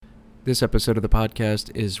This episode of the podcast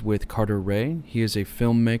is with Carter Ray. He is a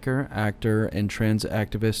filmmaker, actor, and trans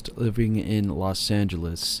activist living in Los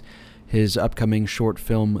Angeles. His upcoming short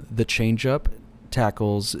film, The Change Up,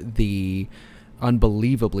 tackles the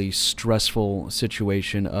unbelievably stressful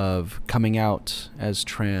situation of coming out as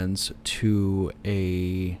trans to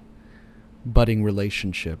a budding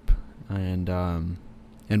relationship and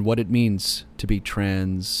what it means to be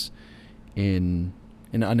trans in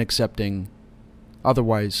an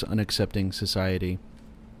otherwise unaccepting society.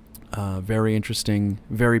 Very interesting,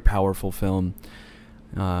 very powerful film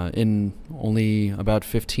in only about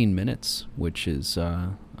 15 minutes, which is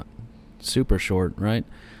super short, right?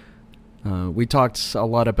 We talked a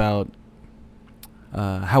lot about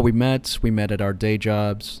how we met. We met at our day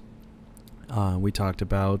jobs. We talked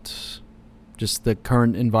about just the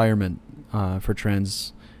current environment for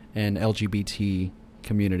trans and LGBT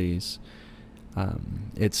communities.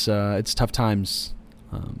 It's tough times.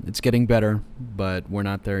 It's getting better, but we're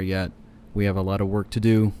not there yet. We have a lot of work to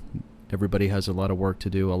do. Everybody has a lot of work to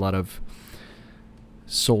do, a lot of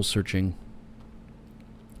soul searching,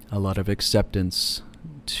 a lot of acceptance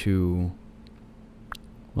to,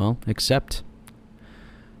 accept.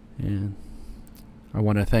 And I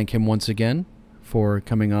want to thank him once again for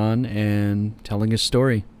coming on and telling his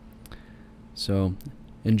story. So,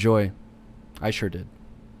 enjoy. I sure did.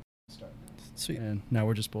 Sweet. And now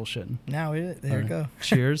we're just bullshitting. Now there we go.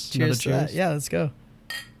 Cheers. Cheers to Another that. Yeah, let's go.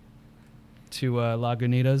 To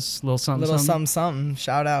Lagunitas, little something. Little something.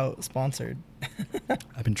 Shout out, sponsored.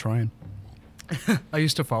 I've been trying. I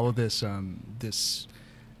used to follow this this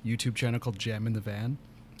YouTube channel called Jam in the Van,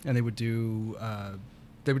 and they would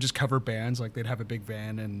just cover bands. Like they'd have a big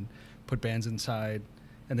van and put bands inside,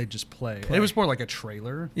 and they'd just play. It was more like a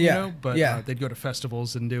trailer, but they'd go to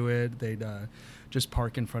festivals and do it. They'd just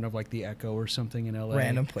park in front of like the Echo or something in LA.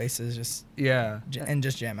 Random places, just jam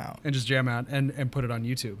out. And put it on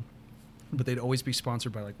YouTube. But they'd always be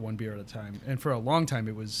sponsored by like one beer at a time. And for a long time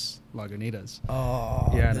it was Lagunitas. Oh,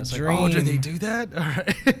 yeah, and it's dream. like, oh, do they do that? All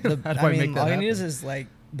right. How do I make that happen? Lagunitas is like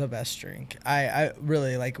the best drink. I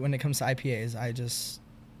really like when it comes to IPAs.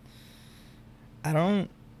 I don't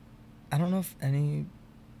know if any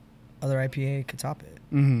other IPA could top it.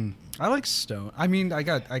 Mm-hmm. I like Stone. I mean, I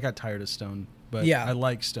got tired of Stone. But yeah. I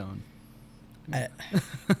like Stone. I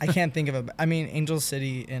can't think of a... I mean, Angel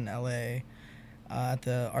City in L.A. At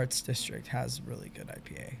the Arts District has really good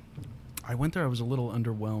IPA. I went there. I was a little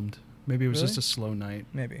underwhelmed. Maybe it was just a slow night.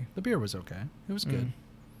 Maybe. The beer was okay. It was good.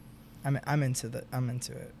 I'm into it.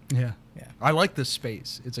 Yeah. Yeah. I like the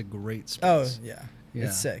space. It's a great space. Oh, yeah.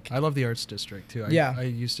 It's sick. I love the Arts District, too. I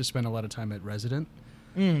used to spend a lot of time at Resident.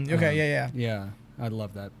 Okay, yeah. Yeah. I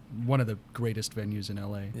love that. One of the greatest venues in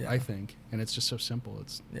LA, I think. And it's just so simple.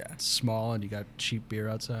 It's small and you got cheap beer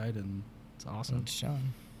outside and it's awesome.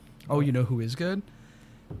 Oh, you know who is good?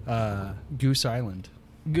 Goose Island.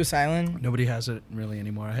 Goose Island? Nobody has it really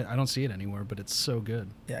anymore. I don't see it anymore, but it's so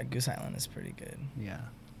good. Yeah, Goose Island is pretty good. Yeah.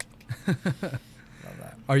 Love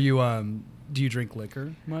that. Are you do you drink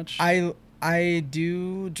liquor much? I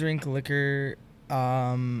do drink liquor.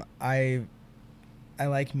 I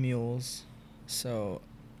like mules. So,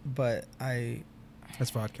 but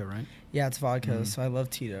That's vodka, right? Yeah, it's vodka. Mm-hmm. So I love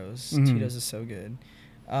Tito's. Mm-hmm. Tito's is so good.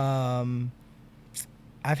 I've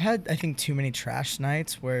had, I think, too many trash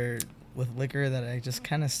nights with liquor that I just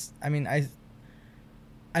kind of, I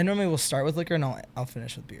normally will start with liquor and I'll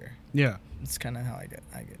finish with beer. Yeah. It's kind of how I do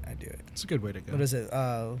it. It's a good way to go. What is it?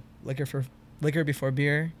 Liquor before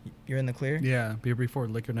beer, you're in the clear? Yeah, beer before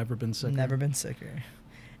liquor, never been sicker. Never been sicker.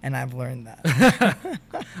 And I've learned that.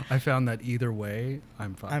 I found that either way,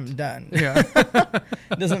 I'm fine. I'm done. Yeah.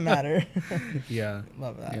 Doesn't matter. Yeah.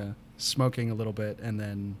 Love that. Yeah. Smoking a little bit and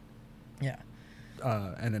then... Yeah.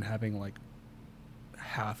 And then having like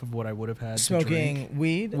half of what I would have had Smoking to drink.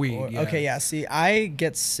 weed? Yeah. Okay, yeah. See, I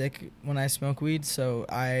get sick when I smoke weed, so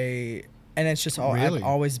and it's just I've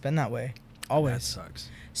always been that way. Always. That sucks.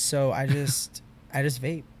 So I just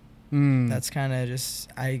vape. That's kind of just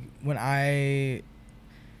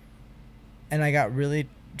and I got really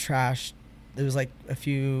trashed. It was like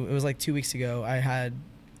 2 weeks ago. I had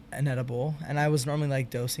an edible, and I was normally like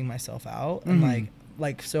dosing myself out, and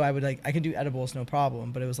so I would I could do edibles no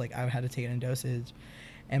problem, but it was like I had to take it in dosage,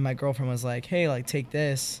 and my girlfriend was like, "Hey, like take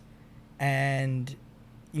this," and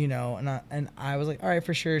and I was like, "All right,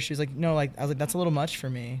 for sure." She was like, "No," I was like, "That's a little much for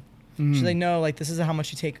me." She's like, "No, this is how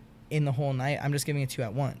much you take in the whole night. I'm just giving it to you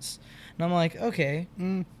at once," and I'm like, "Okay."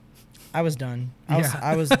 I was done. I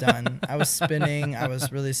was done. I was spinning. I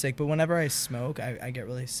was really sick. But whenever I smoke, I get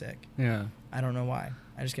really sick. Yeah. I don't know why.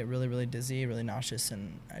 I just get really, really dizzy, really nauseous,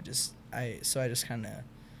 and I just kind of.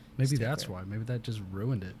 Maybe that's why. Maybe that just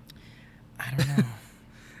ruined it. I don't know.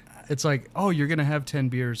 It's like, oh, you're gonna have 10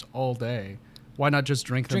 beers all day. Why not just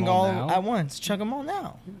drink them all now? At once. Chug them all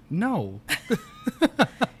now. No.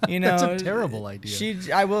 You know, that's a terrible idea.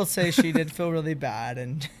 I will say she did feel really bad,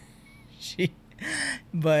 and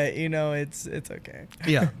but you know, it's okay.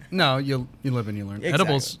 Yeah. No, you live and you learn. Exactly.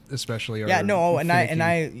 Edibles especially are. Yeah. No. And finicky.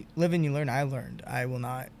 I live and you learn. I learned. I will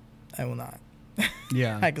not.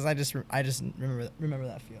 Yeah. Because I just remember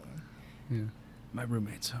that feeling. Yeah. My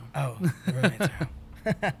roommate's home. Oh, the roommates are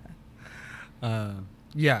home.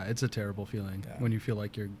 Yeah, it's a terrible feeling Yeah. when you feel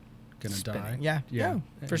like you're gonna die. Yeah. Yeah. No,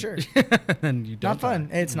 for sure. And you don't. Not fun.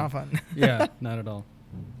 die. It's Yeah. not fun. Yeah, not at all.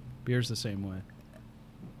 Beer's the same way.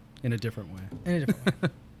 In a different way. In a different way.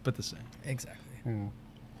 But the same. Exactly.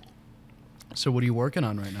 So what are you working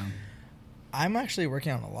on right now? I'm actually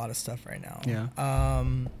working on a lot of stuff right now. Yeah.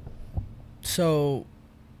 So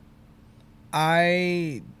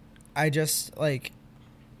I just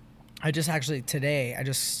actually today I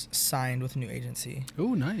just signed with a new agency.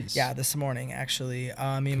 Oh, nice. Yeah, this morning actually. Me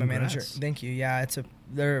and my manager. Congrats. Thank you. Yeah,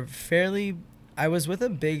 they're fairly. I was with a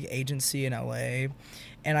big agency in LA,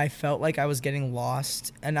 and I felt like I was getting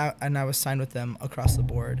lost, and I was signed with them across the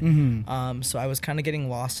board. Mm-hmm. So I was kind of getting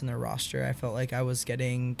lost in their roster. I felt like I was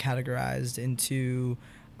getting categorized into,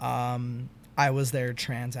 I was their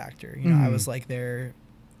trans actor. You know, I was like their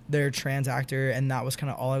trans actor, and that was kind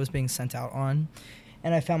of all I was being sent out on.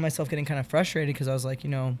 And I found myself getting kind of frustrated because I was like, you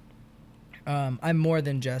know, I'm more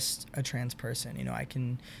than just a trans person. You know, I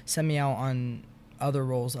can send me out on other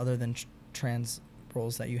roles other than trans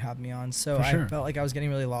roles that you have me on. So I felt like I was getting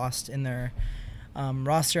really lost in their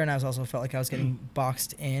roster, and I was also felt like I was getting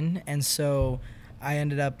boxed in. And so I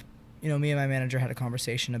ended up, you know, me and my manager had a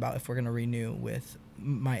conversation about if we're going to renew with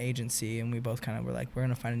my agency, and we both kind of were like, we're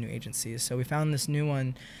going to find a new agency. So we found this new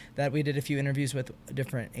one that we did a few interviews with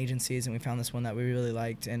different agencies, and we found this one that we really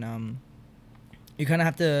liked. And you kind of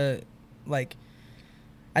have to, like,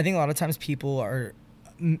 I think a lot of times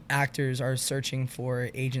actors are searching for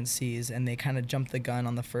agencies, and they kind of jump the gun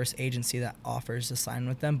on the first agency that offers to sign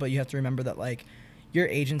with them. But you have to remember that, like, your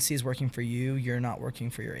agency is working for you. You're not working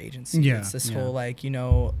for your agency. Yeah, it's this whole, like, you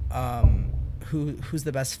know, who's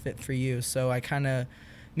the best fit for you. So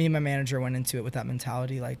me and my manager went into it with that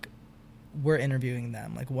mentality, like, we're interviewing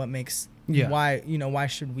them. Like, what makes, why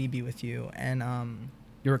should we be with you? And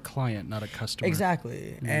you're a client, not a customer.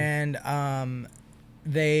 Exactly. Mm-hmm. And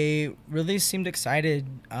they really seemed excited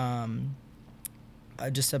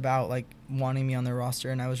just about, like, wanting me on their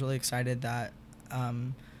roster, and I was really excited that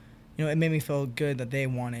you know, it made me feel good that they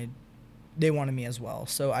wanted me as well.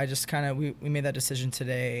 So I just kind of we made that decision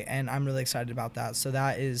today, and I'm really excited about that. So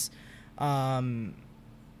that is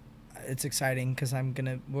it's exciting because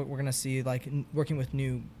we're gonna see, like, working with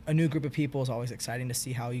a new group of people is always exciting to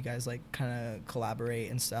see how you guys, like, kind of collaborate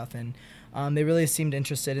and stuff. And they really seemed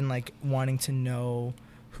interested in, like, wanting to know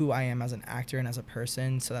who I am as an actor and as a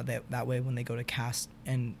person, so that way when they go to cast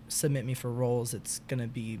and submit me for roles, it's gonna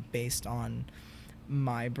be based on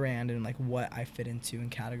my brand and, like, what I fit into in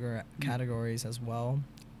categories as well.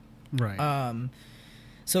 Right.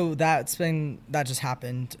 So that just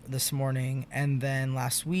happened this morning. And then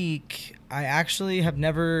last week, I actually have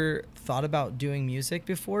never thought about doing music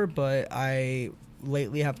before, but I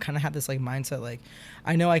lately have kind of had this, like, mindset, like,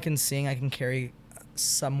 I know I can sing, I can carry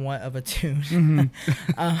somewhat of a tune.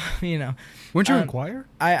 Mm-hmm. You know, Weren't you in choir?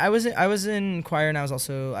 I was in choir, and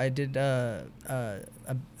I did a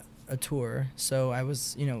tour. So I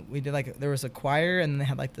was, you know, we did, like, there was a choir, and then they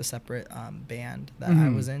had, like, the separate band that I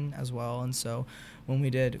was in as well. And so when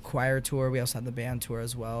we did choir tour, we also had the band tour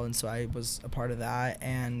as well. And so I was a part of that.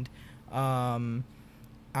 And I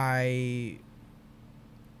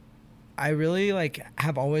really, like,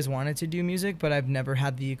 have always wanted to do music, but I've never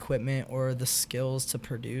had the equipment or the skills to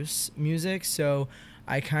produce music. So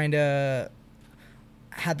I kind of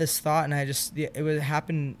had this thought, and it would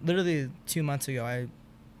happen literally 2 months ago. I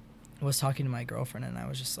was talking to my girlfriend, and I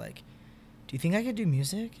was just like, do you think I could do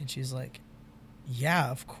music? And she's like, yeah,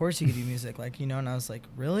 of course you could do music. Like, you know, and I was like,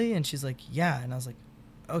 really? And she's like, yeah. And I was like,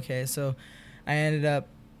 okay. So I ended up,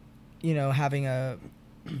 you know, having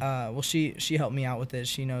she helped me out with it.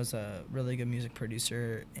 She knows a really good music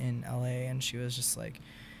producer in LA, and she was just like,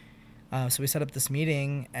 so we set up this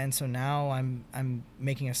meeting, and so now I'm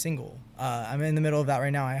making a single. I'm in the middle of that right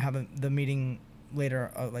now. I have the meeting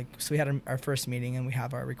later, so we had our first meeting, and we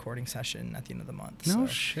have our recording session at the end of the month. No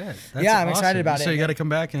so. shit. That's I'm excited about it. So you got to come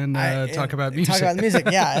back and talk about music. Talk about the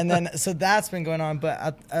music, yeah. And then, so that's been going on,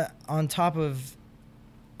 but on top of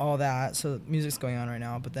all that, so music's going on right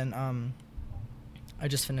now, but then I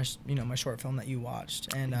just finished, you know, my short film that you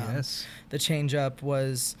watched, and yes. The Change Up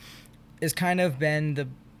is kind of been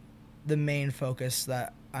the main focus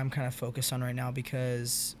that I'm kind of focused on right now,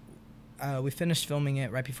 because we finished filming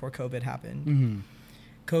it right before COVID happened. Mm-hmm.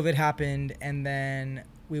 COVID happened, and then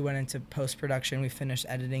we went into post-production. We finished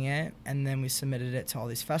editing it, and then we submitted it to all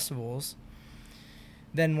these festivals.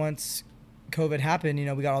 Then once COVID happened, you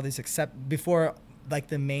know, we got all these before like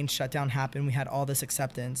the main shutdown happened, we had all this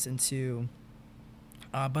acceptance into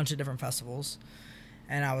a bunch of different festivals.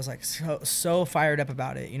 And I was like so fired up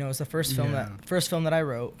about it. You know, it was the first film that I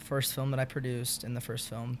wrote, first film that I produced, and the first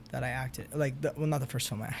film that I acted. Not the first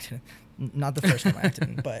film I acted in, not the first film I acted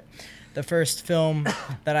in, but the first film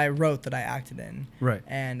that I wrote that I acted in. Right.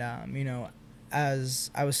 And you know,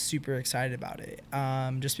 as I was super excited about it,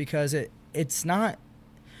 just because it's not.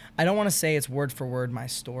 I don't want to say it's word for word my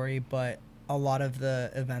story, but a lot of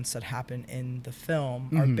the events that happen in the film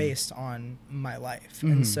are based on my life,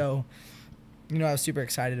 and so. You know, I was super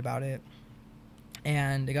excited about it,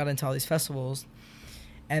 and it got into all these festivals,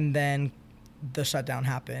 and then the shutdown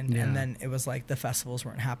happened, and then it was like the festivals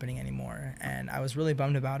weren't happening anymore, and I was really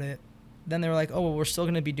bummed about it. Then they were like, oh, well, we're still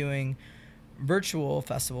going to be doing virtual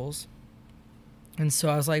festivals, and so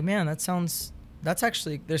I was like, man, that's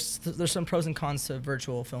actually, there's some pros and cons to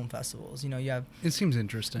virtual film festivals. You know, you have... It seems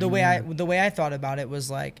interesting. The way I thought about it was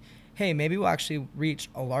like, hey, maybe we'll actually reach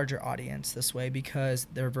a larger audience this way because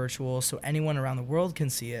they're virtual, so anyone around the world can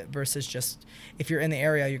see it, versus just if you're in the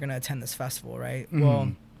area, you're going to attend this festival, right? Mm-hmm.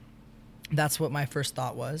 Well, that's what my first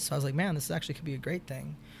thought was. So I was like, man, this actually could be a great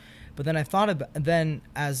thing. But then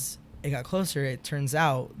as it got closer, it turns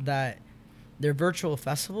out that they're virtual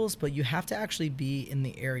festivals, but you have to actually be in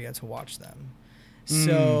the area to watch them.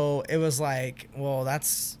 So it was like, well,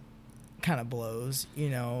 that's... kind of blows, you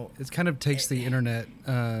know. It kind of takes the internet.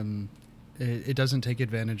 It doesn't take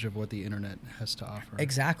advantage of what the internet has to offer.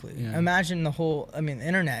 Exactly. Yeah. Imagine the whole. I mean, the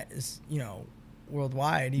internet is, you know,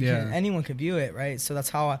 worldwide. Anyone could view it, right? So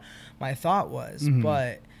that's how my thought was,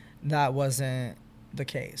 but that wasn't the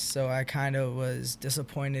case. So I kind of was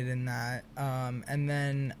disappointed in that. And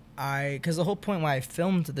then because the whole point why I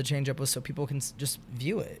filmed the Change Up was so people can just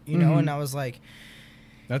view it, you know. And I was like.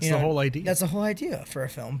 That's the whole idea. That's the whole idea for a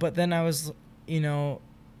film. But then I was, you know,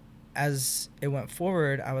 as it went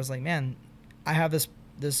forward, I was like, man, I have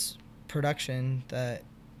this production that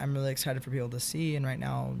I'm really excited for people to see, and right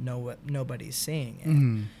now nobody's seeing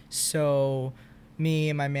it. So me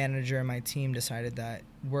and my manager and my team decided that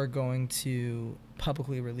we're going to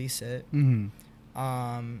publicly release it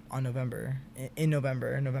on November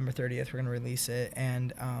 30th. We're going to release it,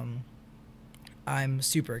 and I'm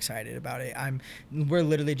super excited about it. We're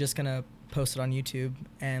literally just gonna post it on YouTube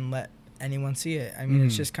and let anyone see it. I mean,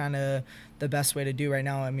 it's just kind of the best way to do right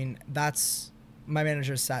now. I mean, my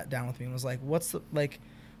manager sat down with me and was like, what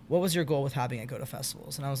was your goal with having it go to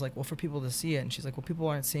festivals? And I was like, well, for people to see it. And she's like, well, people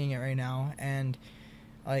aren't seeing it right now, and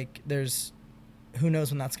like who knows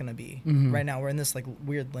when that's gonna be. Right now we're in this like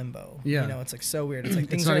weird limbo. You know, it's like so weird. It's like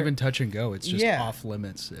things it's not even touch and go. It's just off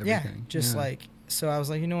limits. Everything. Like, so I was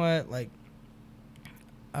like, you know what, like.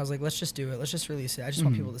 I was like, let's just do it. Let's just release it. I just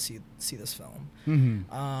want people to see this film.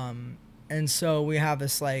 And so we have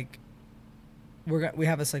this like, we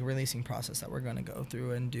have this like releasing process that we're going to go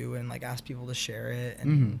through and do, and like ask people to share it,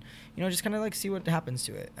 and you know, just kind of like see what happens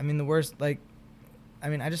to it. I mean,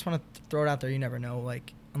 I just want to throw it out there. You never know,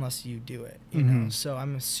 like, unless you do it, you know? So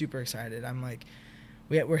I'm super excited. I'm like,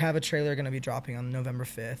 we have a trailer going to be dropping on November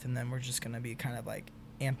 5th, and then we're just going to be kind of like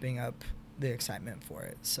amping up the excitement for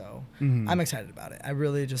it. So I'm excited about it. I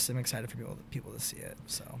really just am excited for people to see it.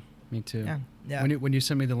 So me too. Yeah. When you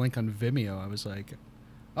sent me the link on Vimeo, I was like,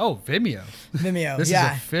 oh, Vimeo. This is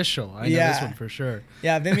official. I know this one for sure.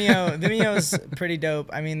 Yeah, Vimeo's pretty dope.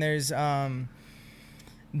 I mean, there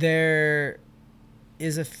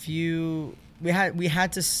is a few. We had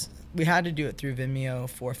to do it through Vimeo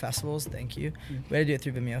for festivals. Thank you. We had to do it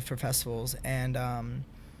through Vimeo for festivals, and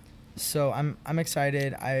so I'm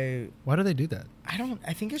excited. Why do they do that?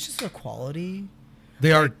 I think it's just the quality.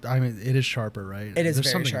 They are. I mean, it is sharper, right? It is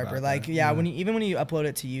very sharper. Like, yeah, when you upload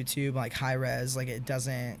it to YouTube, like high res, like it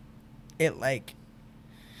doesn't. It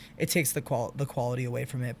takes the quality away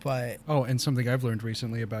from it. But and something I've learned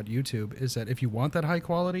recently about YouTube is that if you want that high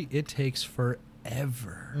quality, it takes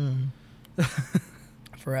forever.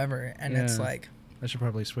 Forever, and it's like. I should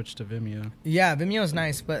probably switch to Vimeo. Yeah, Vimeo is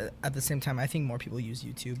nice, but at the same time, I think more people use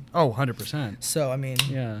YouTube. Oh, 100%. So, I mean,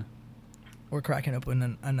 we're cracking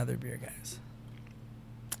open another beer, guys.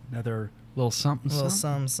 Another little something.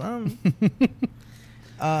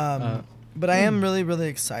 But I am really, really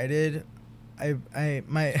excited.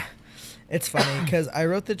 It's funny because I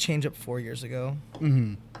wrote the Change Up 4 years ago,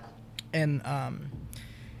 and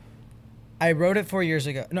I wrote it 4 years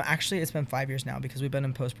ago. No, actually, it's been 5 years now because we've been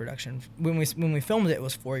in post-production. When we filmed it, it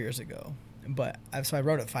was 4 years ago. But so I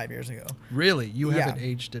wrote it 5 years ago. Really? You Yeah. haven't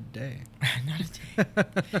aged a day. Not a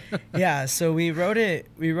day. Yeah, so we wrote it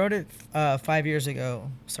 5 years ago.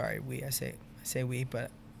 Sorry, I say we, but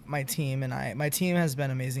my team has been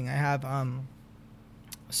amazing. I have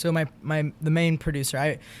so the main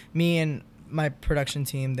producer, me and my production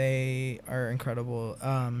team, they are incredible.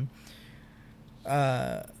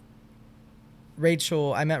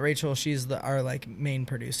 Rachel, I met Rachel. She's our like main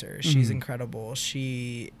producer. She's incredible.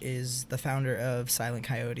 She is the founder of Silent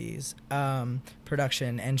Coyotes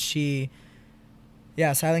production, and Silent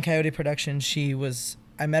Coyote production.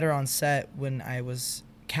 I met her on set when I was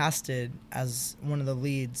casted as one of the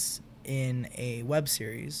leads in a web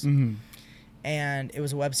series. And it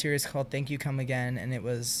was a web series called Thank You Come Again, and it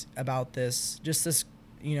was about this,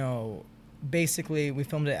 basically we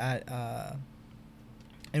filmed it at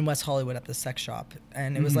in West Hollywood at the sex shop,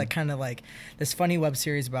 and it was like kind of like this funny web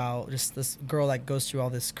series about just this girl that goes through all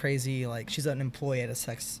this crazy, like she's an employee at a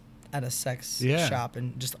sex shop,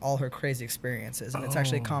 and just all her crazy experiences. And it's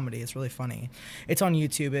actually a comedy. It's really funny. It's on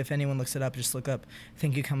YouTube. If anyone looks it up, just look up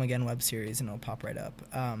Thank You Come Again web series and it'll pop right up.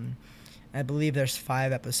 I believe there's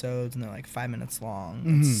 5 episodes and they're like 5 minutes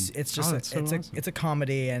long. It's just it's a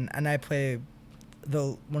comedy, and I play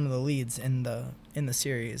one of the leads in the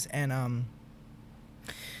series,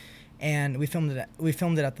 and we filmed it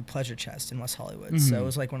at the Pleasure Chest in West Hollywood. So it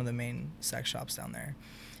was like one of the main sex shops down there.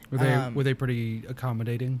 Were they pretty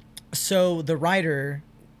accommodating? So the writer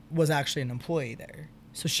was actually an employee there.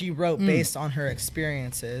 So she wrote based on her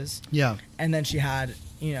experiences. Yeah. And then she had,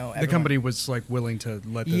 the company was like willing to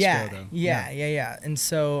let this go though. Yeah. And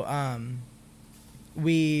so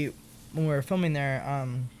when we were filming there,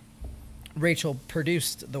 Rachel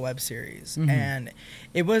produced the web series, and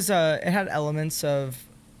it had elements of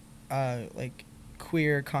like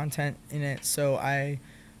queer content in it. So I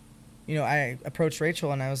approached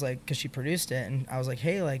Rachel and I was like, cause she produced it, and I was like,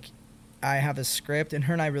 hey, like I have a script, and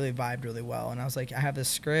her and I really vibed really well. And I was like, I have this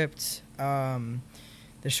script, the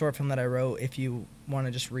short film that I wrote, if you want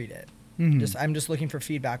to just read it. I'm just looking for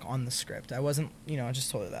feedback on the script. I wasn't, I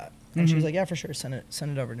just told her that. And she was like, yeah, for sure. Send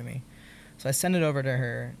it over to me. So I sent it over to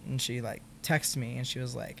her, and she like texted me, and she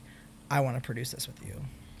was like, I want to produce this with you.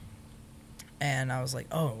 And I was like,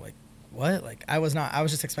 oh, like what? Like I was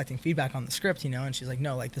just expecting feedback on the script, and she's like,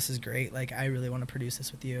 no, like this is great. Like I really want to produce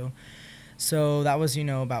this with you. So that was,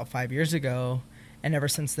 about 5 years ago. And ever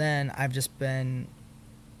since then,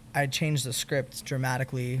 I changed the script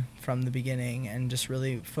dramatically from the beginning, and just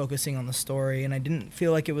really focusing on the story. And I didn't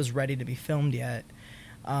feel like it was ready to be filmed yet.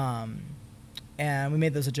 And we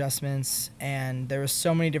made those adjustments, and there were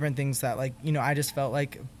so many different things that I just felt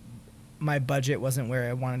like my budget wasn't where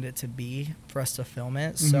I wanted it to be for us to film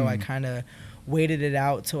it. So I kind of waited it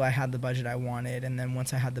out till I had the budget I wanted. And then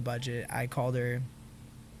once I had the budget, I called her,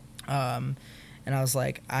 and I was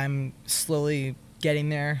like, I'm slowly getting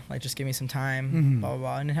there. Like, just give me some time, blah, blah,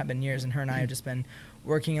 blah. And it had been years, and her and I have just been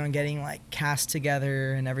working on getting like cast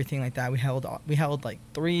together and everything like that. We held like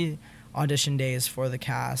 3 audition days for the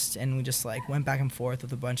cast, and we just like went back and forth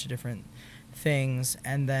with a bunch of different things.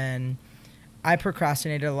 And then I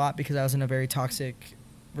procrastinated a lot because I was in a very toxic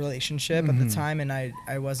relationship at the time, and I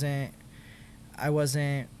wasn't I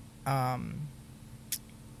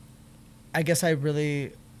guess I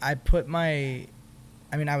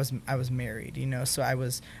was married, so I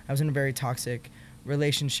was in a very toxic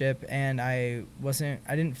relationship, and I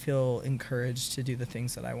didn't feel encouraged to do the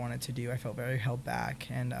things that I wanted to do. I felt very held back,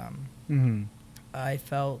 and I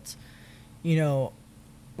felt,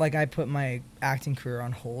 like I put my acting career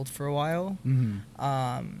on hold for a while,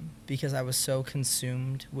 because I was so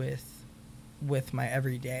consumed with my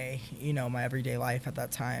everyday, my everyday life at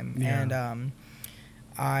that time. Yeah. And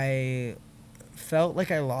I felt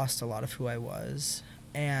like I lost a lot of who I was,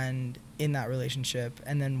 and in that relationship.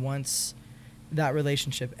 And then once that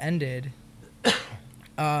relationship ended, it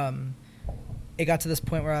got to this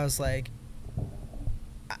point where I was like,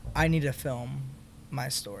 I need to film my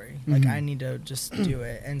story. Like, I need to just do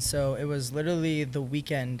it. And so it was literally the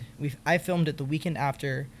weekend. I filmed it the weekend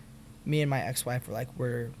after me and my ex-wife were like,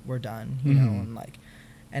 we're done, and like,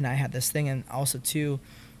 and I had this thing. And also too,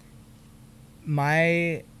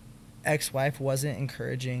 my ex-wife wasn't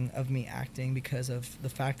encouraging of me acting because of the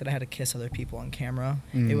fact that I had to kiss other people on camera.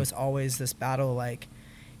 It was always this battle, like,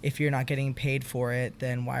 if you're not getting paid for it,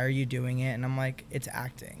 then why are you doing it? And I'm like, it's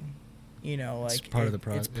acting, like it's part of the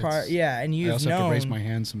process. It's part, yeah. And I also have to raise my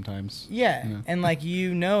hand sometimes. Yeah. And like,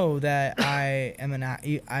 that I am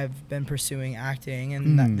I've been pursuing acting,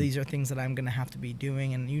 and that these are things that I'm gonna have to be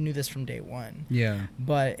doing, and you knew this from day one. Yeah.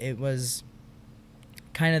 But it was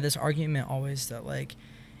kind of this argument always that like,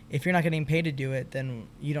 if you're not getting paid to do it, then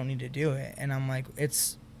you don't need to do it. And I'm like,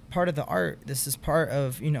 it's part of the art. This is part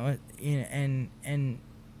of, and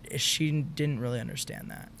she didn't really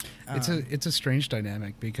understand that. It's a strange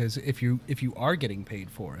dynamic, because if you are getting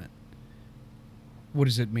paid for it, what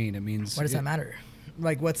does it mean? It means, what does that matter?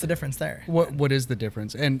 Like, what's the difference there? What is the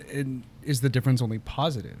difference? And is the difference only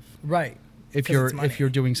positive? Right. If you're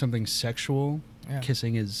doing something sexual,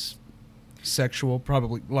 kissing is sexual,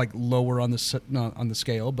 probably like lower on the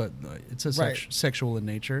scale, but it's a sexual in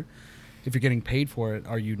nature. If you're getting paid for it,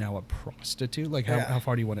 are you now a prostitute? Like, how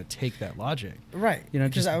far do you want to take that logic? Right.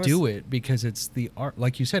 Just do it because it's the art.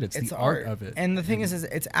 Like you said, it's the art of it. And the thing is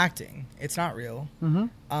it's acting. It's not real.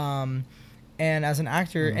 Mm-hmm. And as an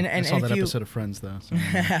actor, I saw that episode of Friends, though. So.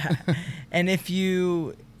 And if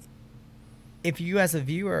you as a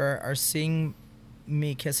viewer are seeing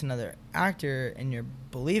me kiss another actor and you're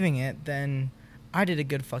believing it, then I did a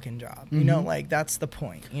good fucking job. Mm-hmm. Like, that's the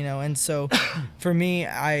point. And so for me,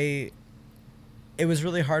 it was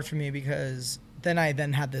really hard for me, because then I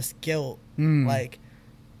had this guilt, like,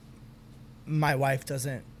 my wife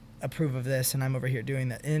doesn't approve of this and I'm over here doing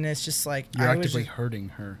that, and it's just like you're actively hurting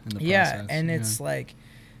her in the process. It's like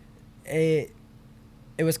it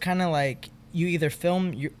was kind of like, you either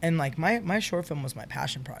film and like my short film was my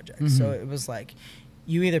passion project, so it was like,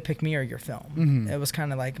 you either pick me or your film. It was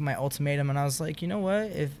kind of like my ultimatum, and I was like, you know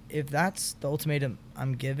what, if that's the ultimatum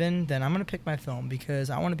I'm given, then I'm gonna pick my film,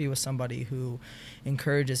 because I want to be with somebody who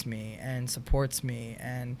encourages me and supports me,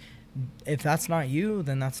 and if that's not you,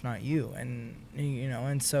 then that's not you. And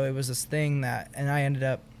and so it was this thing that, and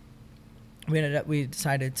we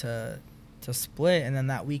decided to split, and then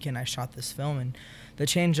that weekend I shot this film. And The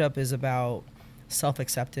Change Up is about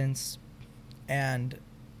self-acceptance and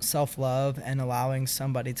self-love and allowing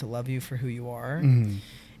somebody to love you for who you are.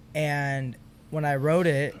 And when I wrote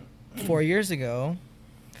it 5 years ago,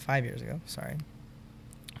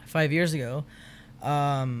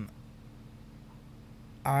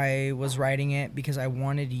 I was writing it because I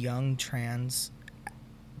wanted young trans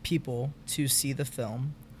people to see the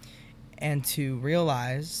film and to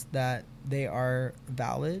realize that they are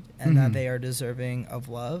valid and that they are deserving of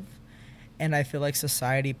love. And I feel like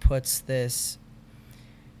society puts this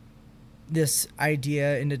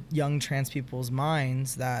idea into young trans people's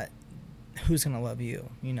minds that, who's gonna love you?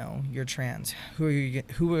 You're trans. Who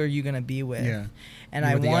are you gonna be with? Yeah. And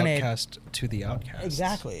You're I wanted the outcast to the outcast.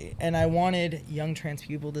 Exactly. And I wanted young trans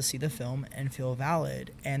people to see the film and feel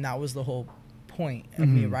valid, and that was the whole point of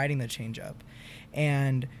me writing The Change Up.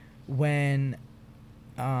 And when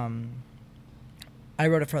I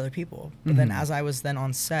wrote it for other people, but then as I was then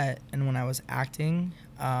on set and when I was acting,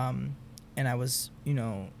 and I was,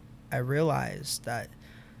 I realized that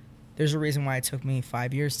there's a reason why it took me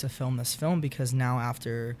 5 years to film this film, because now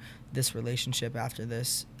after this relationship, after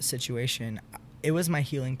this situation, it was my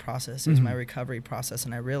healing process. It was my recovery process.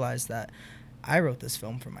 And I realized that I wrote this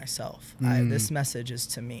film for myself. This message is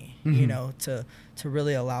to me, to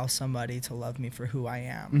really allow somebody to love me for who I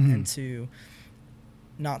am and to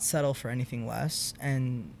not settle for anything less,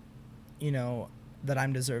 and, that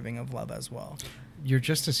I'm deserving of love as well. You're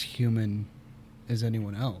just as human as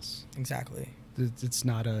anyone else. Exactly. It's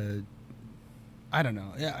not I don't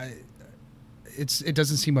know. Yeah, it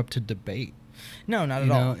doesn't seem up to debate. No, not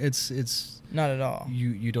at all. It's not at all.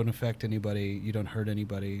 You don't affect anybody. You don't hurt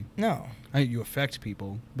anybody. No. You affect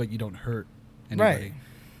people, but you don't hurt anybody. Right.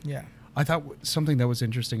 Yeah. I thought something that was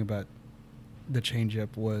interesting about The Change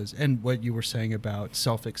Up was, and what you were saying about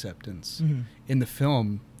self-acceptance. In the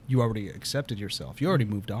film, you already accepted yourself. You already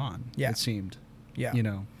moved on. Yeah. It seemed. Yeah.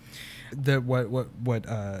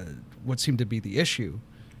 What seemed to be the issue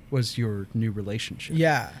was your new relationship.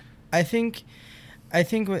 Yeah. I think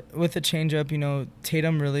with The Change Up,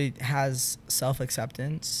 Tatum really has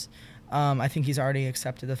self-acceptance. I think he's already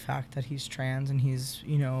accepted the fact that he's trans, and he's,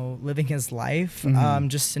 living his life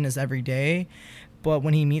just in his everyday. But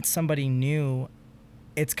when he meets somebody new,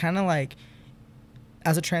 it's kind of like,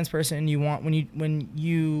 as a trans person, you want, when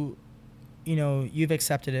you've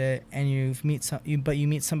accepted it and you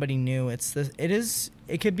meet somebody new, it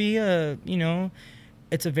could be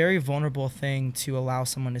it's a very vulnerable thing to allow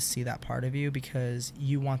someone to see that part of you, because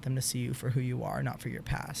you want them to see you for who you are, not for your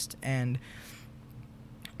past. And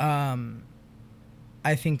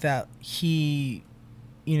I think that he's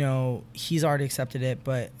already accepted it,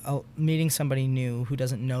 but meeting somebody new who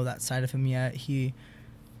doesn't know that side of him yet, he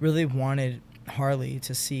really wanted Harley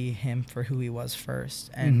to see him for who he was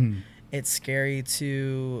first. And it's scary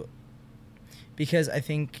because I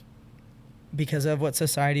think, because of what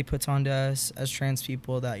society puts onto us as trans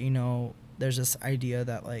people, that, there's this idea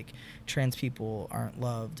that like trans people aren't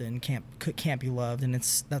loved and can't be loved, and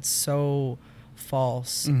that's so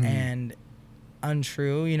false and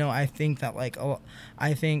untrue. You know, I think that like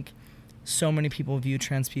I think so many people view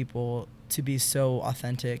trans people to be so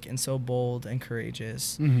authentic and so bold and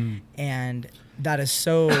courageous, and that is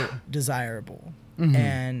so desirable,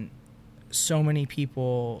 and so many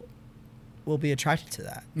people will be attracted to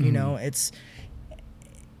that. You know,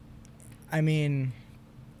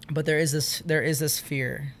 but there is this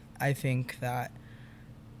fear, I think, that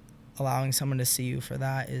allowing someone to see you for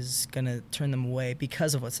that is gonna turn them away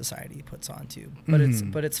because of what society puts onto.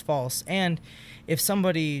 But it's false. And if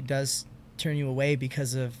somebody does turn you away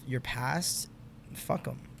because of your past, fuck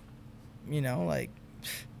them. You know, like,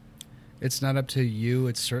 it's not up to you.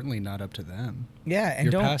 It's certainly not up to them. Yeah, and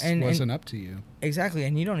your don't past and wasn't up to you. Exactly,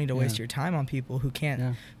 and you don't need to waste your time on people who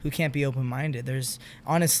can't be open-minded. There's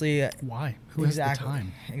honestly why? Who has the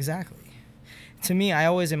time? Exactly. To me, I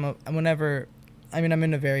always am. I'm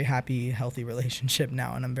in a very happy, healthy relationship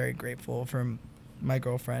now, and I'm very grateful for my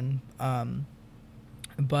girlfriend.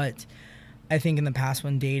 But I think in the past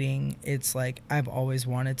when dating, it's like I've always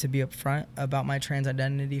wanted to be upfront about my trans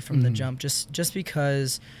identity from the jump, just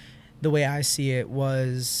because the way I see it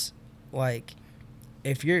was like,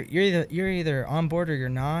 if you're either on board or you're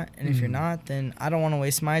not, and if you're not, then I don't want to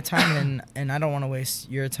waste my time and I don't want to waste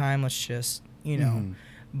your time. Let's just, you know,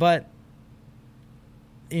 but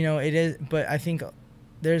you know, it is, but I think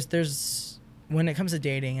there's when it comes to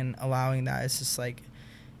dating and allowing that, it's just like,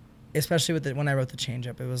 especially with when I wrote The Change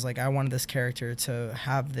Up, it was like I wanted this character to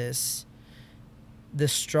have this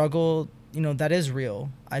struggle, you know, that is real.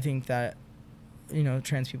 I think that, you know,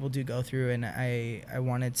 trans people do go through, and I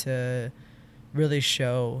wanted to really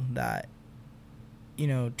show that, you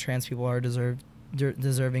know, trans people are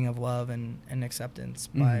deserving of love and acceptance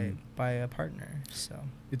by a partner. So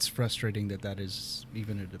it's frustrating that is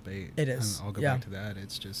even a debate. It is. And I'll go back to that.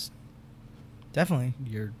 It's just definitely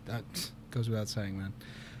that goes without saying, man.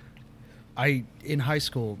 In high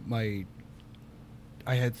school, I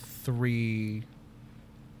had 3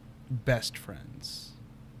 best friends.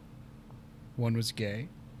 One was gay.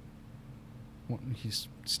 He's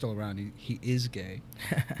still around. He is gay.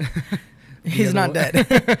 He's not dead.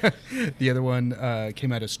 The other one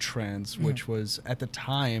came out as trans, which was, at the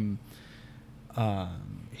time,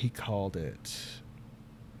 he called it,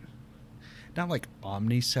 not like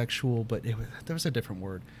omnisexual, but there was a different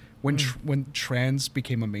word. When trans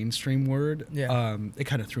became a mainstream word, it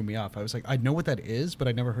kind of threw me off. I was like, I know what that is, but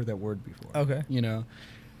I never heard that word before. Okay. You know?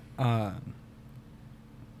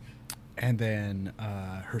 And then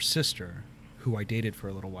her sister, who I dated for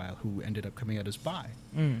a little while, who ended up coming out as bi.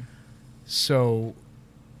 So,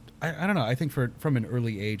 I don't know. I think from an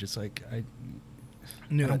early age, it's like, I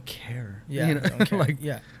don't care. Yeah, you know? don't care. Like,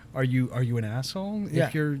 yeah. Are you an asshole?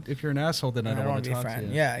 Yeah. If you're an asshole, then I don't want to talk to you.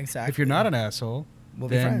 Yeah, exactly. If you're not an asshole, we'll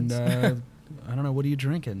then be friends. I don't know. What are you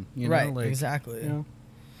drinking? You know, right. like, exactly. You know?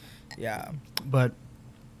 Yeah. But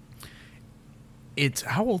it's,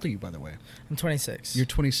 how old are you, by the way? I'm 26. You're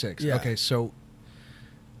 26. Yeah. Okay, so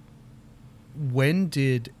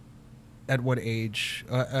at what age?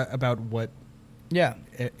 About what? Yeah.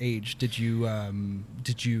 Age did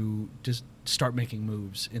you just start making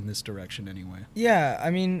moves in this direction anyway? Yeah, I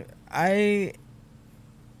mean, I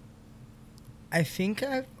think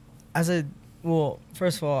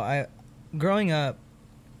first of all, growing up,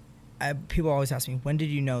 people always ask me, when did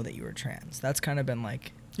you know that you were trans? That's kind of been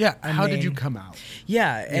like, yeah. How did you come out?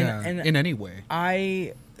 Yeah, and in any way.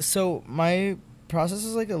 So my process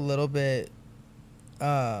is like a little bit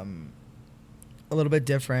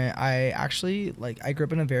different. I actually, I grew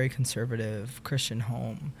up in a very conservative Christian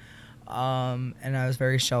home, and I was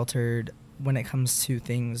very sheltered when it comes to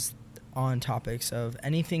things on topics of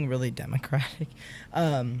anything really democratic.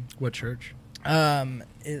 What church?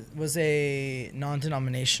 It was a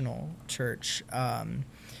non-denominational church,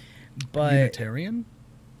 but Unitarian?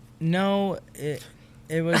 No, it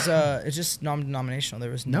was it's just non-denominational.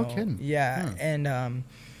 There was no kidding. Yeah, huh. And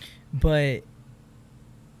but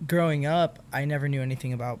growing up, I never knew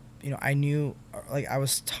anything about, I knew, I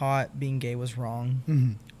was taught being gay was wrong.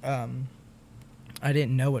 Mm-hmm. I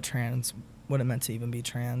didn't know what it meant to even be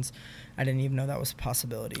trans. I didn't even know that was a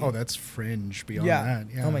possibility. Oh, that's fringe beyond that.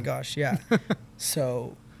 Yeah. Oh my gosh, yeah.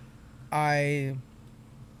 So I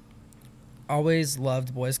always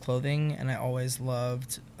loved boys' clothing, and I always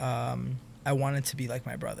loved, I wanted to be like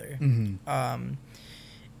my brother. Mm-hmm.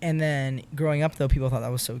 And then growing up, though, people thought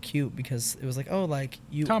that was so cute because it was like, oh,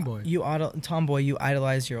 you tomboy, you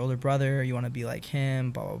idolize your older brother, you want to be like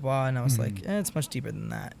him, blah blah blah. And I was like, it's much deeper than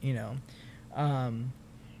that,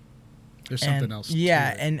 There's something else.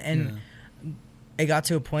 Yeah, to it. and it got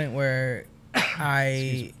to a point where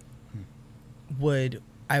I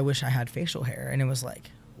wish I had facial hair, and it was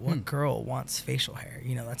like, what girl wants facial hair?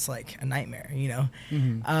 You know, that's like a nightmare, you know?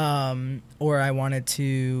 Mm-hmm. Or I wanted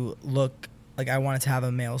to look like I wanted to have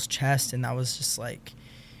a male's chest, and that was just like,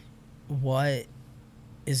 what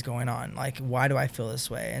is going on? Like, why do I feel this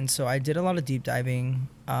way? And so I did a lot of deep diving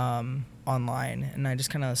online, and I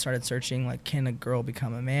just kind of started searching, like, can a girl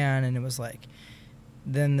become a man? And it was like,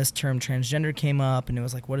 then this term transgender came up, and it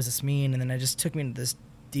was like, what does this mean? And then it just took me into this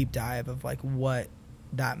deep dive of like what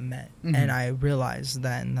that meant. Mm-hmm. And I realized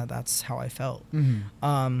then that that's how I felt.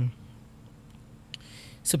 Mm-hmm.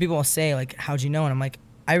 So people will say, like, how'd you know? And I'm like,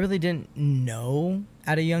 I really didn't know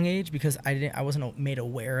at a young age because I wasn't made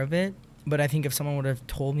aware of it. But I think if someone would have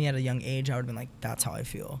told me at a young age, I would have been like, that's how I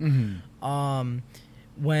feel. Mm-hmm.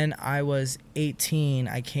 When I was 18,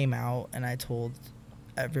 I came out and I told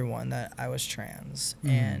everyone that I was trans. Mm-hmm.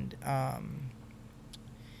 And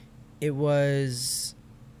it was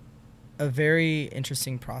a very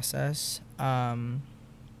interesting process. I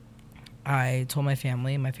told my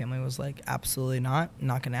family, and my family was like, absolutely not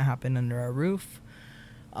going to happen under our roof.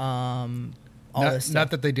 Not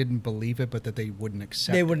that they didn't believe it, but that they wouldn't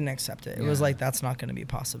accept it. They wouldn't accept it. It was like, that's not going to be a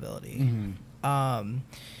possibility. Mm-hmm.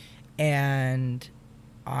 And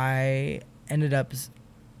I ended up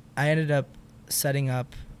setting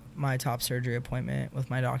up my top surgery appointment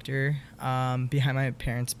with my doctor behind my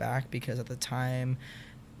parents' back, because at the time,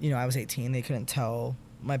 you know, I was 18. They couldn't tell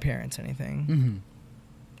my parents anything. Mm-hmm.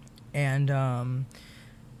 And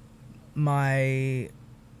my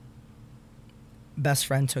best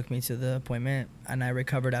friend took me to the appointment, and I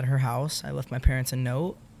recovered at her house. I left my parents a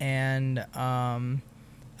note, and I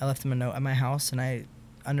left them a note at my house, and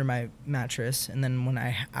under my mattress. And then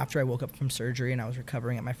after I woke up from surgery and I was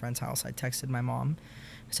recovering at my friend's house, I texted my mom.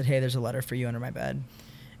 I said, hey, there's a letter for you under my bed.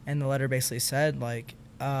 And the letter basically said, like,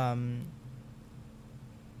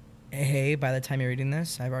 hey, by the time you're reading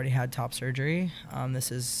this, I've already had top surgery.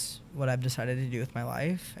 This is what I've decided to do with my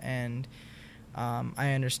life. And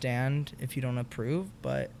I understand if you don't approve,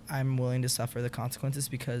 but I'm willing to suffer the consequences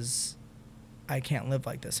because I can't live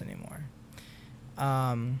like this anymore.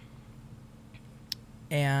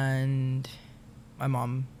 And my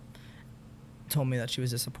mom told me that she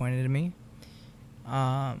was disappointed in me.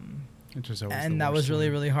 And that was really,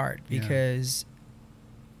 really hard because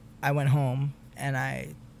I went home and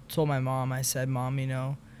I told my mom, I said, Mom, you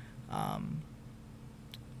know,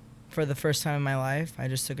 for the first time in my life, I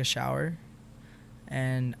just took a shower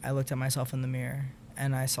and I looked at myself in the mirror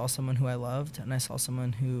and I saw someone who I loved and I saw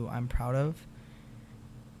someone who I'm proud of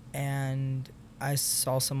and I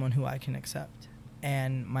saw someone who I can accept.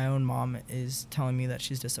 And my own mom is telling me that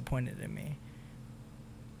she's disappointed in me.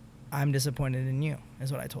 I'm disappointed in you,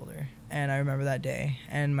 is what I told her. And I remember that day.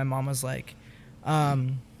 And my mom was like, my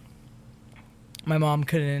mom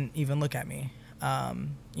couldn't even look at me.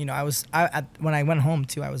 You know, when I went home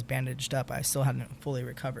too, I was bandaged up. I still hadn't fully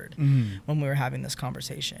recovered when we were having this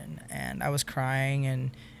conversation. And I was crying,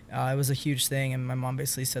 and it was a huge thing. And my mom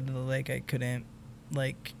basically said that, like, I couldn't,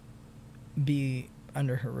 like, be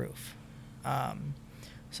under her roof.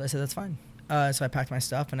 So I said, that's fine. So I packed my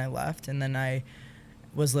stuff and I left. And then I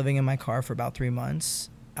was living in my car for about 3 months.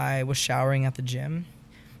 I was showering at the gym.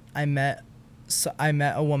 I met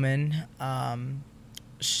a woman.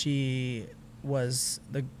 She was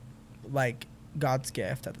God's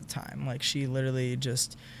gift at the time. Like, she literally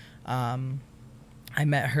just, I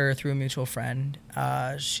met her through a mutual friend.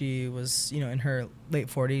 She was, you know, in her late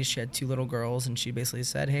 40s. She had 2 little girls, and she basically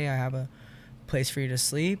said, hey, I have a place for you to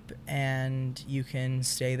sleep, and you can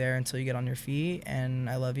stay there until you get on your feet, and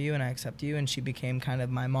I love you and I accept you. And she became kind of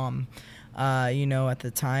my mom, you know, at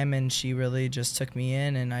the time, and she really just took me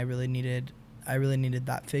in, and I really needed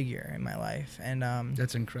that figure in my life. And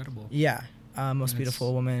that's incredible. Yeah. Most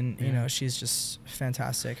beautiful woman, you know, she's just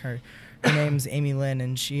fantastic. Her name's Amy Lynn,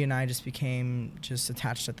 and she and I just became just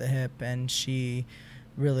attached at the hip, and she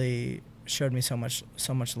really showed me so much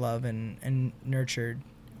love and nurtured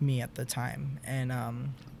me at the time. And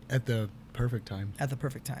at the perfect time.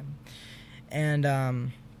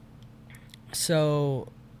 And so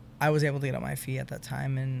I was able to get on my feet at that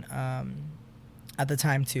time. And at the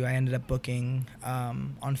time too, I ended up booking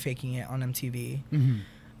on Faking It on MTV. Mm-hmm.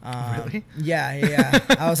 Really? Yeah.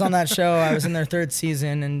 I was on that show. I was in their 3rd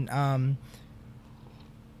season, and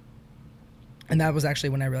that was actually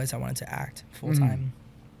when I realized I wanted to act full time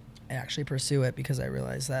and actually pursue it, because I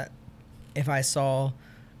realized that if I saw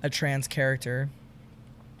a trans character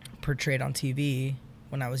portrayed on TV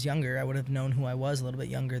when I was younger, I would have known who I was a little bit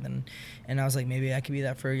younger than, and I was like, maybe I could be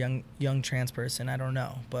that for a young trans person. I don't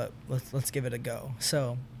know, but let's give it a go.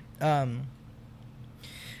 So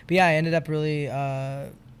But yeah, I ended up really,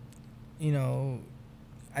 you know,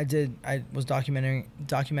 I was documenting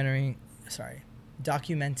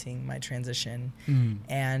my transition,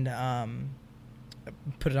 and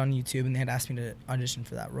put it on YouTube, and they had asked me to audition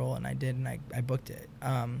for that role, and I did, and I booked it.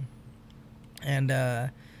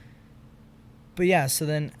 But yeah, so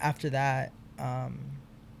then after that,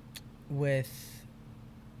 with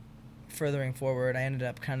furthering forward, I ended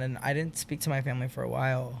up I didn't speak to my family for a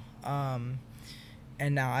while,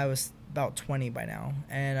 and now I was about 20 by now,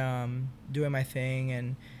 and doing my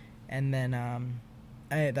thing, and then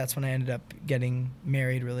that's when I ended up getting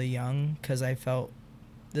married really young, because I felt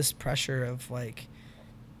this pressure of like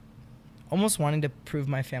almost wanting to prove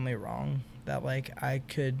my family wrong, that like I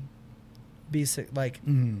could be like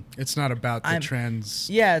it's not about the trans.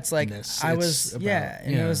 Yeah, it's like I was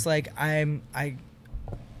it was like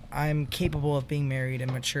I'm capable of being married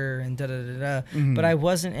and mature and but I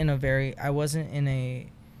wasn't in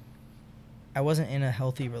a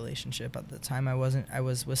healthy relationship at the time. I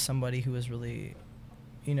was with somebody who was really,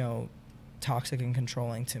 you know, toxic and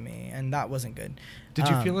controlling to me, and that wasn't good. Did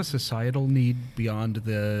you feel a societal need beyond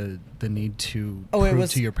the need to prove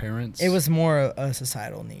to your parents? It was more a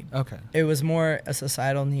societal need. Okay. It was more a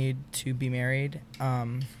societal need to be married.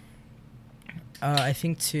 I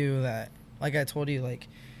think too that, like I told you, like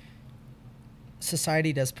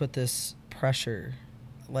society does put this pressure,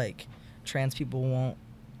 like trans people won't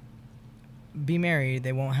be married,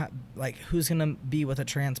 they won't have, like, who's gonna be with a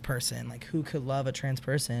trans person, like who could love a trans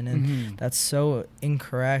person, and that's so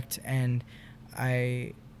incorrect. And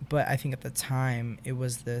but I think at the time it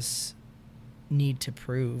was this need to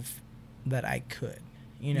prove that I could,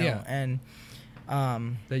 you know, and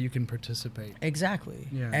that you can participate. Exactly.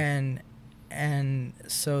 Yeah. And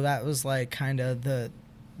so that was like kind of the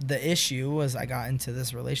issue, was I got into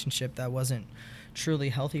this relationship that wasn't truly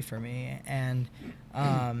healthy for me, and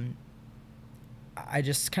I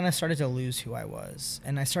just kind of started to lose who I was,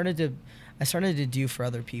 and I started to do for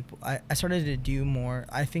other people. I started to do more.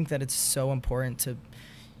 I think that it's so important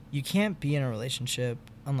you can't be in a relationship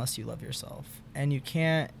unless you love yourself, and you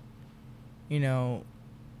can't, you know,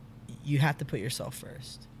 you have to put yourself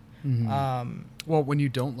first. Well, when you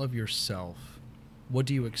don't love yourself, what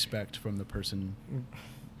do you expect from the person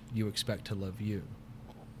you expect to love you?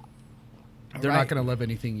 They're not going to love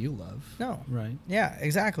anything you love. No. Right. Yeah,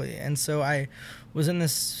 exactly. And so I was in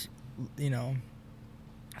this, you know,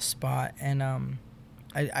 spot, and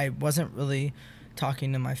I wasn't really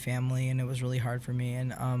talking to my family, and it was really hard for me.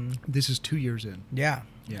 And this is 2 years in. Yeah.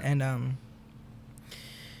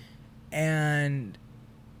 And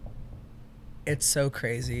it's so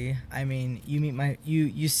crazy. I mean,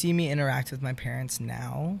 you see me interact with my parents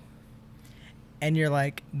now, and you're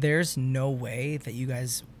like, there's no way that you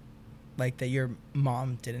guys, like, that your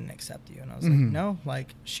mom didn't accept you. And I was like, no,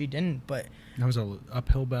 like, she didn't. But that was an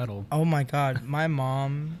uphill battle. Oh my God. My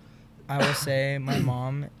mom, I will say my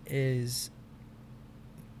mom is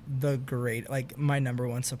my number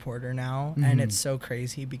one supporter now. And it's so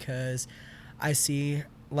crazy because I see,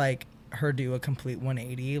 like, her do a complete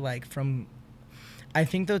 180, like, from, I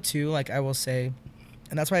think though too, like, I will say,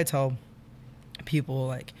 and that's why I tell people,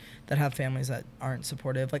 like, that have families that aren't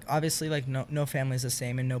supportive, like, obviously, like, no family is the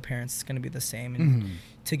same, and no parents is going to be the same, and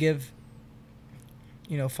to give,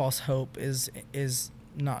 you know, false hope is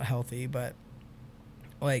not healthy, but,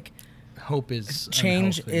 like, hope is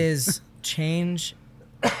change unhealthy. Change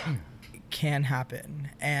can happen.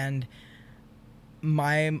 And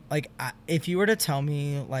if you were to tell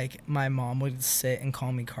me, like, my mom would sit and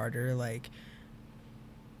call me Carter, like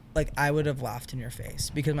I would have laughed in your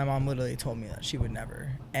face, because my mom literally told me that she would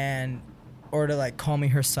never. Or to, like, call me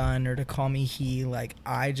her son, or to call me he, like,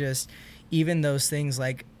 even those things,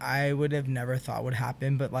 like, I would have never thought would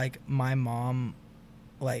happen, but, like, my mom,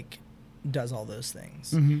 like, does all those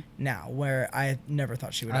things now, where I never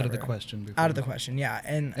thought she would. Out of the question. Out of the question, yeah.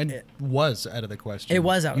 And it was out of the question. It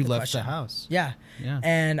was out of the You question. left the house. Yeah. Yeah.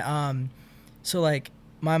 And so, like,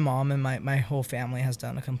 my mom and my whole family has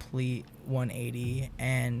done a complete 180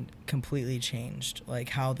 and completely changed, like,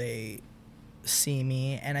 how they see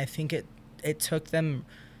me. And I think it took them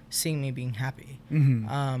seeing me being happy,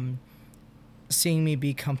 seeing me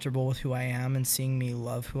be comfortable with who I am, and seeing me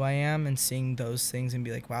love who I am, and seeing those things and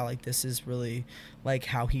be like, wow, like, this is really, like,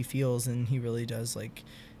 how he feels, and he really does, like,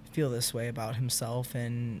 feel this way about himself,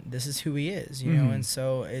 and this is who he is, you know. And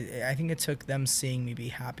so I think it took them seeing me be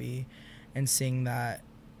happy, and seeing that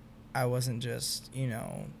I wasn't just, you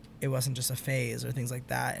know, it wasn't just a phase or things like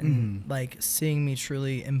that, and like, seeing me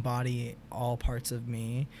truly embody all parts of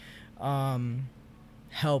me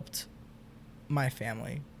helped my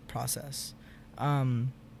family process.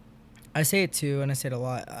 I say it too, and I say it a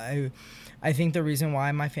lot. I think the reason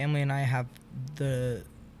why my family and I have the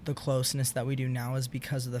closeness that we do now is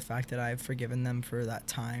because of the fact that I've forgiven them for that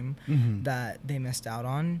time that they missed out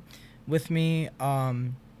on with me.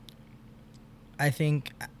 I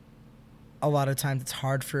think a lot of times it's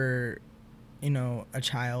hard for, a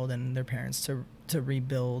child and their parents to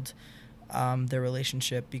rebuild their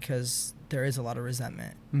relationship because there is a lot of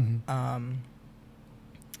resentment.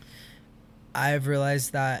 I've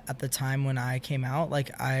realized that at the time when I came out,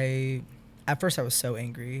 like at first I was so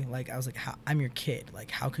angry. Like I was like, I'm your kid.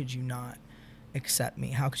 Like, how could you not accept me?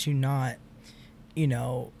 How could you not,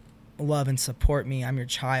 love and support me? I'm your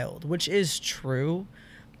child, which is true.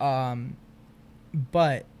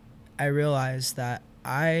 But I realized that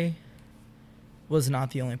I was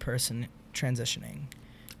not the only person transitioning,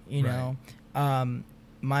 know.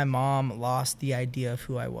 My mom lost the idea of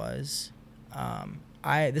who I was.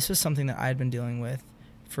 This was something that I had been dealing with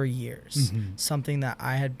for years, something that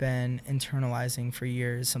I had been internalizing for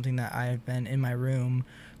years, something that I had been in my room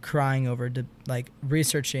crying over,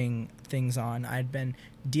 researching things on. I'd been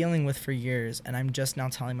dealing with for years, and I'm just now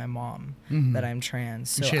telling my mom that I'm trans.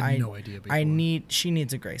 So she had no idea before. She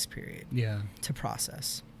needs a grace period, to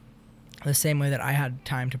process. The same way that I had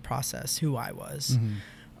time to process who I was.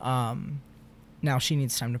 Now she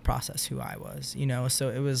needs time to process who I was, So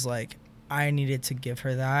it was like I needed to give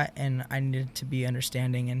her that, and I needed to be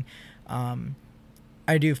understanding, and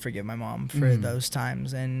I do forgive my mom for those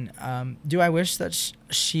times. And do I wish that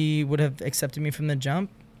she would have accepted me from the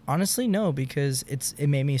jump? Honestly, no, because it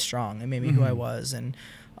made me strong. It made me who I was, and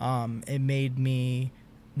it made me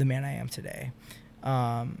the man I am today.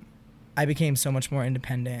 I became so much more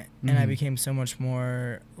independent, and I became so much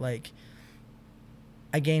more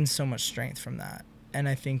I gained so much strength from that. And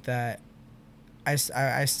I think that I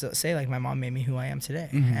still say my mom made me who I am today,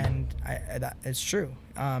 and that it's true.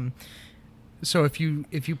 So if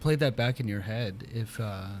you played that back in your head,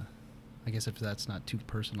 I guess if that's not too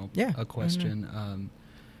personal a question,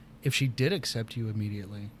 if she did accept you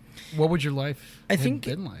immediately, what would your life have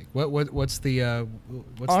been like? What's the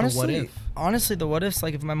what if? Honestly, the what ifs,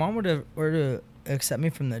 if my mom were to accept me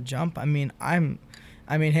from the jump, hey,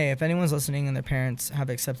 if anyone's listening and their parents have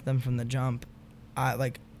accepted them from the jump,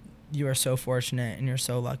 you are so fortunate and you're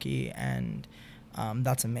so lucky, and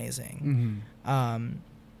that's amazing. And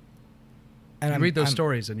you read those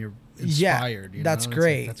stories and you're inspired. Yeah, that's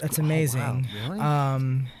great. That's amazing. Oh, wow.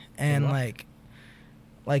 Really? And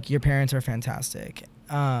your parents are fantastic.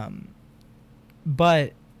 But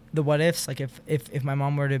the what ifs, if my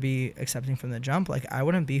mom were to be accepting from the jump, I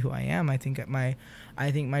wouldn't be who I am. I think my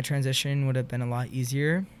transition would have been a lot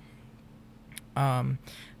easier.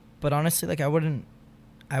 But honestly, I wouldn't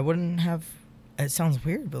have, it sounds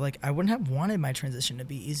weird, but I wouldn't have wanted my transition to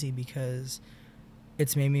be easy because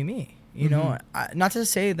it's made me. Not to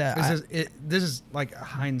say that this is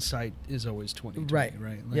hindsight is always 20/20, right?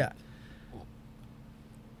 Yeah.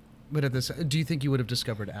 But at this, do you think you would have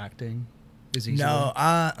discovered acting as easily? No.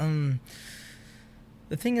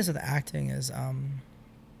 The thing is with acting is I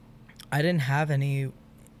didn't have any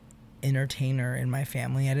entertainer in my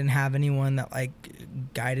family. I didn't have anyone that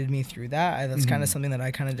guided me through that. That's kind of something that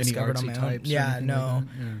I kind of discovered on my own. Yeah, no,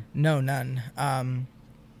 no, none.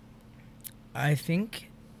 I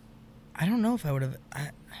think, I don't know if I would have. I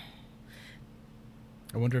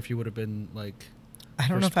wonder if you would have been I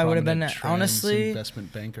don't know if I would have been honestly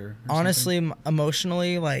investment banker. Honestly,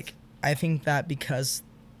 emotionally, I think that because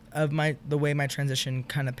of the way my transition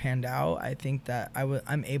kind of panned out, I think that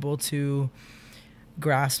I'm able to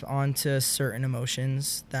grasp onto certain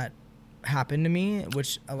emotions that happen to me,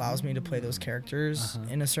 which allows me to play those characters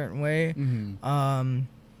in a certain way.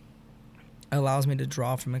 Allows me to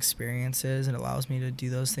draw from experiences. It allows me to do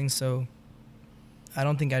those things. So I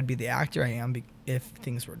don't think I'd be the actor I am if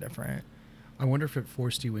things were different. I wonder if it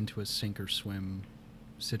forced you into a sink or swim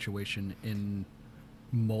situation in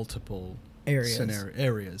multiple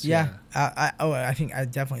areas. Yeah. I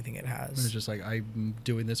definitely think it has. It's just I'm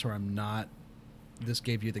doing this or I'm not. This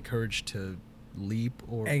gave you the courage to leap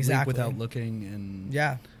or leap without looking. And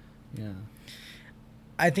yeah.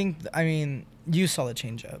 I mean, you saw the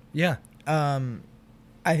change up. Yeah.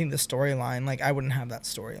 I think the storyline, I wouldn't have that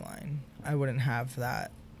storyline. I wouldn't have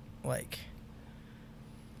that,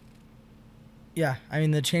 yeah, I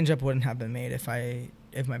mean, the change up wouldn't have been made if my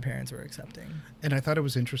parents were accepting. And I thought it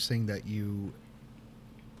was interesting that you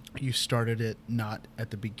started it not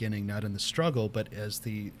at the beginning, not in the struggle, but as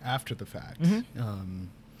after the fact.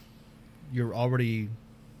 You're already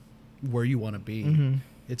where you want to be.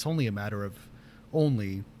 It's only a matter of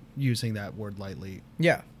using that word lightly,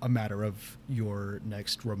 Yeah. a matter of your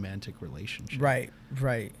next romantic relationship. Right.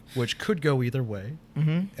 Which could go either way.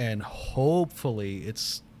 Mm-hmm. And hopefully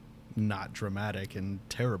it's not dramatic and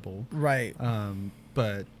terrible. Right.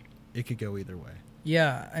 But it could go either way.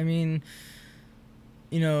 Yeah. I mean,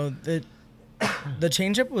 the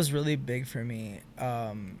change up was really big for me.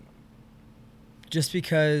 Just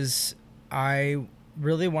because I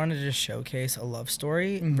really wanted to showcase a love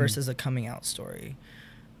story versus a coming out story.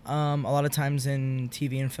 A lot of times in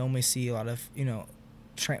TV and film, we see a lot of,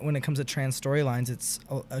 when it comes to trans storylines, it's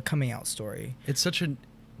a coming out story. It's such a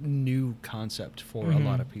new concept for a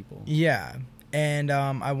lot of people. Yeah. And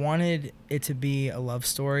I wanted it to be a love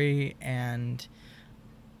story, and,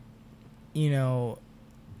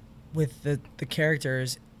 with the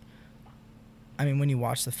characters, I mean, when you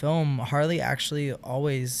watch the film, Harley actually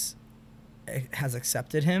always has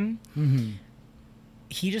accepted him. Mm-hmm.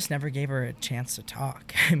 He just never gave her a chance to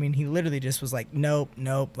talk. I mean, he literally just was like, nope,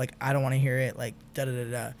 like, I don't want to hear it, like,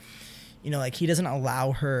 da-da-da-da. Like, he doesn't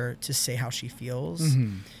allow her to say how she feels.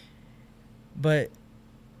 Mm-hmm. But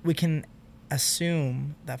we can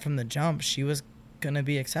assume that from the jump, she was going to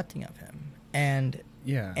be accepting of him. And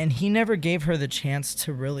he never gave her the chance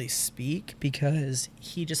to really speak, because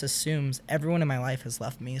he just assumes everyone in my life has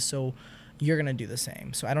left me, so you're going to do the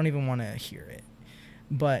same. So I don't even want to hear it.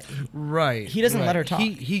 But he doesn't let her talk.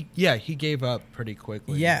 He gave up pretty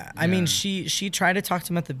quickly. Yeah. I mean, she tried to talk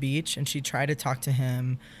to him at the beach, and she tried to talk to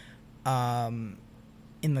him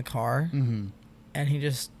in the car, and he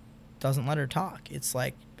just doesn't let her talk. It's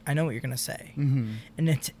like, I know what you're going to say. Mm-hmm.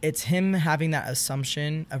 And it's him having that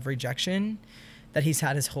assumption of rejection that he's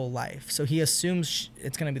had his whole life. So he assumes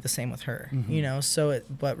it's going to be the same with her,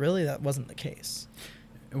 but really that wasn't the case.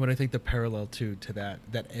 And what I think the parallel to that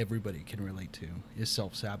everybody can relate to is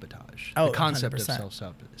self-sabotage. Oh, the concept 100%. of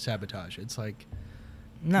self-sabotage. It's like,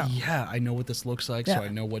 no. Yeah, I know what this looks like, so I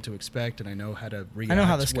know what to expect, and I know how to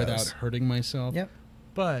react without hurting myself. Yep.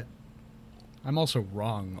 But I'm also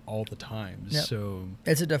wrong all the time. Yep. So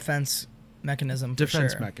it's a defense mechanism.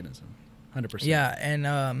 Defense mechanism. 100%. Yeah,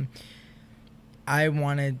 and I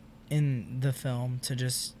wanted in the film to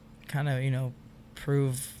just kind of,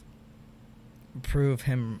 prove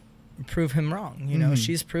him wrong.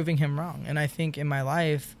 She's proving him wrong. And I think in my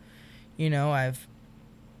life,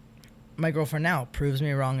 my girlfriend now proves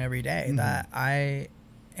me wrong every day, that I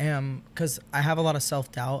am, because I have a lot of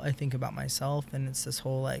self-doubt, I think, about myself, and it's this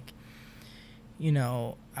whole like,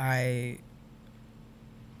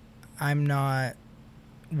 I'm not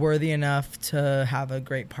worthy enough to have a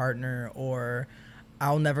great partner, or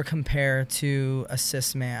I'll never compare to a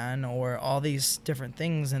cis man, or all these different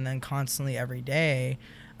things. And then constantly every day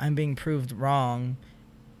I'm being proved wrong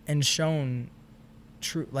and shown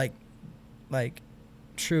true, like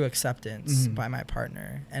true acceptance by my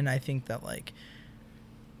partner. And I think that like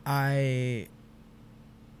I'm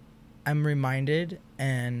reminded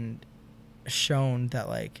and shown that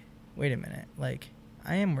like, wait a minute, like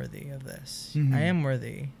I am worthy of this. I am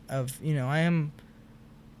worthy of, I am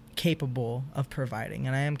capable of providing,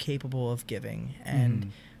 and I am capable of giving.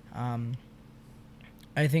 And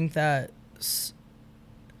I think that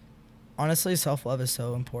honestly, self-love is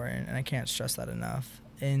so important, and I can't stress that enough.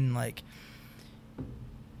 In like,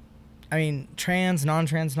 I mean, trans,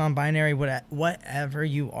 non-trans, non-binary, whatever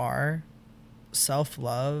you are,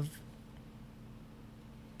 self-love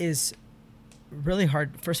is really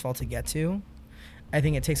hard, first of all, to get to. I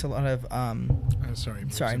think it takes a lot of sorry,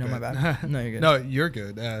 no, my bad. No, you're good. No, you're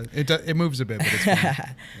good. It moves a bit, but it's fine.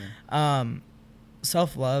 Yeah.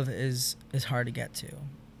 Self-love is hard to get to,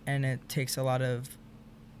 and it takes a lot of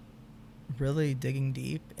really digging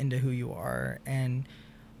deep into who you are, and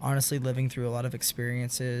honestly living through a lot of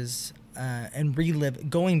experiences, and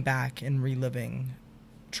going back and reliving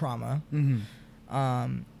trauma,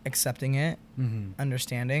 accepting it,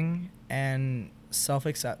 understanding, and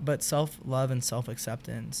self-love and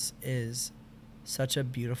self-acceptance is such a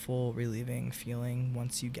beautiful, relieving feeling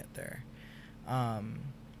once you get there. And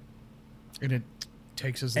it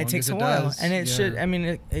takes as long as it takes it a while, does. and it should. I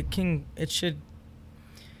mean, it should.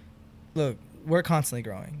 Look, we're constantly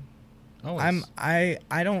growing. Always. I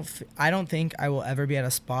don't think I will ever be at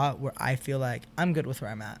a spot where I feel like I'm good with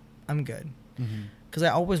where I'm at. I'm good, because I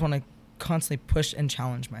always want to constantly push and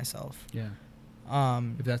challenge myself. Yeah.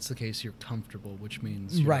 If that's the case, you're comfortable, which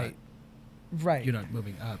means you're not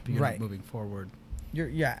moving up. You're not moving forward.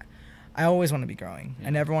 I always want to be growing. Yeah. I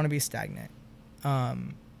never want to be stagnant.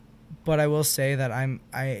 But I will say that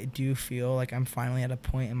I do feel like I'm finally at a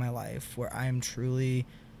point in my life where I am truly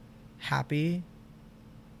happy,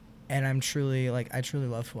 and I'm truly I truly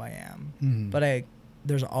love who I am. But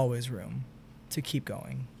there's always room to keep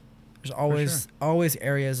going. There's always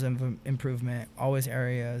areas of improvement, always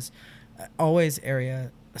areas areas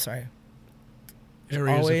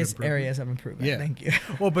of improvement. Yeah. Thank you.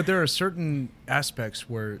 Well, but there are certain aspects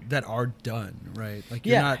that are done, right? Like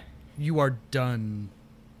you are done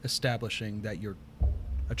establishing that you're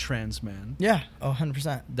a trans man. Yeah. Oh,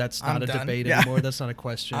 100%. That's not a debate anymore. That's not a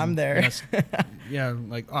question. I'm there.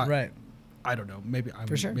 Right. I don't know. Maybe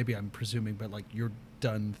I'm presuming, but like you're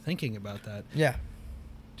done thinking about that. Yeah.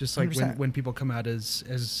 Just like when people come out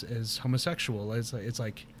as homosexual, it's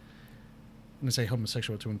like I'm gonna say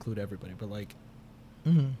homosexual to include everybody, but like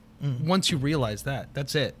once you realize that,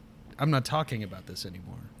 that's it. I'm not talking about this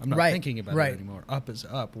anymore. I'm not thinking about it anymore. Up is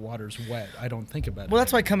up, water's wet. I don't think about it. Well,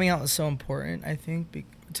 that's why coming out is so important, I think,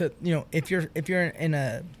 if you're in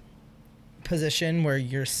a position where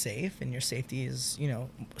you're safe and your safety is,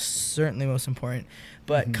 certainly most important,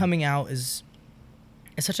 but coming out is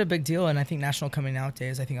such a big deal. And I think National Coming Out Day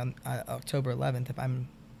is, I think, on October 11th, if I'm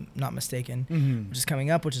not mistaken, which is coming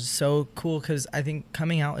up, which is so cool because I think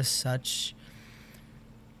coming out is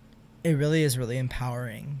it really is really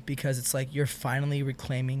empowering because it's like you're finally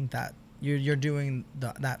reclaiming that you're doing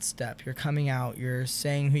that step. You're coming out, you're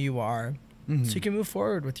saying who you are, so you can move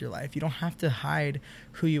forward with your life. You don't have to hide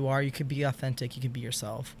who you are. You could be authentic. You could be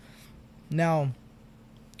yourself. Now,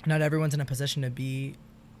 not everyone's in a position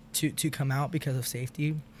to come out because of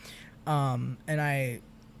safety, and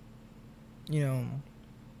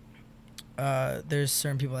there's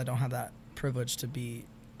certain people that don't have that privilege to be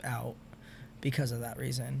out because of that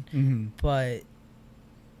reason. But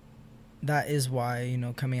that is why,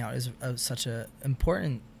 coming out is such a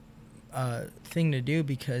important thing to do,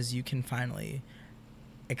 because you can finally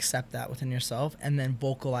accept that within yourself and then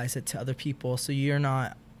vocalize it to other people, so you're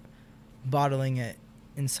not bottling it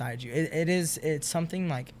inside you. It's something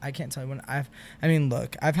like, I can't tell you when I've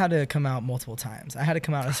had to come out multiple times. I had to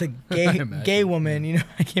come out as a gay woman,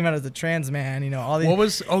 I came out as a trans man, all these.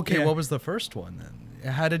 What was the first one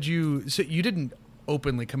then? How did you? So you didn't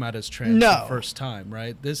openly come out as trans the first time,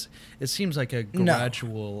 right? It seems like a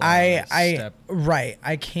gradual step. Right.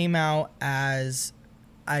 I came out as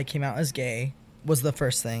gay was the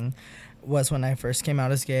first thing. Was when I first came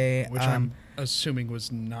out as gay, which I'm assuming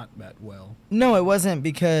was not met well. No, it wasn't,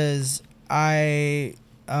 because I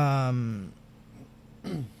I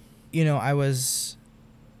was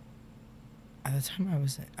at the time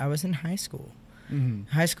I was in high school.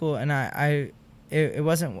 High school, and it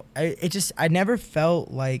wasn't. I never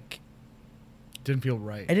felt like. Didn't feel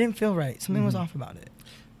right. It didn't feel right. Something was off about it.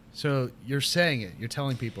 So you're saying it. You're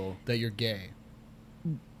telling people that you're gay.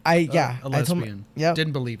 A lesbian.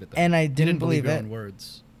 Didn't believe it though. And I didn't believe your it. own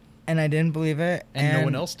words. And I didn't believe it. And no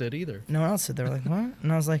one else did either. No one else did. They were like, what?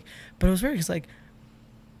 And I was like, but it was weird because, like,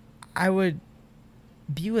 I would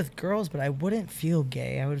be with girls, but I wouldn't feel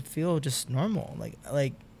gay. I would feel just normal.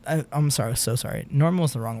 I'm sorry. So sorry. Normal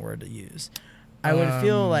is the wrong word to use. I would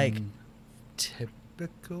feel like.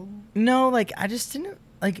 Typical? No, like, I just didn't,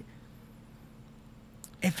 like.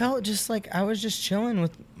 It felt just like I was just chilling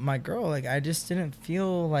with my girl. Like, I just didn't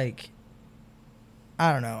feel like.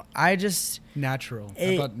 I don't know. Natural.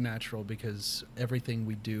 How about natural? Because everything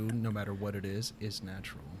we do, no matter what it is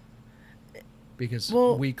natural. Because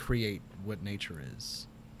we create what nature is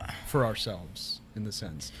for ourselves, in the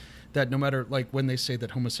sense that no matter, like, when they say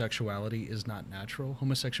that homosexuality is not natural,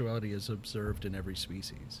 homosexuality is observed in every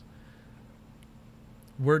species.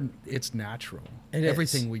 It's natural.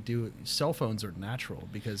 Everything we do, cell phones are natural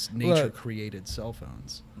because nature created cell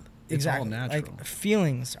phones. It's all natural. Like,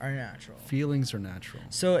 feelings are natural. Feelings are natural.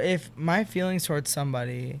 So if my feelings towards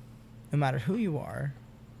somebody, no matter who you are,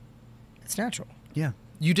 it's natural. Yeah.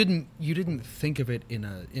 You didn't think of it in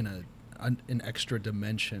an extra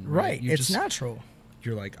dimension, right? It's natural.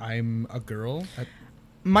 You're like, I'm a girl.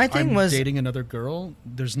 I'm dating another girl.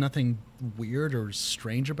 There's nothing weird or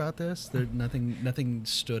strange about this. Nothing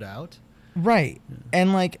stood out. Right. Yeah.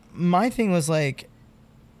 And, like, my thing was, like,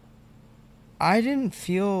 I didn't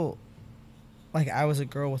feel like I was a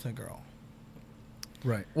girl with a girl.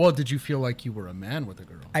 Right. Well, did you feel like you were a man with a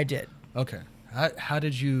girl? I did. Okay. How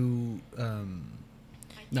did you?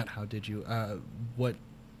 Not how did you? How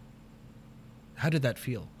did that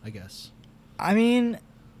feel? I guess. I mean,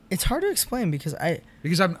 it's hard to explain because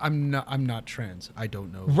I'm not trans. I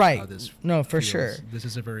don't know how this. No, for feels. sure. This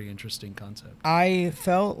is a very interesting concept. I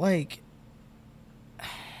felt like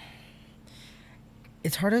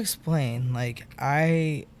it's hard to explain. Like,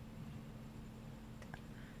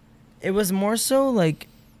 it was more so like,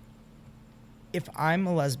 if I'm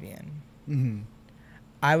a lesbian,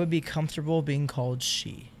 I would be comfortable being called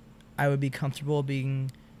she. I would be comfortable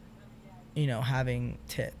being having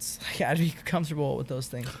tits. Like, I'd be comfortable with those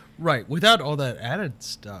things. Right, without all that added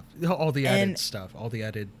stuff, all the added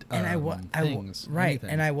things. Right, anything.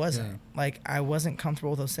 and I wasn't. Yeah. Like, I wasn't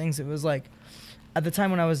comfortable with those things. It was like, at the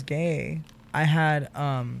time when I was gay, I had,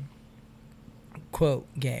 quote,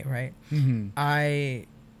 gay, right? Mm-hmm.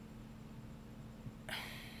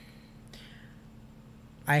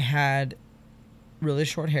 I had really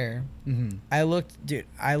short hair. Mm-hmm. I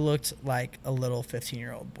looked like a little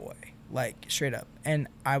 15-year-old boy, like straight up. And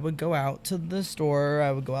I would go out to the store,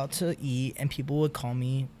 I would go out to eat, and people would call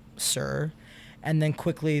me sir. And then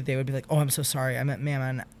quickly they would be like, "Oh, I'm so sorry, I meant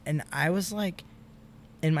ma'am." And I was like,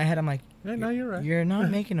 in my head, I'm like, Yeah, no, you're right. You're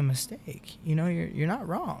not making a mistake. You're not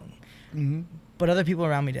wrong. Mm-hmm. But other people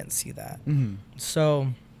around me didn't see that. Mm-hmm. So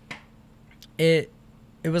it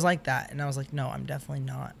was like that. And I was like, no, I'm definitely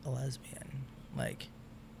not a lesbian. Like,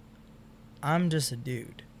 I'm just a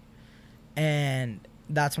dude. And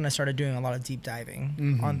that's when I started doing a lot of deep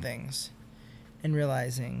diving on things and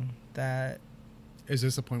realizing that. Is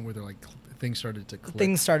this the point where they're like things started to click?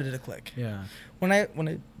 Things started to click. Yeah. When I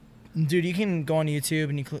dude, you can go on YouTube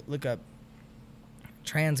and you look up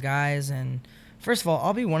trans guys, and first of all,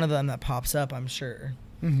 I'll be one of them that pops up, I'm sure.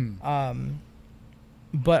 Mm-hmm.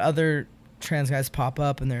 But other trans guys pop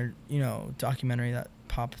up, and they're, documentary that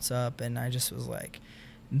pops up, and I just was like,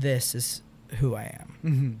 this is who I am.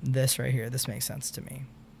 Mm-hmm. This right here, this makes sense to me.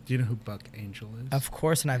 Do you know who Buck Angel is? Of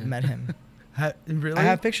course, and I've met him. Really? I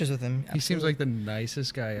have pictures with him. Absolutely. He seems like the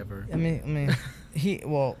nicest guy ever. I mean,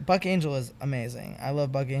 Buck Angel is amazing. I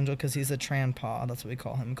love Buck Angel because he's a trampa. That's what we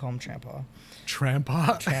call him. We call him Trampa.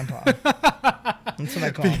 Trampa? Trampa. That's what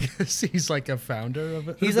I call him. Because he's like a founder of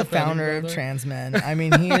it. He's a founder of trans men. I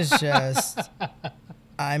mean, he is just.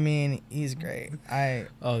 I mean, he's great.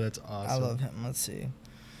 Oh, that's awesome. I love him. Let's see.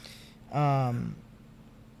 That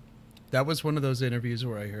was one of those interviews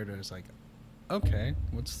where I heard it. I was like, okay,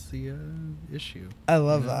 what's the issue? I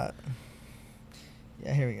love that.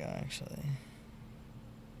 Yeah, here we go, actually.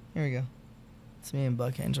 Here we go. It's me and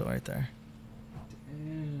Buck Angel right there.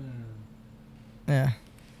 Damn. Yeah.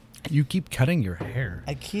 You keep cutting your hair.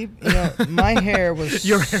 I keep, my hair was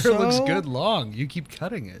Your hair looks good long. You keep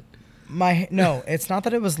cutting it. No, it's not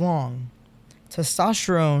that it was long.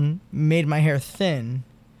 Testosterone made my hair thin.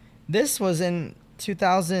 This was in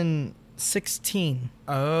 2016.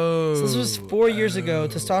 Oh. So this was 4 years ago.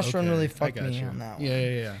 Testosterone really fucked me on that one.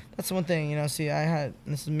 Yeah. That's one thing, see,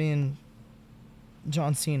 this is me and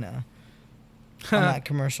John Cena on that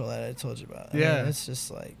commercial that I told you about. I mean, it's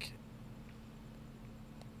just like,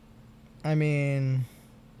 my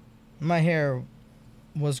hair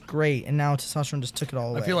was great, and now testosterone just took it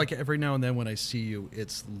all away. I feel like every now and then when I see you,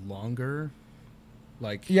 it's longer.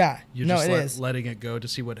 Like, yeah, you're just letting it go to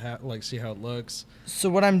see see how it looks. So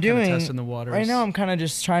what I'm doing testing the waters. Right now, I'm kind of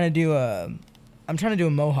just trying to do a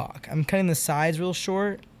mohawk. I'm cutting the sides real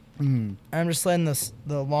short. Mm-hmm. I'm just letting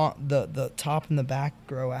the top and the back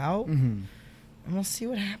grow out, mm-hmm. and we'll see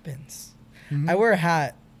what happens. Mm-hmm. I wear a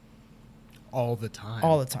hat all the time.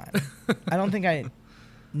 I don't think I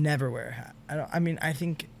never wear a hat. I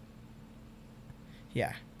think,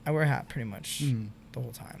 yeah, I wear a hat pretty much the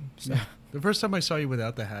whole time. So. Yeah. The first time I saw you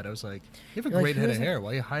without the hat, I was like, you have a great head of hair.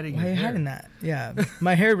 Why are you hiding your hair? Why are you hiding that? Yeah.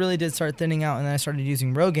 My hair really did start thinning out, and then I started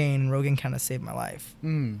using Rogaine, and Rogaine kind of saved my life.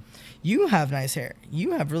 Mm. You have nice hair.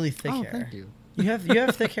 You have really thick hair. Thank you. You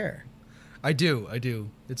have thick hair. I do.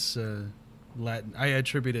 It's Latin. I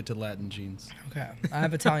attribute it to Latin genes. Okay. I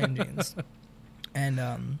have Italian genes. And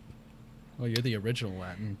well, you're the original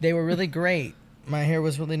Latin. They were really great. My hair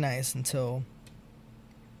was really nice until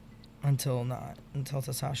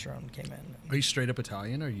testosterone came in. Are you straight up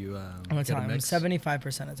Italian? Or are you? I'm Italian. I'm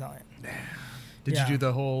 75% Italian. Did you do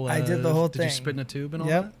the whole? I did the whole thing. Did you spit in a tube and all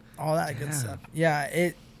that? Yep, all that good stuff. Yeah,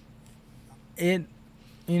 it.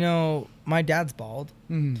 My dad's bald,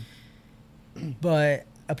 but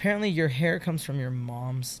apparently your hair comes from your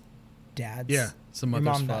mom's dad's. Yeah, it's the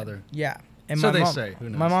mother's father. Yeah, and so they say. Who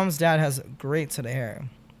knows? My mom's dad has a great set of hair,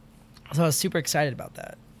 so I was super excited about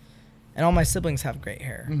that, and all my siblings have great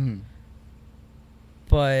hair. Mm-hmm.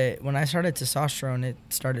 But when I started testosterone, it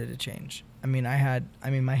started to change.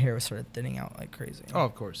 My hair started thinning out like crazy. Oh,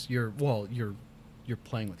 of course. You're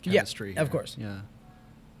playing with chemistry. Yeah, of course. Yeah,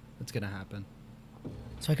 it's gonna happen.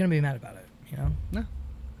 So I couldn't be mad about it, No,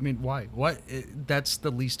 why? What? That's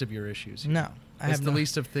the least of your issues. No, it's the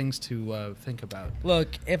least of things to think about. Look,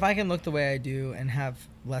 if I can look the way I do and have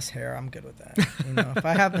less hair, I'm good with that. If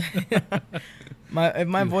I have if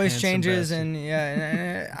my voice changes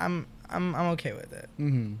bastard. And I'm okay with it.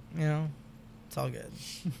 Mm-hmm. It's all good.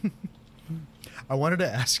 I wanted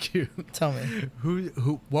to ask you. Tell me.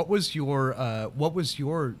 What was your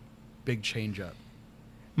big change up?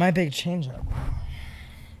 My big change up.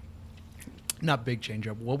 Not big change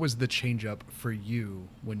up. What was the change up for you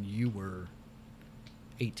when you were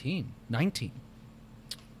 18, 19?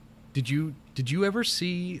 Did you ever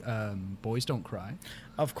see Boys Don't Cry?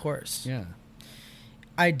 Of course. Yeah.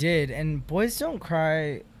 I did, and Boys Don't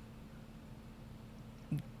Cry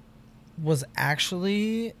was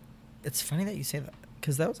actually, it's funny that you say that,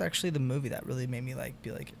 because that was actually the movie that really made me like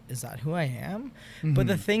be like, is that who I am? Mm-hmm. But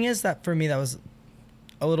the thing is that for me that was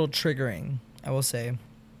a little triggering, I will say,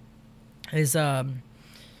 is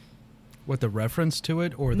what, the reference to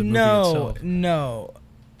it or the movie itself? No.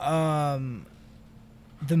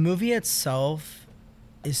 The movie itself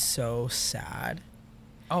is so sad.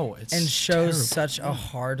 Oh, it's and shows terrible. Such a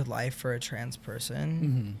hard life for a trans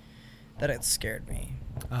person that it scared me.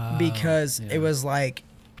 Because it was like,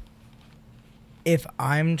 if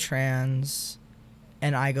I'm trans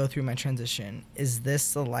and I go through my transition, is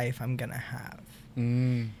this the life I'm gonna have?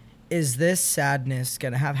 Is this sadness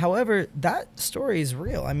gonna have? However, that story is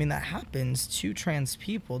real. I mean, that happens to trans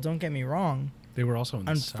people. Don't get me wrong. They were also in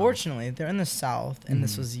the Unfortunately, South. They're in the South, and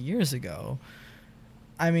this was years ago.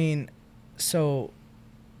 I mean, so,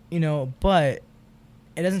 but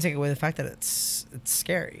it doesn't take away the fact that it's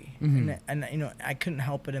scary. And I couldn't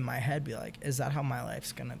help it in my head be like, is that how my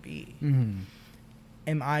life's gonna be?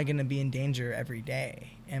 Am I gonna be in danger every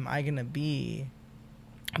day? Am I gonna be,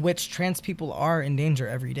 which trans people are in danger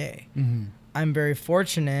every day. I'm very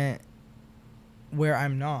fortunate where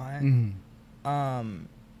I'm not.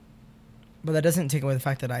 But that doesn't take away the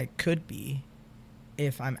fact that I could be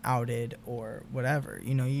if I'm outed or whatever.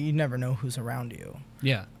 You never know who's around you.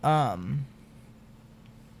 Yeah.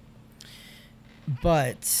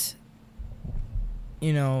 But,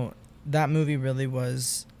 that movie really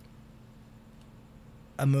was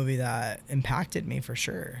a movie that impacted me for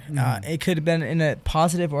sure. It could have been in a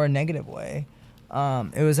positive or a negative way.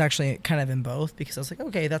 It was actually kind of in both, because I was like,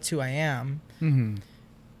 okay, that's who I am.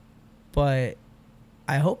 But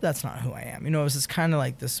I hope that's not who I am. It was just kind of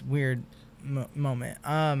like this weird moment.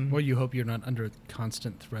 Well, you hope you're not under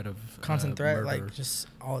constant threat of murder. Like just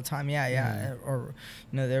all the time. Yeah. Or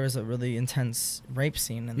there was a really intense rape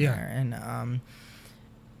scene in there, and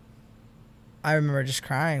I remember just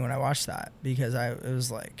crying when I watched that, because it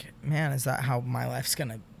was like, man, is that how my life's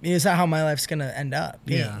gonna end up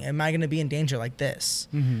being? Yeah. Am I gonna be in danger like this?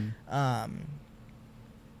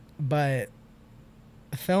 But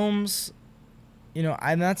films,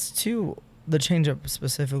 and that's too the change up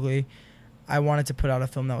specifically. I wanted to put out a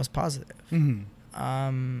film that was positive. The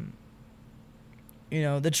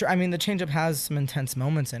change up has some intense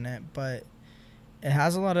moments in it, but it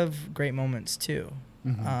has a lot of great moments too.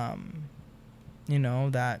 That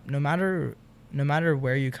no matter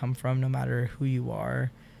where you come from, no matter who you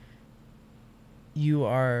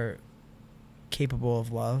are capable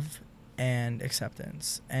of love and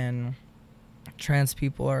acceptance, and trans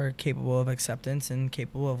people are capable of acceptance and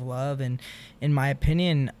capable of love. And in my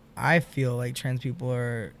opinion, I feel like trans people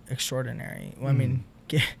are extraordinary. Well, I mean,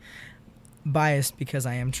 biased because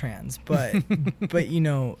I am trans, but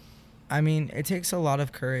it takes a lot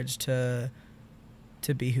of courage to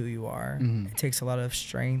be who you are. It takes a lot of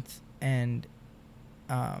strength and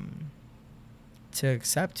to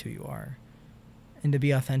accept who you are, and to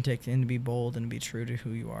be authentic, and to be bold, and to be true to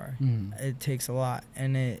who you are. It takes a lot,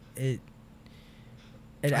 and it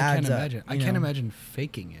adds up. I can't imagine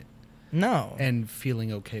faking it. No. And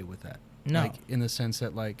feeling okay with that. No. Like, in the sense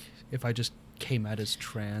that, like, if I just came out as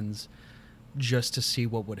trans just to see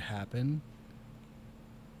what would happen,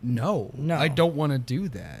 no. I don't want to do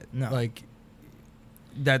that. No. Like,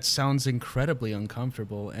 that sounds incredibly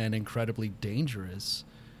uncomfortable and incredibly dangerous,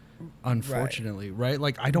 unfortunately, right?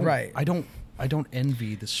 Like, I don't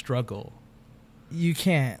envy the struggle. You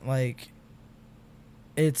can't, like,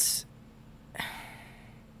 it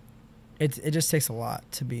just takes a lot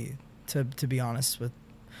to be honest with.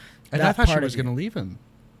 And I thought she was going to leave him.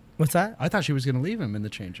 What's that? I thought she was going to leave him in the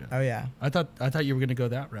change-up. Oh yeah. I thought you were going to go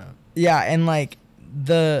that route. Yeah, and like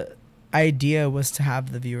the idea was to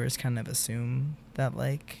have the viewers kind of assume that,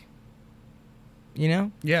 like,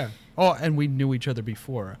 Yeah. Oh, and we knew each other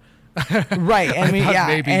before. Right. And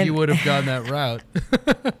maybe you would have gone that route.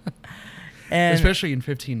 And especially in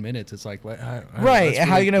 15 minutes, it's like, right?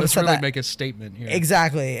 How are you gonna make a statement here?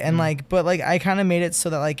 Exactly, and but I kind of made it so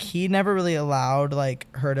that like he never really allowed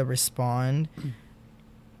like her to respond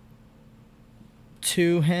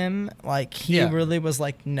to him. Like he really was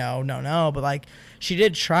like, no, but like she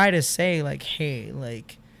did try to say like, hey,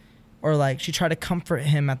 like, or like she tried to comfort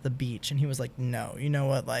him at the beach, and he was like, no, you know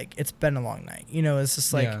what? Like, it's been a long night. It's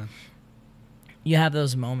just like you have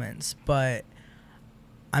those moments, but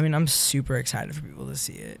I mean, I'm super excited for people to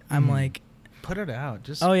see it. I'm like, put it out.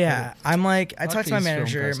 Just oh yeah. I'm like, I talked to my these film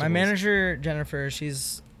manager. My festivals. manager Jennifer,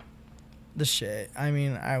 she's the shit. I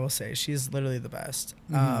mean, I will say she's literally the best.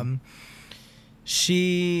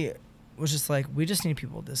 She was just like, we just need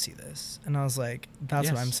people to see this, and I was like, that's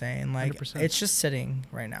what I'm saying. Like, 100%. it's just sitting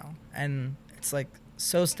right now, and it's like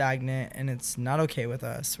so stagnant, and it's not okay with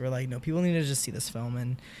us. We're like, no, people need to just see this film,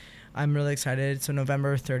 and I'm really excited. So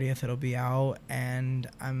November 30th, it'll be out, and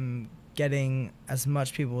I'm getting as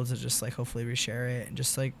much people to just like hopefully reshare it, and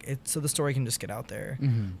just like it, so the story can just get out there.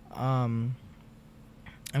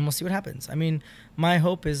 And we'll see what happens. I mean, my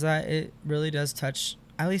hope is that it really does touch,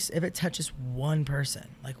 at least if it touches one person,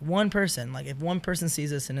 like if one person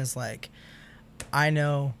sees this and is like, I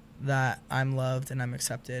know that I'm loved and I'm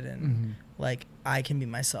accepted, and like I can be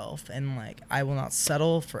myself, and like I will not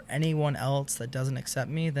settle for anyone else that doesn't accept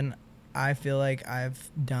me, then I feel like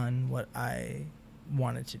I've done what I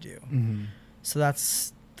wanted to do. So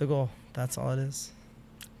that's the goal. That's all it is.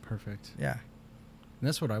 Perfect. Yeah. And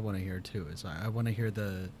that's what I want to hear too. Is I want to hear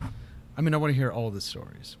I want to hear all the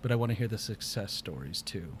stories, but I want to hear the success stories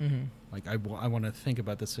too. Like I want to think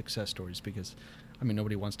about the success stories, because I mean,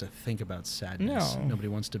 nobody wants to think about sadness. No. Nobody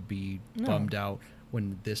wants to be bummed out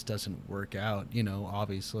when this doesn't work out, you know,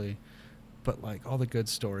 obviously. But like all the good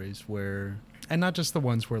stories where, and not just the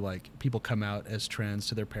ones where like people come out as trans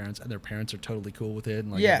to their parents and their parents are totally cool with it,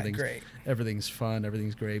 and like everything's fun,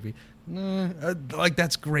 everything's gravy. Like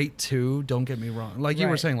that's great too. Don't get me wrong. Like you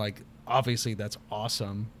were saying, like obviously that's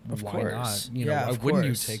awesome. Why not? You know, why wouldn't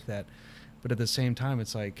you take that? But at the same time,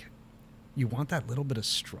 it's like you want that little bit of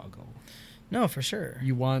struggle. No, for sure.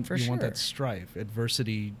 You want that strife.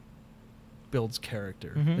 Adversity builds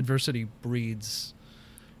character. Adversity breeds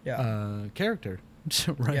character.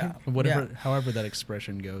 Right? Yeah. However that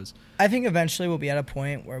expression goes. I think eventually we'll be at a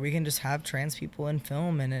point where we can just have trans people in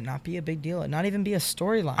film and it not be a big deal. It not even be a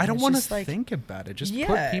storyline. I don't want to think about it. Just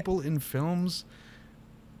put people in films.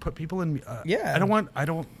 Put people in.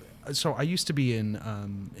 So I used to be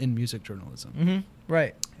in music journalism.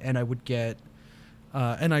 Right. And I would get,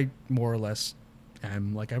 and I more or less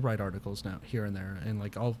am like, I write articles now here and there, and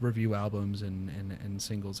like I'll review albums and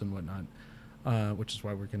singles and whatnot. Which is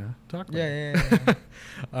why we're gonna talk about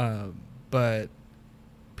it. But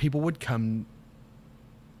people would come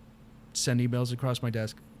send emails across my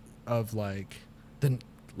desk of like the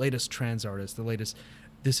latest trans artist,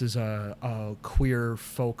 this is a queer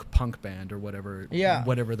folk punk band or whatever,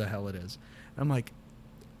 whatever the hell it is. I'm like,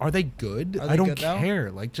 are they good? I don't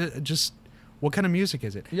care. Like just what kind of music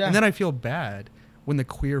is it? And then I feel bad when the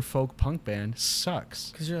queer folk punk band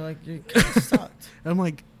sucks. Because you're like, you kind of sucked. I'm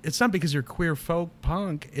like, it's not because you're queer folk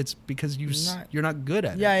punk. It's because you're not good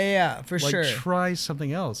at it. Yeah, for sure. Like, try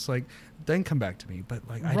something else. Like, then come back to me. But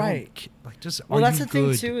like, I don't like just. Well, that's the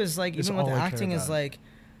thing too. Is like even with acting is like,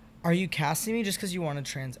 are you casting me just because you want a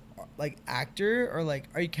trans like actor, or like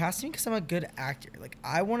are you casting me because I'm a good actor? Like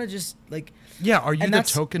I want to just like. Yeah, are you the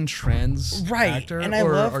token trans actor, and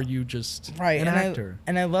or are you just an actor?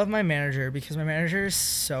 And I love my manager, because my manager is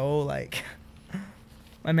so like.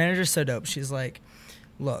 My manager's so dope. She's like,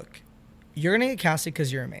 look, you're gonna get casted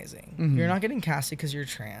because you're amazing. You're not getting casted because you're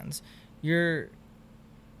trans. You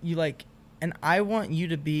like, and I want you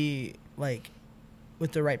to be like,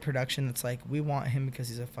 with the right production. That's like, we want him because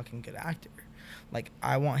he's a fucking good actor. Like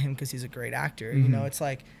I want him because he's a great actor. You know, it's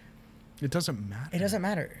like, it doesn't matter. It doesn't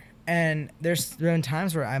matter. And there have been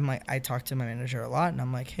times where I'm like, I talk to my manager a lot, and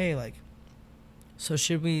I'm like, hey, like, so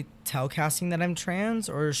should we tell casting that I'm trans,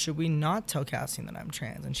 or should we not tell casting that I'm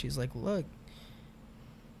trans? And she's like, look,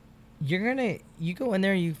 you go in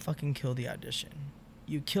there, you fucking kill the audition.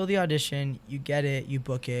 You kill the audition, you get it, you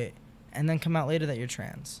book it, and then come out later that you're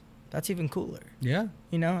trans. That's even cooler. Yeah.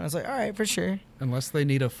 You know? And I was like, all right, for sure. Unless they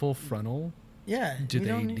need a full frontal. Yeah. Do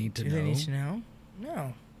they need to know?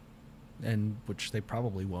 No. And which they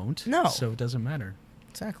probably won't. No. So it doesn't matter.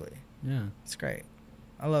 Exactly. Yeah. It's great.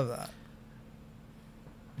 I love that.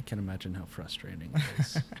 I can't imagine how frustrating it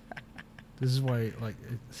is. This is why, like,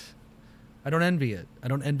 I don't envy it. I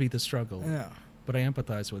don't envy the struggle. Yeah. But I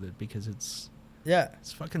empathize with it, because it's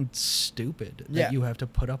fucking stupid that you have to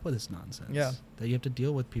put up with this nonsense. Yeah. That you have to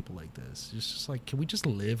deal with people like this. It's just like, can we just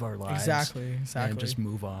live our lives? Exactly. And just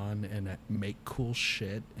move on and make cool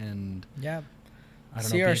shit and I don't know,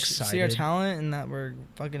 be excited. See our talent and that we're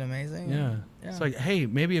fucking amazing. Yeah. It's like, hey,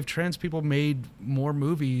 maybe if trans people made more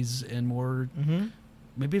movies and more.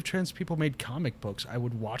 Maybe if trans people made comic books, I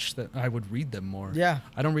would watch that. I would read them more. Yeah.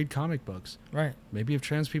 I don't read comic books. Right. Maybe if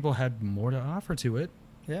trans people had more to offer to it.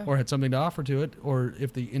 Yeah. Or had something to offer to it, or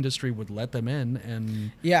if the industry would let them in,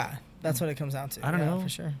 and. Yeah, that's what it comes down to. I don't know. For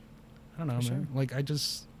sure. I don't know, man. Sure. Like, I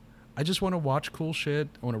just. I just want to watch cool shit.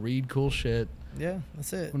 I want to read cool shit. Yeah,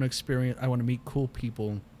 that's it. I want to experience. I want to meet cool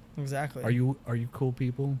people. Exactly. Are you cool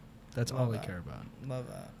people? That's Love all that. I care about. Love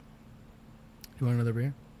that. You want another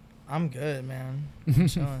beer? I'm good, man. I'm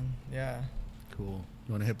chilling. Yeah. Cool.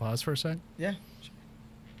 You want to hit pause for a sec? Yeah.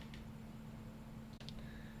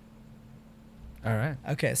 All right.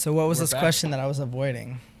 Okay, so what was We're this back. question that I was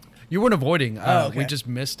avoiding? You weren't avoiding. Okay. We just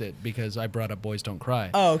missed it because I brought up Boys Don't Cry.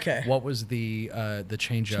 Oh, okay. What was the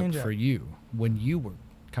change up for you when you were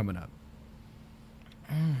coming up?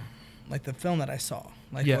 Like the film that I saw.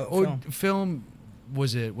 Like Yeah. what Or film? film.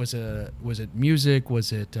 Was it music?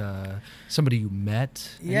 Was it somebody you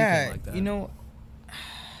met? Anything Yeah, like that? you know,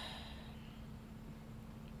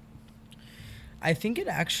 I think it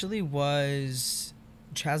actually was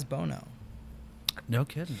Chaz Bono. No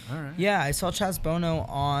kidding. All right. Yeah, I saw Chaz Bono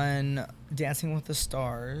on Dancing with the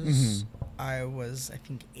Stars. Mhm. I was, I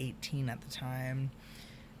think, 18 at the time.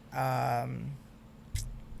 I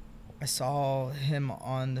saw him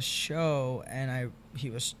on the show, and he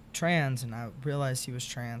was trans, and I realized he was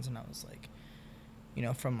trans, and I was like, you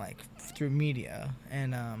know, from like through media,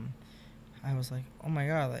 and I was like, oh my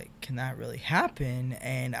god, like, can that really happen?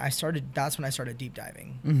 And that's when I started deep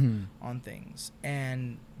diving on things,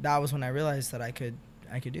 and that was when I realized that I could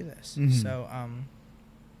do this. So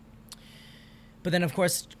but then of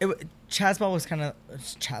course Chaz Bono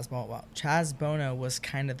was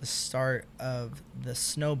kind of the start of the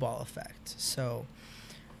snowball effect. So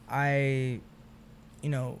I, you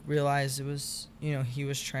know, realized it was, you know, he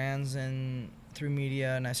was trans, and through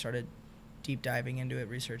media, and I started deep diving into it,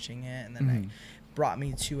 researching it, and then it brought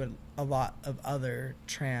me to a lot of other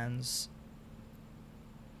trans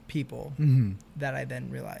people that I then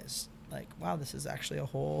realized, like, wow, this is actually a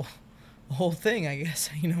whole thing, I guess,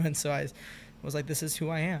 you know. And so I was like, this is who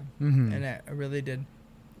I am, and it really did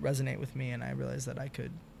resonate with me, and I realized that I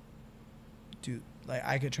could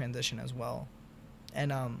transition as well.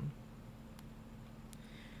 And I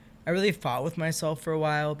really fought with myself for a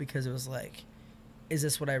while, because it was like, is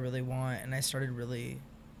this what I really want? And I started really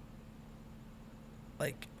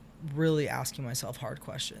asking myself hard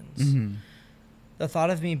questions. The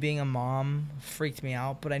thought of me being a mom freaked me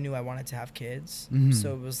out, but I knew I wanted to have kids.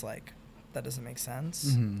 So it was like, that doesn't make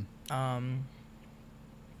sense.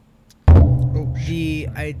 The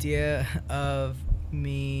idea of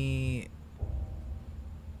me,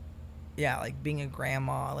 like being a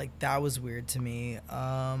grandma, like that was weird to me.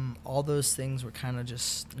 All those things were kind of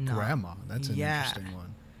just not, grandma. That's an interesting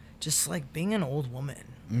one. Just like being an old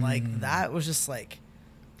woman, like that was just like,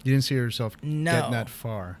 you didn't see yourself getting that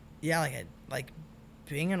far. Yeah, like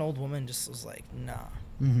being an old woman just was like, nah.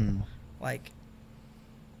 Like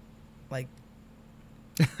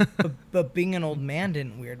but being an old man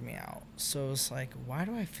didn't weird me out. So it was like, why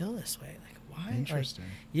do I feel this way? Like, why? Interesting.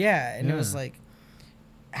 Like, yeah, and it was like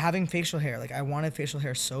having facial hair. Like, I wanted facial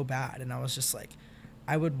hair so bad, and I was just like,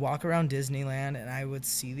 I would walk around Disneyland, and I would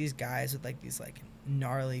see these guys with like these like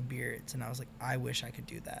gnarly beards, and I was like, I wish I could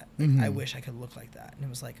do that. Like, I wish I could look like that. And it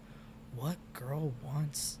was like, what girl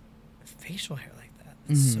wants facial hair like that?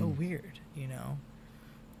 It's so weird, you know.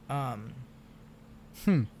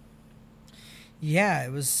 Yeah,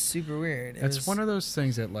 it was super weird. It's one of those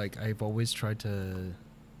things that, like, I've always tried to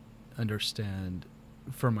understand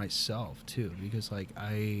for myself too, because like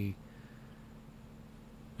I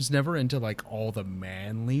was never into like all the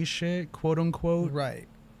manly shit, quote unquote. Right.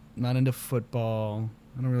 Not into football.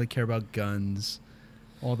 I don't really care about guns.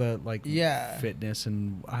 All the like fitness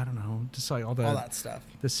and I don't know, just like all that stuff.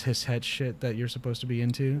 This his head shit that you're supposed to be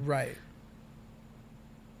into. Right.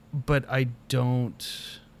 But I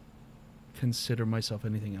don't consider myself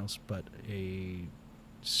anything else but a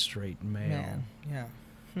straight male. Man. Yeah.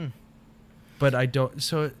 But I don't.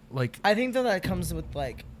 So like, I think that comes with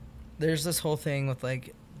like, there's this whole thing with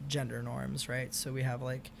like gender norms, right? So we have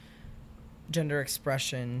like gender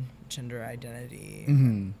expression, gender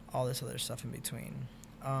identity, all this other stuff in between.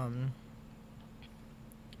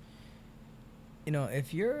 You know,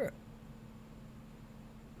 if you're,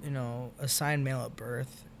 you know, assigned male at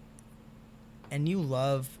birth, and you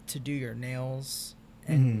love to do your nails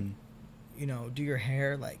and you know, do your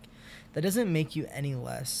hair, like, that doesn't make you any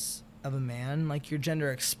less of a man. Like, your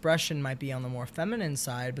gender expression might be on the more feminine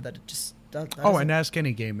side, but that just and ask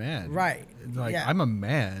any gay man, right? Like, I'm a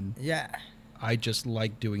man. Yeah, I just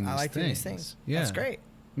like doing these things. Doing these things. Yeah, that's great.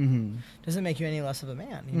 Doesn't make you any less of a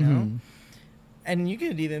man, you know. And you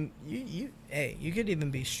could even you could even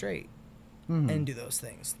be straight and do those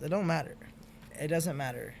things. They don't matter. It doesn't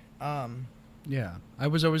matter. Yeah, I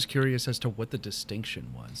was always curious as to what the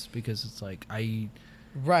distinction was, because it's like I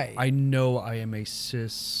know I am a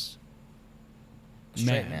cis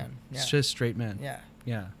Straight man. Yeah. It's just straight man. Yeah.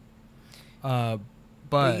 Yeah.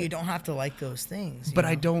 But you don't have to like those things. But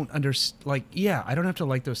I don't understand. Like, yeah, I don't have to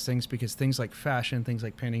like those things because things like fashion, things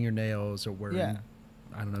like painting your nails or wearing,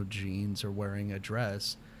 I don't know, jeans or wearing a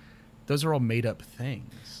dress, those are all made up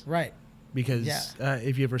things. Right. Because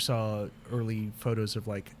if you ever saw early photos of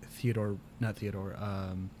like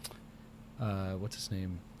what's his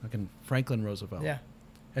name? Franklin Roosevelt. Yeah.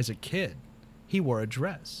 As a kid, he wore a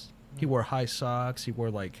dress. He wore high socks. He wore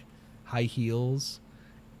like high heels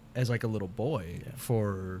as like a little boy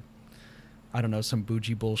for, I don't know, some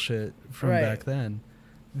bougie bullshit from back then.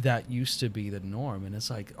 That used to be the norm. And it's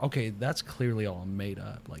like, okay, that's clearly all made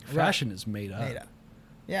up. Like fashion is made up.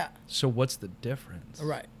 Yeah. So what's the difference?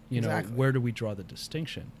 Right. You know, where do we draw the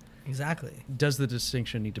distinction? Exactly. Does the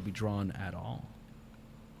distinction need to be drawn at all?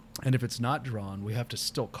 And if it's not drawn, we have to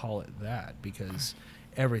still call it that because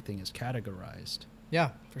everything is categorized. Yeah,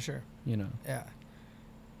 for sure. You know? Yeah.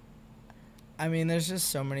 I mean, there's just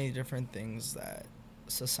so many different things that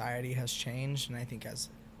society has changed and I think has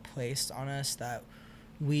placed on us that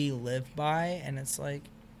we live by. And it's like,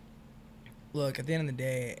 look, at the end of the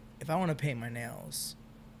day, if I want to paint my nails,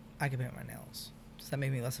 I can paint my nails. Does that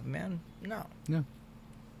make me less of a man? No. No.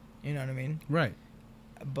 You know what I mean? Right.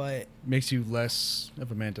 But makes you less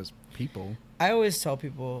of a man to people. I always tell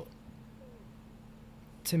people,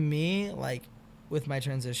 to me, like with my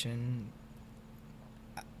transition,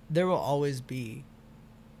 there will always be,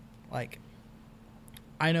 like,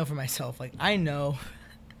 I know for myself, like I know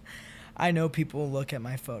people look at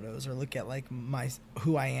my photos or look at like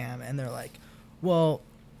who I am and they're like, well,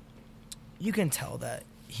 you can tell that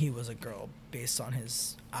he was a girl based on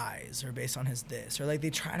his eyes or based on his this, or like they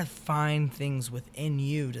try to find things within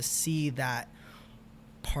you to see that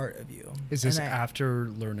part of you. Is this after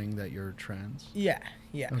learning that you're trans? Yeah.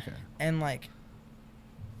 Okay. And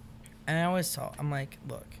I always tell, I'm like,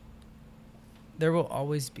 look, there will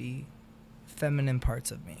always be feminine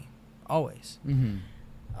parts of me, always. Mm-hmm.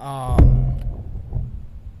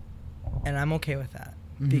 And I'm okay with that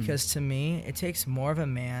because to me, it takes more of a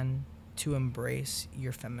man to embrace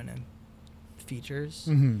your feminine features,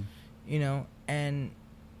 you know, and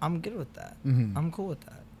I'm good with that. I'm cool with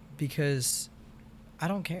that because I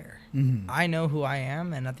don't care. I know who I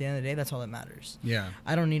am, and at the end of the day, that's all that matters. Yeah.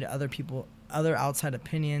 I don't need other outside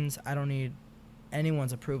opinions. I don't need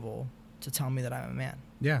anyone's approval to tell me that I'm a man.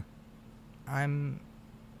 Yeah. I'm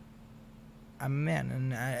a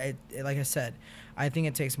man, and like I said, I think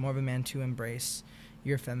it takes more of a man to embrace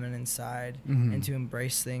your feminine side and to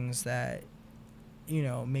embrace things that, you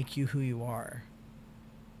know, make you who you are,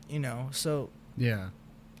 you know. So yeah,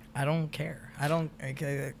 I don't care. I don't,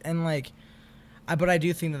 and like, but I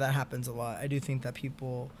do think that happens a lot. I do think that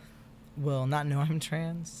people will not know I'm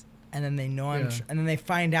trans, and then they know and then they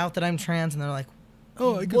find out that I'm trans, and they're like,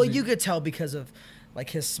 oh, well, you could tell because of like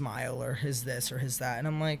his smile or his this or his that, and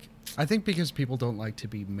I'm like, I think because people don't like to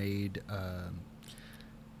be made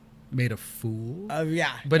a fool.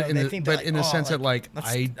 Yeah, but in the sense that like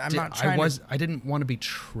I didn't want to be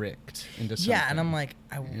tricked into something. Yeah, and I'm like,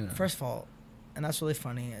 first of all, and that's really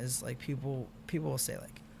funny is like people will say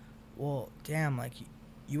like, well, damn, like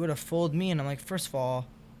you would have fooled me, and I'm like, first of all,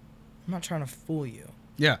 I'm not trying to fool you.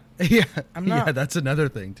 Yeah. That's another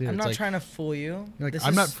thing too. I'm not trying to fool you. Like,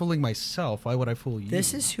 I'm not fooling myself. Why would I fool you?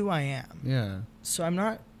 This is who I am. Yeah. So I'm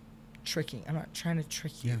not trying to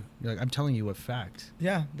trick you. Yeah. Like, I'm telling you a fact.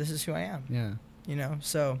 Yeah, this is who I am. Yeah. You know,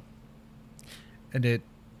 so. And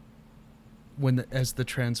as the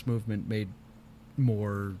trans movement made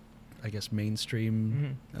more, I guess,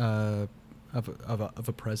 mainstream of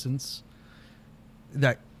a presence,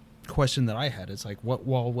 that question that I had is like,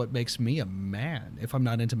 what makes me a man if I'm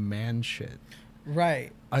not into man shit?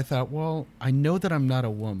 Right. I thought, well, I know that I'm not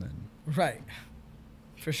a woman. Right.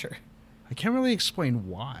 For sure. I can't really explain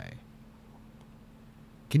why.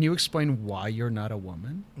 Can you explain why you're not a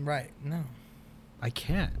woman? Right. No. I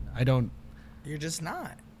can't. I don't. You're just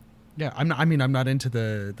not. Yeah, I'm not. I mean, I'm not into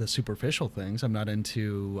the superficial things. I'm not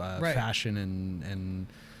into fashion and.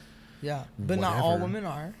 Yeah, but whatever. Not all women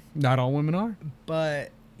are. Not all women are.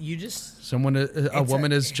 But you just. A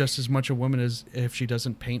woman is just as much a woman as if she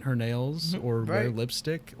doesn't paint her nails or wear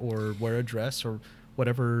lipstick or wear a dress or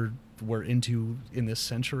whatever we're into in this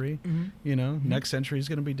century. You know, next century is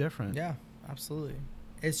going to be different. Yeah, absolutely.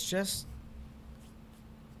 It's just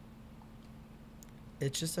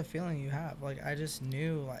a feeling you have. Like, I just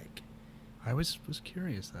knew, like. I was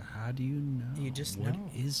curious. How do you know? You just know. What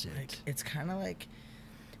is it? Like, it's kind of like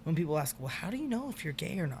when people ask, well, how do you know if you're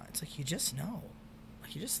gay or not? It's like, you just know.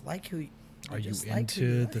 Like, you just like who you Are you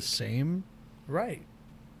into the same? Right.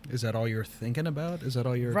 Is that all you're thinking about? Is that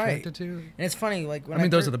all you're attracted to? And it's funny, like when I mean,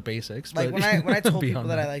 those are the basics. Like but when I told people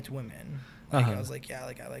that that I liked women, like I was like, yeah,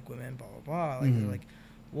 like I like women, blah blah blah. Like they're like,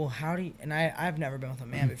 well, how do you? And I've never been with a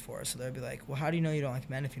man before, so they'd be like, well, how do you know you don't like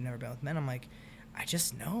men if you've never been with men? I'm like, I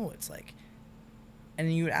just know. It's like, and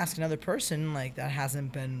then you would ask another person like that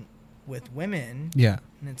hasn't been with women, yeah,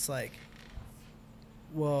 and it's like,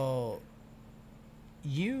 well,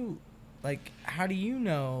 you, like, how do you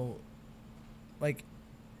know, like.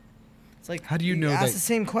 It's like, how do you know ask that? The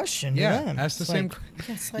same question. Yeah, to them. ask the It's same.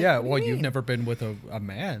 Like, yeah, what do well, you you've mean? never been with a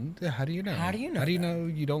man. Yeah, how do you know? How do you know? How do you that? know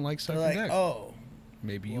you don't like They're sucking like, dick? oh,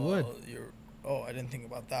 maybe you well, would. I didn't think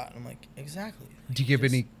about that. And I'm like, exactly. Like, Do you give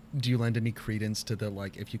any? Do you lend any credence to the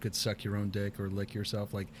like? If you could suck your own dick or lick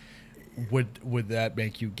yourself, like, would that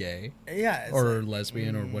make you gay? Yeah. Or like,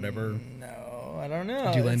 lesbian or whatever? No, I don't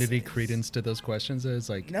know. Do you lend any credence to those questions? It's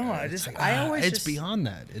like no, I always it's beyond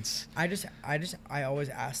that. It's I always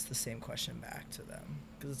ask the same question back to them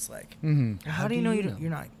because it's like, how do you know you're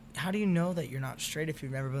not? How do you know that you're not straight if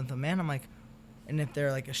you've never been with a man? I'm like, and if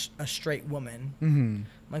they're like a straight woman, I'm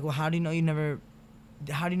like, well, how do you know you never?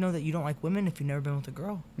 How do you know that you don't like women if you've never been with a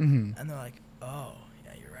girl? And they're like, oh,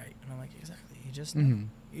 yeah, you're right. And I'm like, exactly. You just know.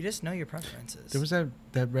 You just know your preferences. There was that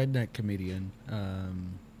redneck comedian,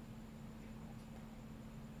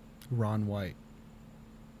 Ron White.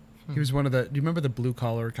 He was one of the. Do you remember the Blue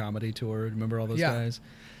Collar Comedy Tour? Remember all those guys?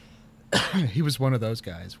 He was one of those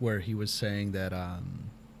guys where he was saying that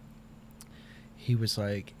he was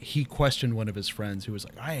like, he questioned one of his friends who was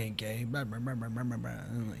like, I ain't gay.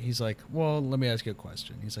 And he's like, well, let me ask you a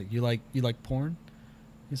question. He's like, you like porn?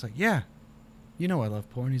 He's like, yeah. You know I love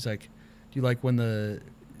porn. He's like, do you like when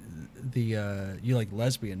you like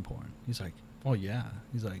lesbian porn? He's like, oh yeah.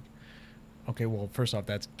 He's like, okay, well, first off,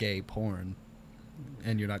 that's gay porn,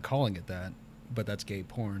 and you're not calling it that, but that's gay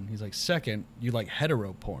porn. He's like, second, you like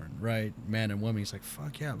hetero porn, right? Man and woman. He's like,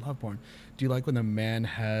 fuck yeah, I love porn. Do you like when the man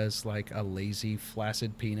has like a lazy,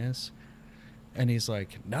 flaccid penis? And he's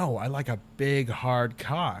like, no, I like a big, hard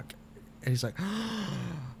cock. And he's like,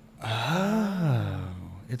 oh,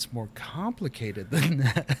 it's more complicated than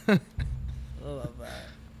that. I love that.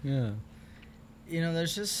 Yeah. You know,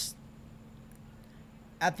 there's just,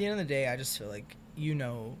 at the end of the day, I just feel like you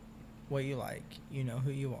know what you like, you know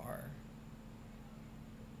who you are.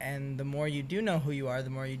 And the more you do know who you are, the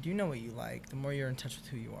more you do know what you like, the more you're in touch with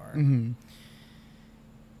who you are.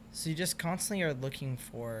 So you just constantly are looking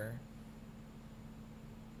for,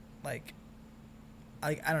 like,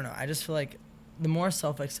 I don't know. I just feel like the more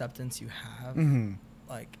self-acceptance you have,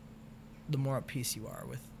 like, the more at peace you are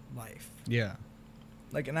with life. Yeah.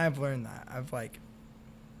 Like, and I've learned that. I've, like,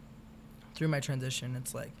 through my transition,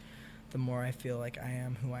 it's like, the more I feel like I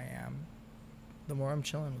am who I am, the more I'm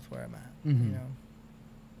chilling with where I'm at, you know?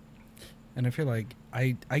 And I feel like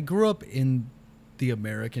I grew up in the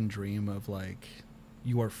American dream of, like,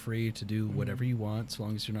 you are free to do whatever you want so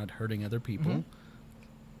long as you're not hurting other people.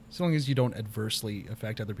 So long as you don't adversely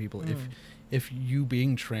affect other people. If you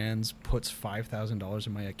being trans puts $5,000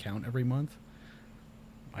 in my account every month,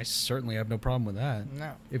 I certainly have no problem with that.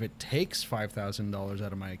 No. If it takes $5,000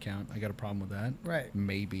 out of my account, I got a problem with that. Right.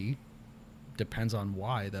 Maybe. Depends on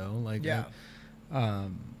why, though. Like, yeah.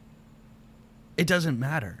 It doesn't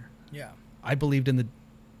matter. Yeah. I believed in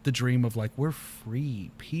the dream of, like, we're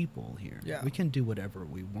free people here. Yeah. We can do whatever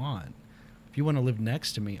we want. If you want to live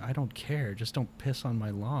next to me, I don't care. Just don't piss on my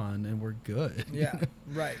lawn and we're good. Yeah.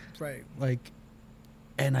 Right. Like,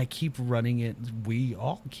 and I keep running it. We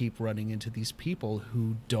all keep running into these people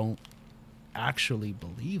who don't actually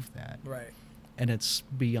believe that. Right. And it's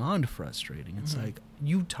beyond frustrating. It's like,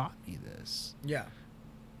 you taught me this. Yeah.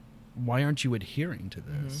 Why aren't you adhering to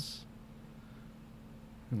this?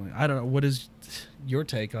 I'm like, I don't know. What is your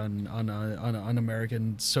take on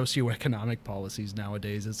American socioeconomic policies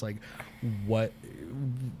nowadays? It's like, what,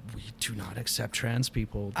 we do not accept trans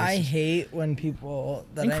people. I hate when people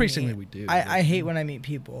that increasingly we do. I hate when I meet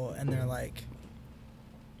people and they're like,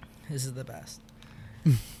 this is the best.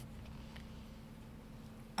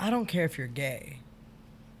 I don't care if you're gay.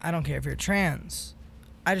 I don't care if you're trans.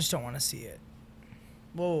 I just don't want to see it.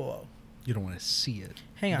 Whoa. You don't want to see it.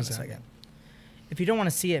 Hang on a second. If you don't want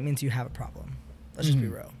to see it, it means you have a problem. Let's just be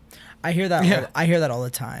real. I hear that. I hear that all the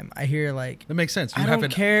time. I hear, like, that makes sense. I don't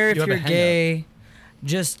care if you're gay.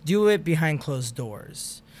 Just do it behind closed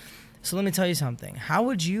doors. So let me tell you something. How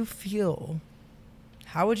would you feel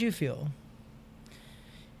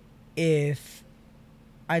if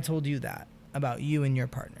I told you that about you and your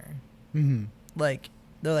partner? Like,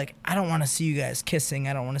 they're like, I don't want to see you guys kissing.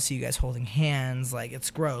 I don't want to see you guys holding hands. Like,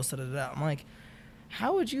 it's gross. Da, da, da. I'm like,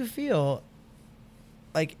 how would you feel?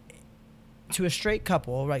 Like, to a straight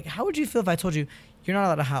couple, like, how would you feel if I told you you're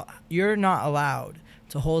not allowed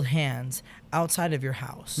to hold hands outside of your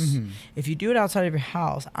house? Mm-hmm. If you do it outside of your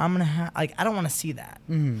house, I'm gonna I don't want to see that.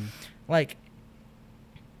 Mm-hmm. Like,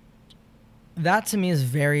 that to me is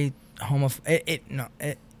very not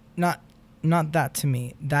that to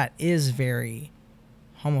me. That is very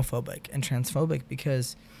homophobic and transphobic,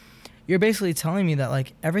 because you're basically telling me that,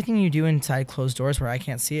 like, everything you do inside closed doors where I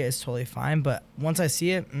can't see it is totally fine, but once I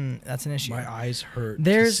see it, that's an issue. My eyes hurt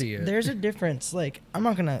to see it. There's a difference. Like, I'm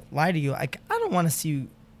not gonna lie to you. Like, I don't want to see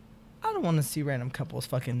random couples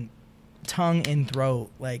fucking tongue in throat,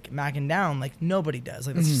 like, macking down. Like, nobody does.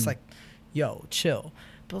 Like, it's just like, yo, chill.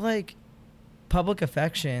 But, like, public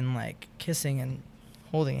affection, like kissing and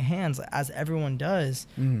holding hands, as everyone does,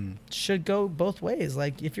 should go both ways.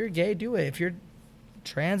 Like, if you're gay, do it. If you're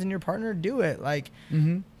trans and your partner, do it. Like,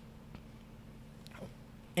 and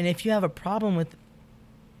if you have a problem with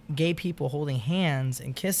gay people holding hands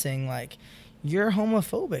and kissing, like, you're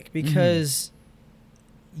homophobic, because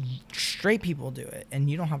straight people do it and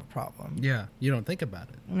you don't have a problem. Yeah, you don't think about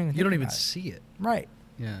it. You don't even see it. Right.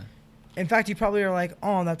 Yeah. In fact, you probably are like,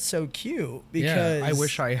 oh, that's so cute, because I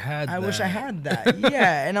wish I had that. I wish I had that.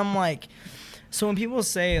 Yeah. And I'm like, so when people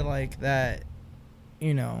say, like, that,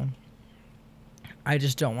 you know, I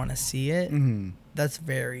just don't want to see it, that's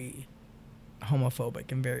very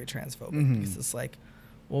homophobic and very transphobic, because it's like,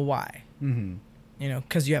 well, why? You know,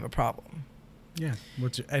 because you have a problem. Yeah.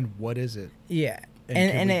 What is it? Yeah.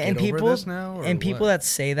 And people now, and people what? that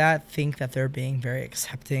say that think that they're being very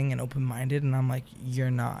accepting and open-minded, and I'm like,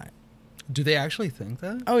 you're not. Do they actually think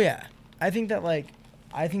that? Oh yeah, I think that, like,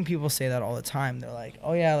 I think people say that all the time. They're like,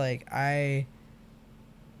 oh yeah, like,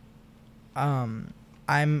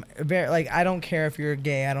 I'm very, like, I don't care if you're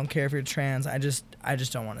gay, I don't care if you're trans, I just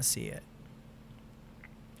don't want to see it.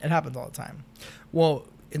 It happens all the time. Well,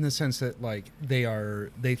 in the sense that, like, they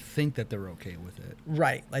think that they're okay with it.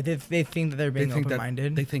 Right. Like, they think that they're being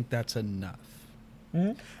open-minded. They think that's enough.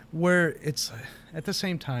 Mm-hmm. Where it's, at the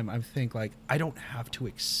same time, I think, like, I don't have to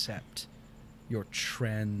accept your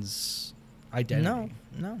trans identity.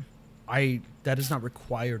 No. That is not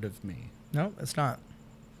required of me. No, it's not.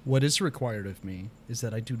 What is required of me is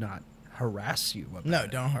that I do not harass you about it. No,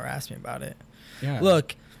 don't harass me about it. Yeah.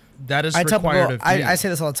 Look, that is required of me. I say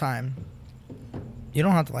this all the time. You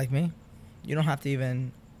don't have to like me. You don't have to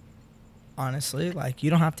even, honestly, like, you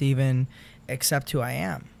don't have to even accept who I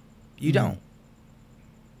am. You don't.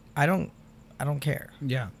 I don't care.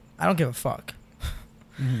 Yeah. I don't give a fuck.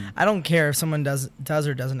 I don't care if someone does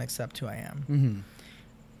or doesn't accept who I am.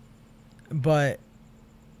 But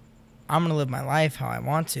I'm gonna live my life how I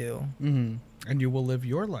want to. And you will live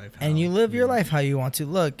your life. And you live your life how you want to.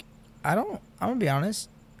 Look, I'm gonna be honest.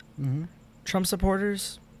 Trump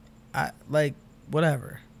supporters, like,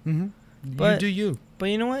 whatever. But you do you. But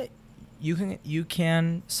you know what? You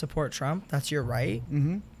can support Trump. That's your right.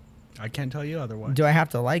 I can't tell you otherwise. Do I have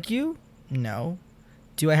to like you? No.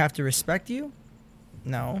 Do I have to respect you?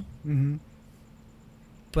 No.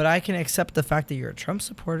 But I can accept the fact that you're a Trump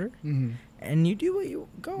supporter, and you do what you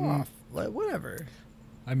go off, like, whatever.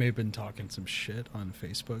 I may have been talking some shit on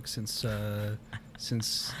Facebook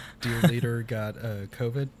since dear leader got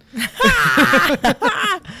COVID.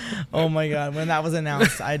 Oh my God! When that was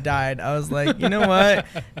announced, I died. I was like, you know what?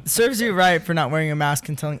 It serves you right for not wearing a mask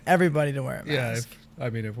and telling everybody to wear a mask. Yeah.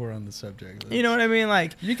 If we're on the subject, you know what I mean?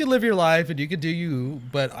 Like, you can live your life and you can do you,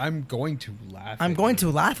 but I'm going to laugh. I'm going to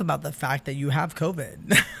laugh about the fact that you have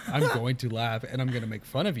COVID. I'm going to laugh, and I'm going to make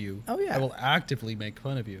fun of you. Oh yeah. I will actively make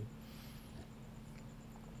fun of you.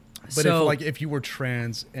 But if you were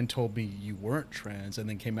trans and told me you weren't trans and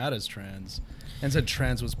then came out as trans and said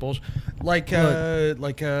trans was bullshit,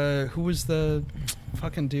 who was the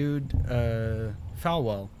fucking dude,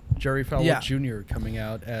 Falwell, Jerry Falwell Jr. coming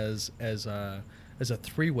out as a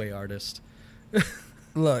three-way artist.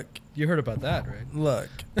 Look, you heard about that, right? Look,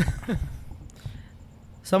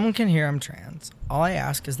 someone can hear I'm trans. All I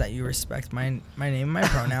ask is that you respect my name and my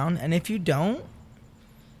pronoun, and if you don't,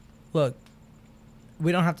 look,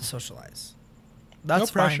 we don't have to socialize. That's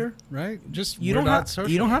no pressure, fine. Right? Just you don't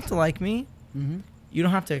have to like me. You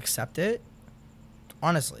don't have to accept it.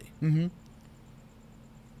 Honestly.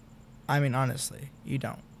 I mean, honestly, you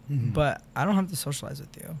don't. But I don't have to socialize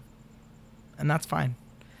with you. And that's fine.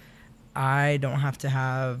 I don't have to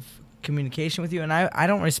have communication with you, and I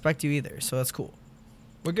don't respect you either, so that's cool.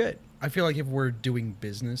 We're good. I feel like if we're doing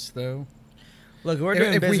business, though, look, we're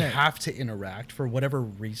doing business. If we have to interact for whatever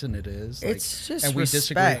reason it is, it's just and we respect.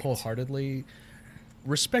 Disagree wholeheartedly,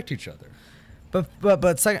 respect each other. But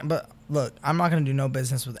look, I'm not gonna do no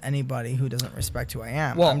business with anybody who doesn't respect who I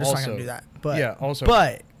am. Well, I'm just also, not gonna do that. But yeah, also,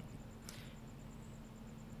 but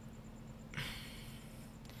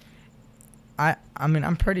I mean,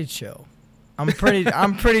 I'm pretty chill. I'm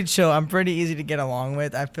pretty chill. I'm pretty easy to get along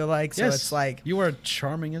with. I feel like so. Yes, it's like you are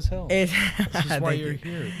charming as hell. This is why you're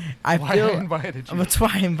here. I invited you. That's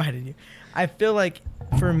why I invited you. I feel like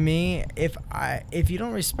for me, if you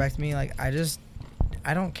don't respect me, like I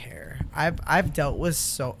don't care. I've dealt with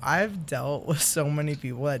so many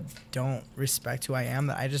people that don't respect who I am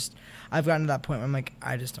that I've gotten to that point where I'm like,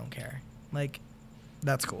 I just don't care. Like,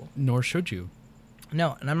 that's cool. Nor should you.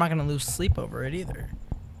 No, and I'm not gonna lose sleep over it either.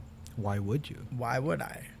 Why would you? Why would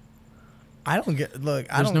I? I don't get. Look,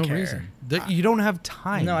 I don't care. Reason. You don't have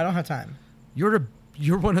time. No, I don't have time. You're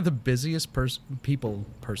one of the busiest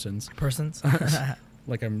persons.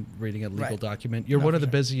 Like I'm reading a legal document. You're one of the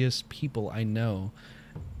busiest people I know.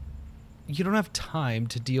 You don't have time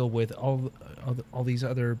to deal with all these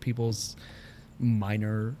other people's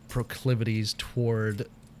minor proclivities toward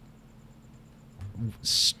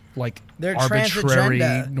like their arbitrary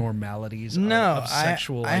normalities of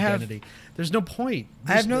sexual identity. There's no point.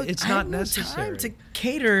 It's not necessary. Time to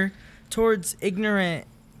cater towards ignorant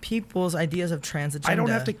people's ideas of trans agenda. I don't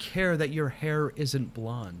have to care that your hair isn't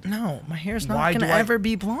blonde. No, my hair's not going to ever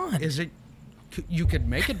be blonde. Is it? You could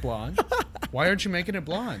make it blonde. Why aren't you making it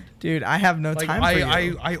blonde? Dude, I have no time for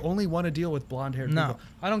you. I only want to deal with blonde-haired people.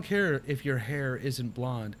 I don't care if your hair isn't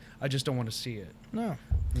blonde. I just don't want to see it. No.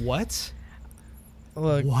 What?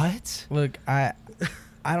 Look. What? Look, I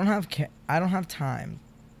don't have time. I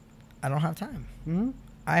don't have time. Mm-hmm.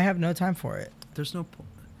 I have no time for it. There's no point.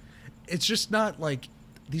 It's just not like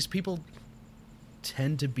these people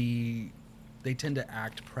tend to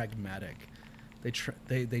act pragmatic.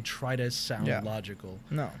 They try to sound logical.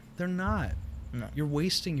 No. They're not. No. You're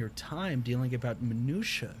wasting your time dealing about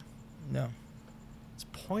minutia. No. It's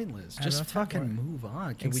pointless. Just fucking move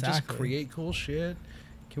on. Can we just create cool shit?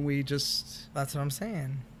 Can we just... That's what I'm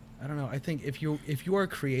saying. I don't know. I think if you are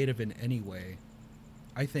creative in any way,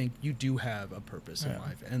 I think you do have a purpose in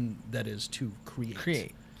life, and that is to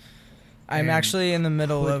create. I'm actually in the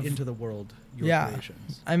middle of... into the world your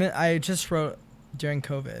creations. I just wrote during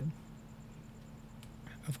COVID.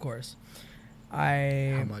 Of course.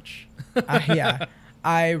 How much?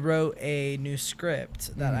 I wrote a new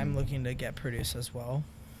script that I'm looking to get produced as well.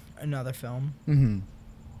 Another film. Mm-hmm.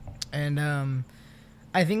 And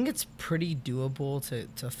I think it's pretty doable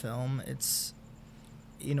to film. It's,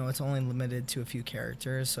 it's only limited to a few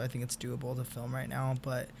characters, so I think it's doable to film right now.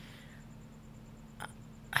 But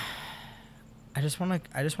I just want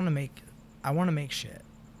to make shit.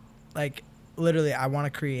 Like, literally, I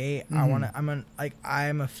want to create. Mm-hmm.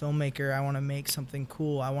 I'm a filmmaker. I want to make something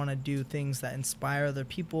cool. I want to do things that inspire other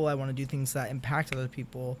people. I want to do things that impact other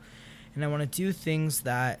people, and I want to do things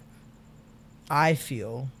that I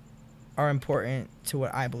feel are important to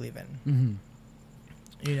what I believe in.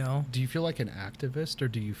 Mm-hmm. Do you feel like an activist, or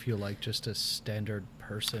do you feel like just a standard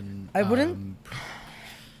person? I wouldn't.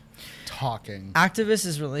 Talking. Activist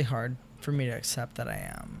is really hard for me to accept that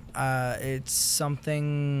I am. It's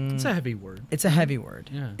something... It's a heavy word. It's a heavy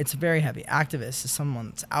word. Yeah. It's very heavy. Activist is someone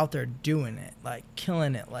that's out there doing it, like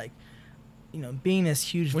killing it, like, being this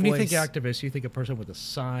huge voice. When you think activist, you think a person with a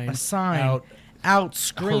sign. Out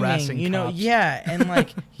screaming, harassing cops. Yeah, and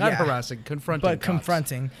like... Not harassing, confronting but cops.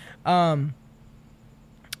 Confronting. I'll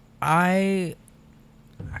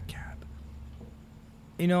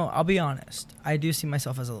be honest. I do see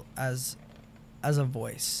myself as a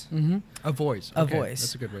voice. Mm-hmm. A voice. A voice.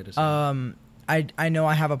 That's a good way to say it. I know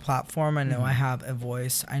I have a platform. I know I have a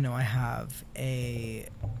voice. I know I have a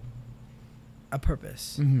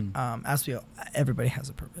purpose. Mm-hmm. As everybody has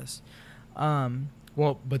a purpose.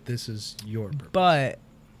 But this is your purpose. But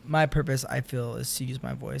my purpose, I feel, is to use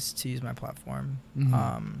my voice, to use my platform.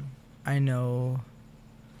 Mm-hmm. I know.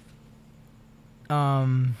 I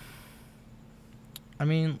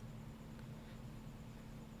mean,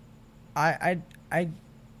 I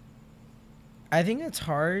think it's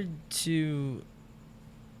hard to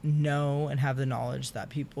know and have the knowledge that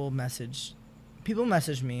people message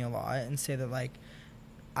me a lot and say that, like,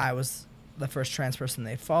 I was the first trans person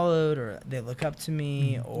they followed, or they look up to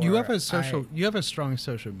me, or you have a strong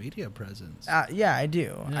social media presence. Yeah, I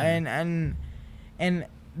do. Yeah. And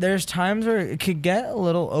there's times where it could get a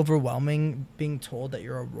little overwhelming being told that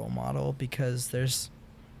you're a role model, because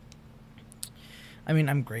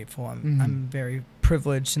I'm grateful. I'm very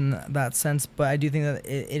privileged in that sense, but I do think that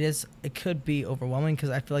it could be overwhelming, because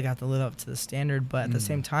I feel like I have to live up to the standard. But at the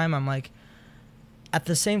same time,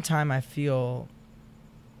 I feel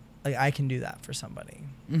like I can do that for somebody.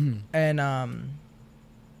 Mm-hmm. And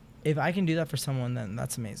if I can do that for someone, then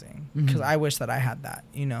that's amazing, because I wish that I had that,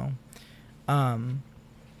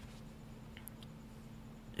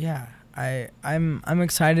 Yeah, I'm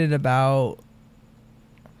excited about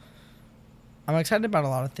I'm excited about a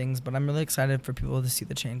lot of things, but I'm really excited for people to see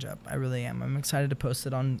the change up. I really am. I'm excited to post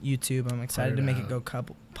it on YouTube. I'm excited to make it go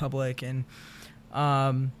public. And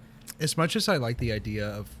as much as I like the idea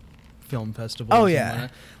of film festivals, oh yeah,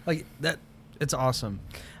 like that, it's awesome.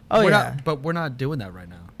 Oh yeah, but we're not doing that right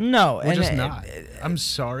now. No, we're just not. I'm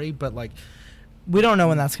sorry, but like, we don't know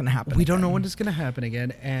when that's gonna happen. We don't know when it's gonna happen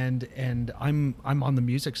again, and I'm on the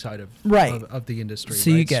music side of the industry. So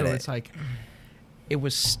you get it. It's like it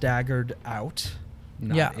was staggered out,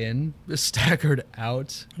 not staggered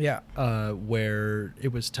out. Yeah. Where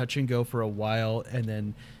it was touch and go for a while, and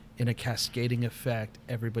then in a cascading effect,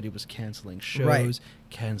 everybody was canceling shows,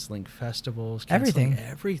 canceling festivals, canceling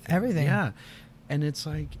everything. Yeah. And it's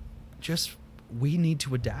like, just, we need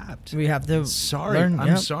to adapt. We have to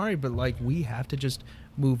I'm sorry, but like, we have to just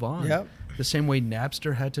move on. Yep. The same way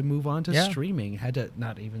Napster had to move on to streaming,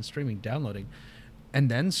 not even streaming, downloading,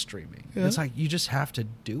 and then streaming. Yeah. It's like, you just have to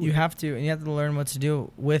do it. You have to, and you have to learn what to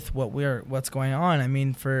do with what's going on. I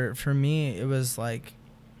mean, for me, it was like,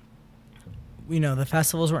 the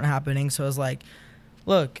festivals weren't happening, so it was like,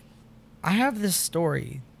 look, I have this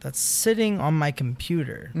story that's sitting on my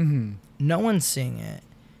computer. Mm-hmm. No one's seeing it.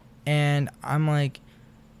 And I'm like,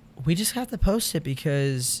 we just have to post it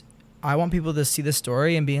because I want people to see the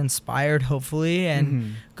story and be inspired, hopefully,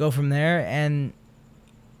 and go from there. And,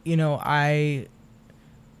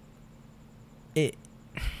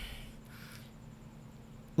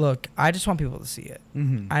 look, I just want people to see it.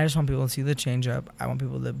 Mm-hmm. I just want people to see the change up. I want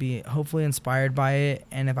people to be hopefully inspired by it.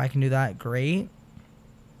 And if I can do that, great.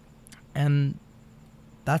 And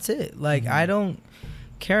that's it. Like, I don't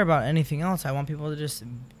care about anything else. I want people to just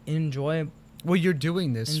enjoy. Well, you're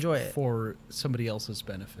doing this enjoy it for somebody else's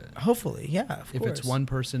benefit. Hopefully, yeah. If it's one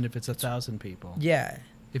person, if it's 1,000 people. Yeah.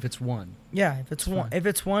 If it's one. Yeah, if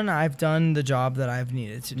it's one, I've done the job that I've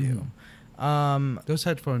needed to do. Those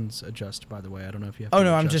headphones adjust, by the way. I don't know if you have. Oh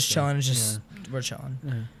no, I'm just chilling. It's just we're chilling.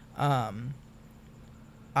 Yeah.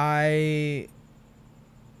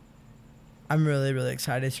 I'm really, really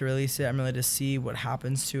excited to release it. I'm really to see what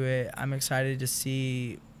happens to it. I'm excited to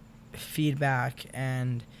see feedback,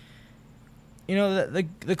 and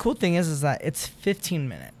the cool thing is that it's 15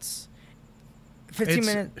 minutes. 15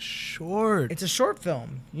 minutes short. It's a short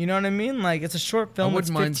film. You know what I mean? Like, it's a short film. It's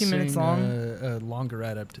 15 minutes long. A longer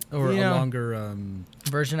a longer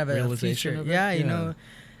version of it. Realization of it. Yeah,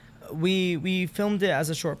 we filmed it as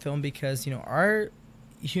a short film because our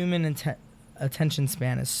human attention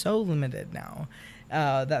span is so limited now.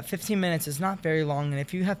 That 15 minutes is not very long, and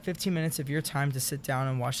if you have 15 minutes of your time to sit down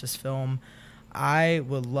and watch this film, I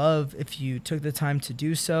would love if you took the time to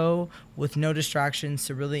do so with no distractions,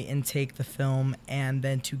 to really intake the film, and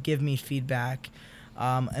then to give me feedback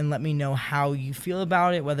and let me know how you feel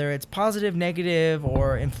about it, whether it's positive, negative,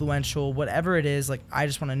 or influential, whatever it is. Like, I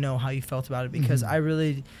just want to know how you felt about it, because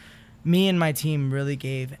me and my team really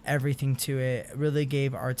gave everything to it, really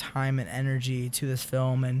gave our time and energy to this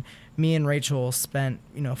film. And me and Rachel spent,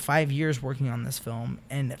 5 years working on this film,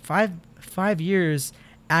 and five years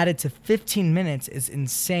added to 15 minutes is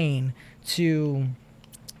insane to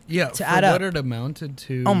add up. What it amounted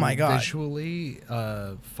to. Oh my God. Visually,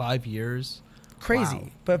 5 years. Crazy. Wow.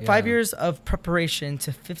 But 5 years of preparation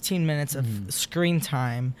to 15 minutes of screen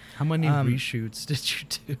time. How many reshoots did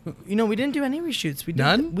you do? We didn't do any reshoots.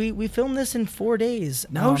 None? We filmed this in 4 days.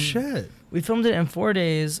 No shit. We filmed it in 4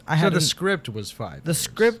 days. The script was 5 years.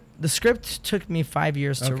 The script took me 5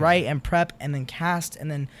 years to write and prep and then cast and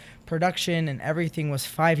then production, and everything was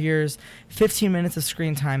 5 years. 15 minutes of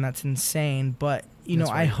screen time, that's insane. But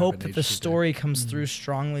I hope that the story comes through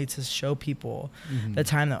strongly to show people the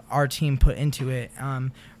time that our team put into it.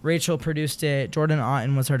 Rachel produced it, Jordan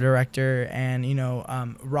Otten was our director, and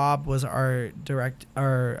Rob was our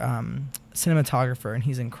cinematographer, and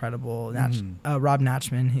he's incredible. Rob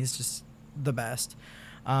Natchman, he's just the best.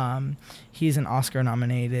 He's an Oscar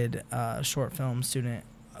nominated short film student,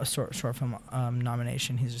 a short film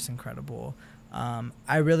nomination. He's just incredible.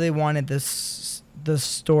 I really wanted the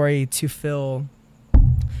story to feel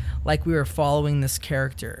like we were following this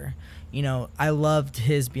character. I loved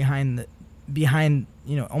his behind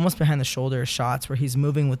almost behind the shoulder shots where he's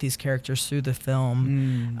moving with these characters through the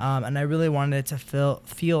film. And I really wanted it to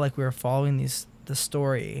feel like we were following the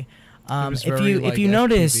story. If you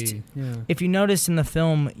noticed in the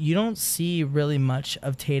film, you don't see really much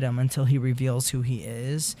of Tatum until he reveals who he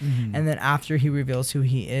is, and then after he reveals who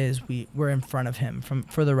he is, we're in front of him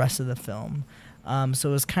for the rest of the film. So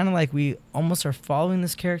it was kind of like we almost are following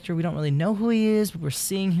this character. We don't really know who he is, but we're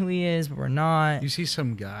seeing who he is, but we're not. You see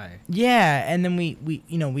some guy. Yeah, and then we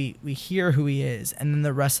hear who he is, and then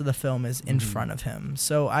the rest of the film is in front of him.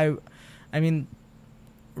 So I mean,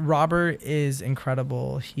 Robert is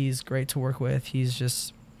incredible. He's great to work with. He's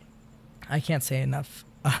just, I can't say enough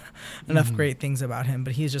great things about him,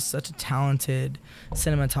 but he's just such a talented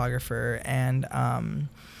cinematographer, and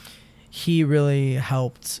he really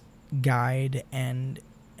helped guide and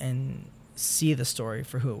see the story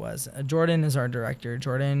for who it was. Jordan is our director.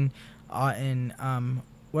 Jordan,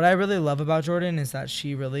 what I really love about Jordan is that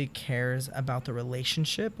she really cares about the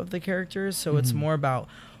relationship of the characters. So it's more about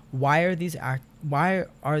why are these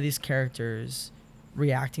characters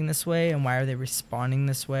reacting this way, and why are they responding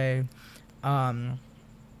this way.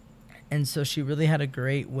 And so she really had a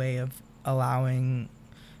great way of allowing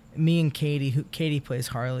me and Katie, Katie plays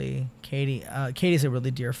Harley. Katie's a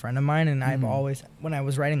really dear friend of mine, and I've always, when I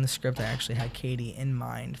was writing the script, I actually had Katie in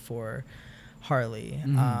mind for Harley.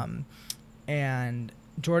 And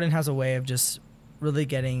Jordan has a way of just really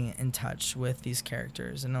getting in touch with these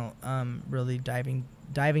characters and really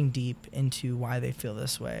diving deep into why they feel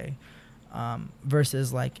this way,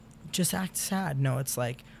 versus like just act sad. No, it's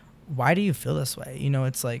like, why do you feel this way? You know,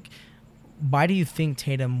 it's like, why do you think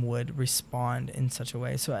Tatum would respond in such a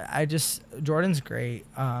way? So Jordan's great.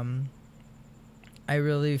 I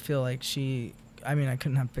really feel like I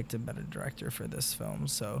couldn't have picked a better director for this film.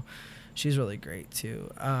 So she's really great too.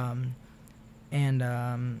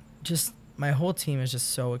 Just my whole team is just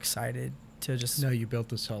so excited to just. No, you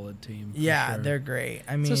built a solid team. Yeah, sure. They're great.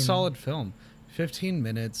 I mean, it's a solid film. 15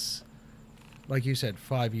 minutes, like you said,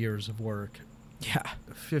 5 years of work. Yeah.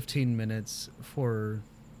 15 minutes for.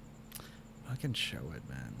 I can show it,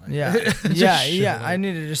 man. Like, yeah. I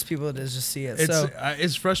needed just people to just see it.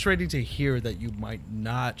 It's frustrating to hear that you might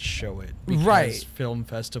not show it because right. film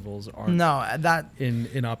festivals aren't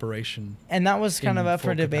in operation. And that was kind of up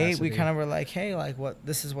for debate. Capacity. We kind of were like, hey, like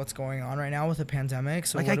this is what's going on right now with the pandemic.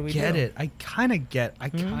 So like, what do we do? I kind of get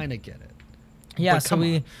it. Yeah, so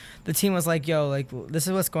the team was like, yo, like this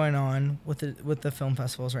is what's going on with the film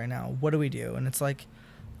festivals right now. What do we do? And it's like,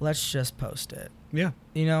 let's just post it. Yeah.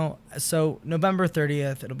 You know, so November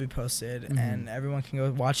 30th, it'll be posted, and everyone can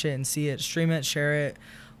go watch it and see it, stream it, share it,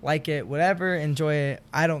 like it, whatever, enjoy it.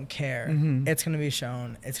 I don't care. It's going to be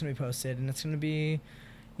shown. It's going to be posted, and it's going to be,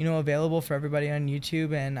 you know, available for everybody on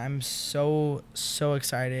YouTube. And I'm so, so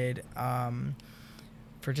excited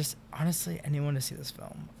for just, honestly, anyone to see this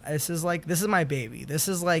film. This is my baby. This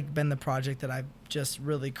has, like, been the project that I've just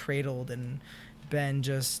really cradled and been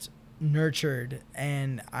just nurtured,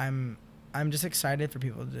 and I'm just excited for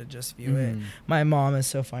people to just view it. My mom is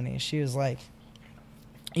so funny. She was like,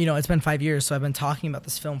 you know, it's been 5 years, so I've been talking about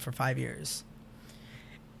this film for 5 years,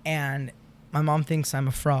 and my mom thinks I'm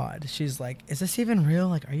a fraud. She's like, is this even real?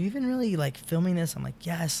 Like, are you even really like filming this? I'm like,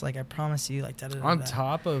 yes, like I promise you, like on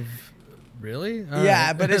top of really?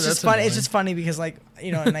 Yeah, but it's just funny. Annoying. It's just funny because, like,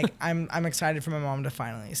 you know, and like I'm excited for my mom to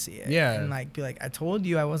finally see it. Yeah. And like be like, I told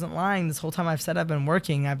you I wasn't lying. This whole time I've said I've been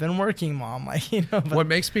working, Mom. Like, you know. What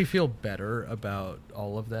makes me feel better about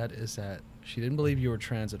all of that is that she didn't believe you were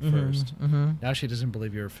trans at first. Now she doesn't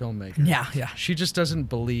believe you're a filmmaker. Yeah. She just doesn't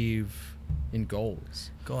believe in goals.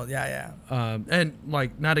 Yeah. And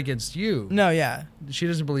like, not against you. No, yeah. She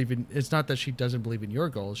doesn't believe in. It's not that she doesn't believe in your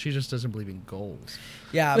goals. She just doesn't believe in goals.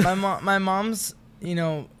 Yeah, my mom's, you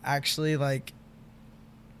know, actually like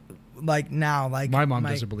now, like my mom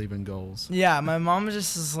doesn't believe in goals. Yeah, my mom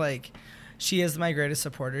just is like, she is my greatest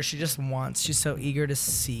supporter. She's so eager to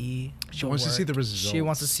see. She wants to see the results. She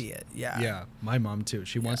wants to see it. Yeah. Yeah, my mom too.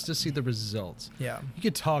 She wants to see the results. Yeah. You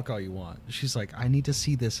can talk all you want. She's like, I need to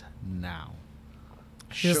see this now.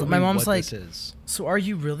 My mom's like, so are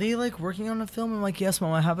you really like working on a film? I'm like, yes,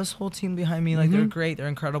 Mom. I have this whole team behind me. Like, they're great. They're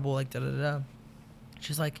incredible. Like, da-da-da.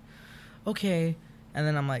 She's like, okay. And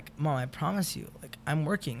then I'm like, Mom, I promise you, like, I'm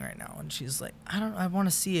working right now. And she's like, I want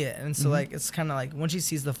to see it. And so like, it's kind of like when she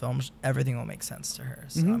sees the film, everything will make sense to her.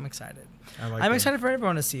 So I'm excited. I'm excited for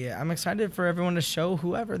everyone to see it. I'm excited for everyone to show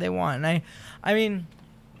whoever they want. And I mean,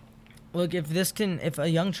 look, if a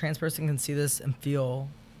young trans person can see this and feel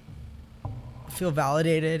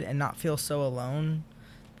validated and not feel so alone,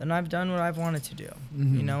 then I've done what I've wanted to do,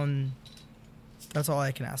 you know, and that's all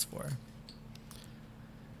I can ask for.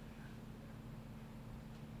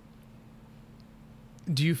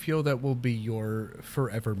 Do you feel that will be your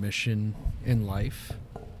forever mission in life?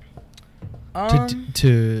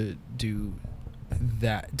 To do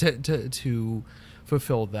that, to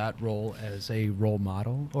fulfill that role as a role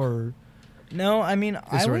model, or? No, I mean,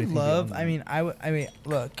 I would love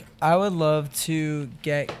to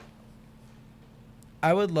get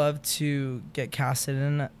casted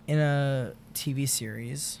in a TV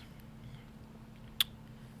series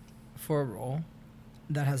for a role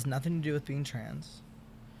that has nothing to do with being trans,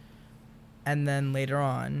 And then later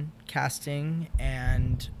on, casting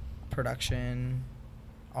and production,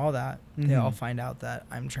 all that, they all find out that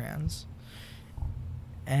I'm trans.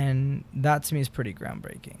 And that to me is pretty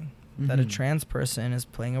groundbreaking. That a trans person is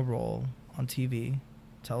playing a role on TV,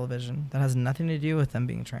 television, that has nothing to do with them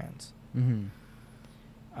being trans. And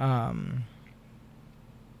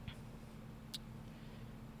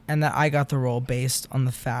that I got the role based on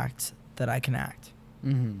the fact that I can act.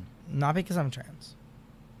 Not because I'm trans.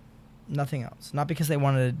 Nothing else. Not because they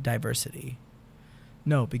wanted diversity.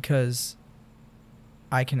 No, because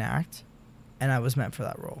I can act, and I was meant for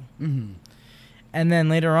that role. And then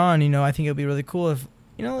later on, you know, I think it would be really cool if,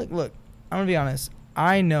 you know, like, look, I'm going to be honest.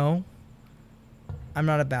 I know I'm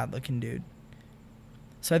not a bad-looking dude.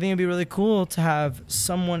 So I think it would be really cool to have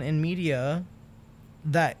someone in media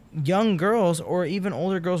that young girls or even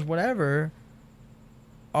older girls, whatever,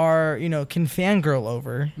 are, you know, can fangirl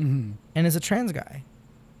over and is a trans guy.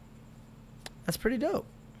 That's pretty dope.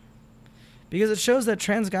 Because it shows that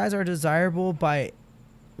trans guys are desirable by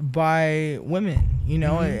women, you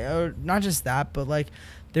know, or not just that, but like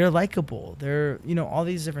they're likable. They're, you know, all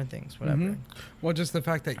these different things, whatever. Well, just the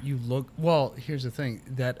fact that you look, well, here's the thing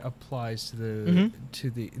that applies to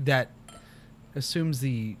the, that assumes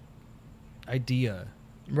the idea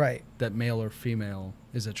that male or female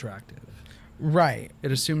is attractive. Right.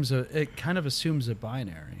 It kind of assumes a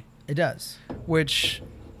binary. It does. Which,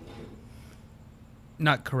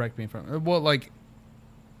 not correct me if I'm, well, like,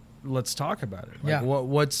 let's talk about it. Like,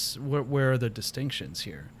 where are the distinctions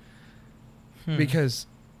here? Because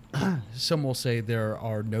some will say there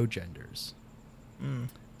are no genders.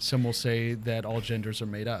 Some will say that all genders are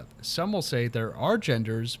made up. Some will say there are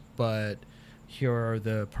genders, but here are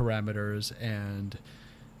the parameters, and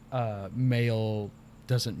male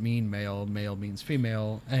doesn't mean male, male means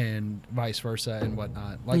female, and vice versa and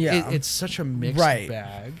whatnot. Like, it's such a mixed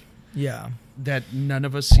bag. Yeah. That none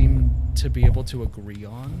of us seem to be able to agree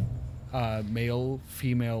on. Male,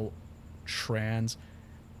 female, trans,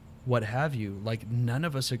 what have you. Like, none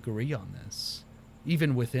of us agree on this,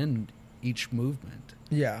 even within each movement.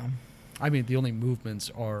 Yeah. I mean, the only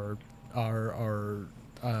movements are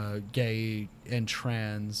gay and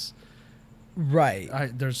trans. Right.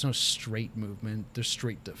 There's no straight movement. There's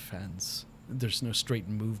straight defense. There's no straight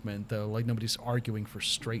movement, though. Like, nobody's arguing for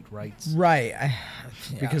straight rights. Right.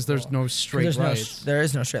 Because there's no straight rights. There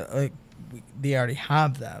is no straight. Like, they already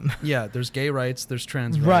have them. Yeah, there's gay rights. There's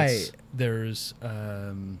trans rights. There's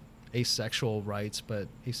asexual rights, but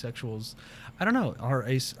asexuals, I don't know.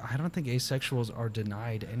 I don't think asexuals are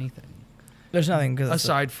denied anything. There's nothing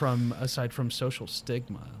aside from social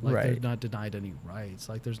stigma. Like, they're not denied any rights.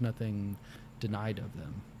 Like, there's nothing denied of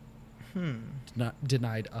them. Not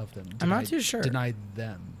denied of them. I'm not too sure. Denied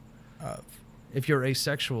them. If you're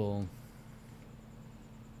asexual,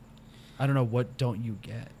 I don't know, what don't you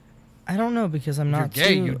get? I don't know, because I'm not too... If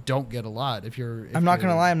you're gay, you don't get a lot. I'm not going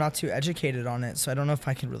to lie, I'm not too educated on it, so I don't know if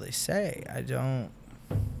I can really say. I don't...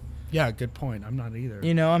 Yeah, good point. I'm not either.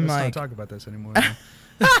 You know, Let's not talk about this anymore.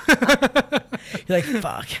 You're like,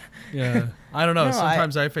 fuck. Yeah. I don't know. No,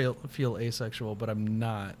 sometimes I feel asexual, but I'm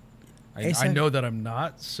not. I know that I'm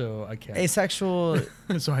not, so I can't. Asexual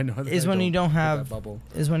so I know that is when you don't have bubble.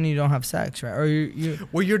 Is when you don't have sex, right? Or you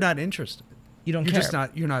well, you're not interested. You don't care.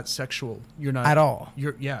 You're not sexual. You're not at all.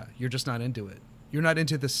 You're just not into it. You're not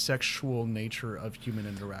into the sexual nature of human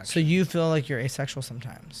interaction. So you feel like you're asexual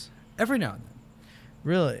sometimes? Every now and then.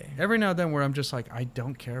 Really? Every now and then, where I'm just like, I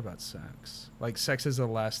don't care about sex. Like, sex is the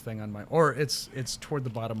last thing on my, or it's toward the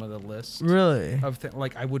bottom of the list. Really?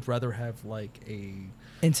 Like, I would rather have like a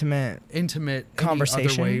intimate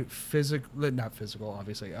conversation, any other way, not physical,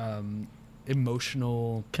 obviously,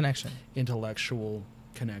 emotional connection, intellectual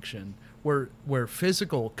connection, where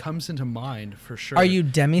physical comes into mind for sure. Are you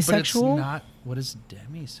demisexual? But it's not. What is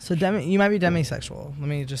demisexual? So you might be demisexual. Let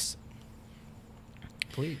me just.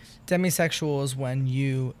 Please. Demisexual is when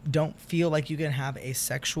you don't feel like you can have a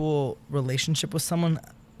sexual relationship with someone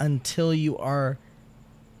until you are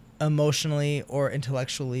emotionally or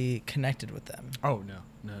intellectually connected with them. Oh, no.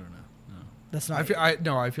 That's not.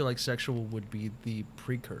 I feel like sexual would be the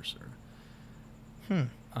precursor.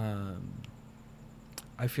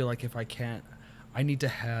 I feel like if I need to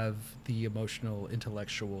have the emotional,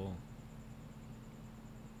 intellectual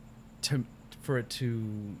for it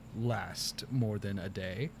to last more than a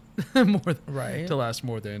day, to last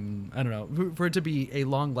more than, I don't know, for it to be a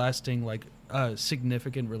long-lasting, like,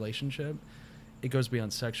 significant relationship, it goes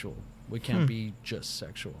beyond sexual. It can't be just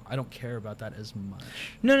sexual. I don't care about that as much.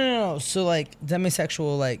 No. So, like,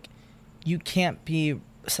 demisexual, like, you can't be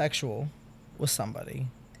sexual with somebody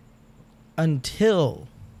until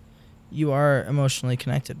you are emotionally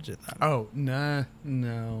connected to them. Oh, no.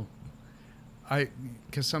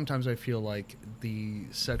 Because sometimes I feel like the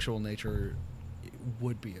sexual nature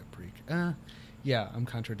would be a yeah, I'm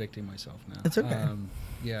contradicting myself now. It's okay.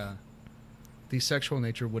 Yeah. The sexual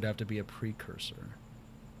nature would have to be a precursor.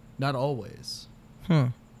 Not always.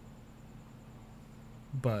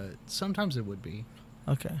 But sometimes it would be.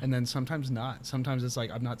 Okay. And then sometimes not. Sometimes it's like,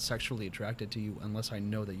 I'm not sexually attracted to you unless I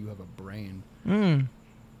know that you have a brain. And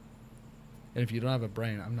if you don't have a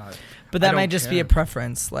brain, I'm not. But that might just be a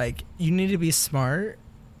preference. Like, you need to be smart.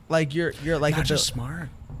 Like, you're like not just smart.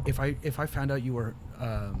 If I found out you were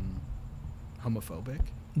homophobic,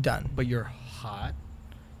 done. But you're hot,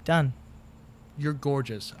 done. You're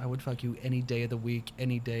gorgeous. I would fuck you any day of the week,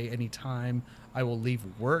 any day, any time. I will leave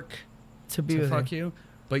work to fuck you.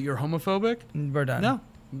 But you're homophobic. We're done. No,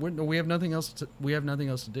 we have nothing else to. We have nothing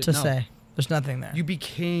else to do. To say, there's nothing there. You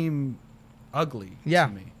became ugly. Yeah.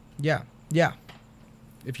 To me. Yeah. Yeah.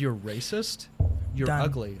 If you're racist, you're done.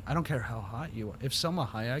 ugly. I don't care how hot you are. If Selma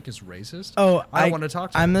Hayek is racist, I don't want to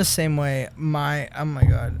talk to I'm her. the same way. Oh my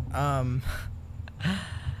god.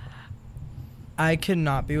 I could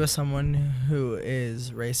not be with someone who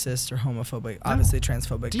is racist or homophobic. Obviously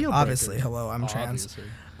transphobic. Deal obviously, breaker. hello, I'm trans.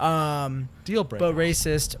 Deal breaker. But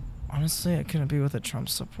racist. Honestly, I couldn't be with a Trump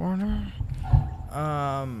supporter.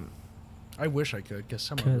 I wish I could, because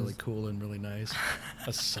some are really cool and really nice.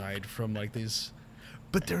 Aside from like these,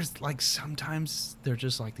 but there's like sometimes they're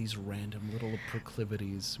just like these random little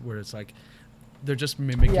proclivities where it's like they're just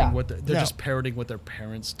mimicking what they're just parroting what their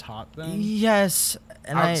parents taught them. Yes,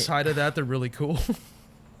 and outside of that, they're really cool.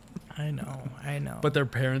 I know. But their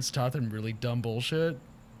parents taught them really dumb bullshit.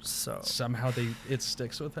 So somehow it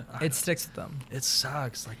sticks with them. It sticks with them. It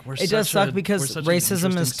sucks. Like it does suck because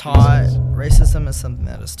racism is taught. Racism is something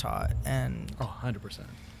that is taught, and 100%.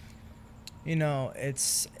 You know,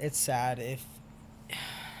 it's sad if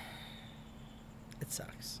it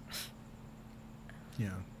sucks. Yeah.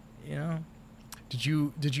 You know. Did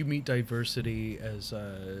you meet diversity as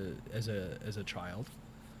a child?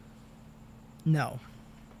 No.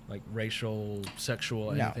 Like racial,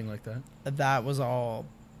 sexual, anything like that? That was all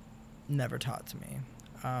never taught to me.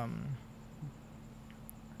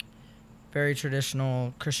 Very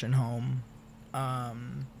traditional Christian home.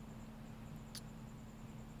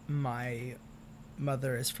 My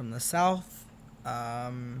mother is from the South.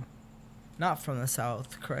 Not from the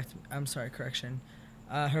South, correct. I'm sorry, correction.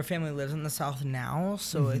 Her family lives in the South now,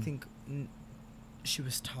 so I think she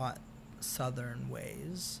was taught Southern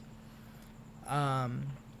ways.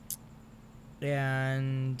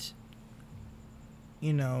 And,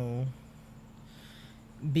 you know,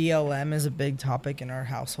 BLM is a big topic in our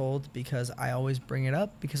household because I always bring it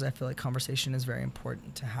up because I feel like conversation is very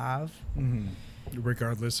important to have.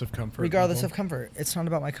 Regardless of comfort. Regardless of comfort. It's not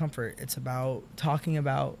about my comfort. It's about talking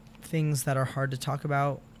about things that are hard to talk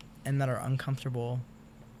about and that are uncomfortable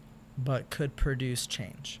but could produce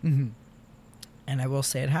change. And I will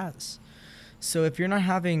say it has. So if you're not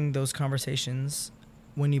having those conversations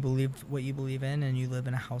when you believe what you believe in and you live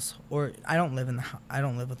in a house, or I don't live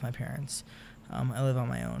with my parents. I live on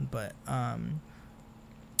my own, but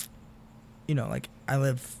you know, like I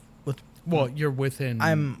live with. Well, you're within.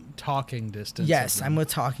 I'm talking distance. Yes, I'm with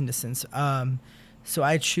talking distance. So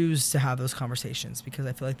I choose to have those conversations because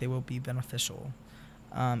I feel like they will be beneficial.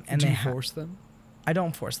 And do you force them? I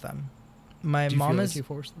don't force them. My do you mom feel is. Like you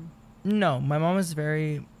force them? No, my mom is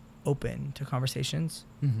very open to conversations.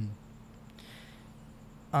 Even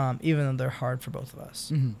though they're hard for both of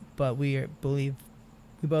us, but we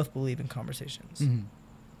both believe in conversations.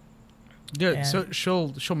 Good. And so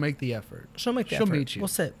she'll make the effort. She'll meet you. We'll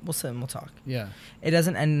sit and we'll talk. Yeah. It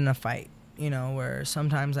doesn't end in a fight, you know, where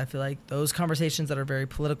sometimes I feel like those conversations that are very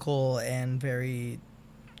political and very,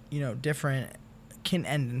 you know, different can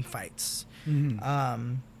end in fights.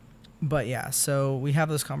 But yeah, so we have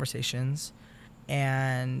those conversations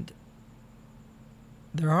and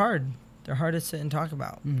they're hard. They're hard to sit and talk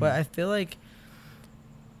about. But I feel like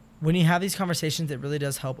when you have these conversations, it really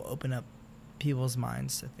does help open up people's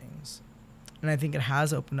minds to things. And I think it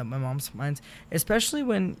has opened up my mom's minds, especially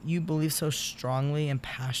when you believe so strongly and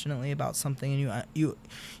passionately about something and you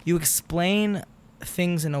explain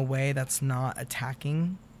things in a way that's not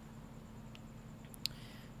attacking.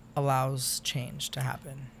 Allows change to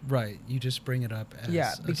happen. Right. You just bring it up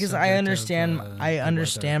as because I understand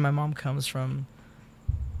my mom comes from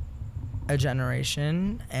a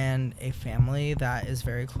generation and a family that is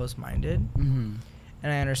very close-minded. And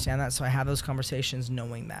I understand that, so I have those conversations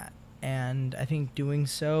knowing that. And I think doing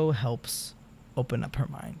so helps open up her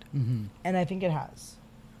mind. And I think it has.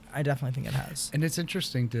 I definitely think it has. And it's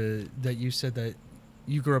interesting that you said that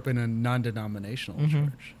you grew up in a non-denominational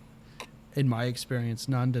church. In my experience,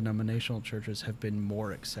 non-denominational churches have been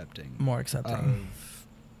more accepting. Of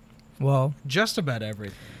well, just about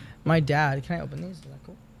everything. My dad, can I open these? Is that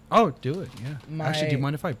cool? Oh, do it, yeah. Actually, do you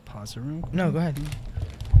mind if I pause the room? No, go ahead.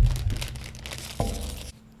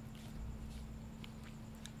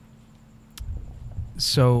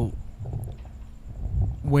 So,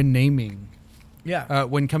 when naming... Yeah.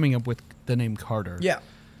 When coming up with the name Carter... Yeah.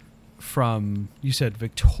 From, you said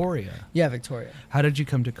Victoria. Yeah, Victoria. How did you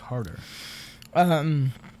come to Carter?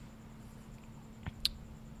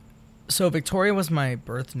 So Victoria was my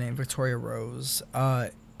birth name, Victoria Rose. I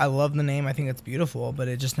love the name. I think it's beautiful, but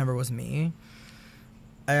it just never was me.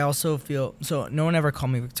 I also feel, so no one ever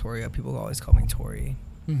called me Victoria. People always call me Tori.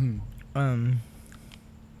 Mm-hmm.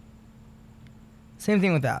 Same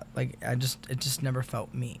thing with that. Like, it just never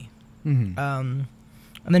felt me. Mm-hmm. And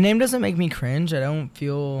the name doesn't make me cringe. I don't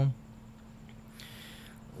feel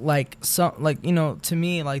like to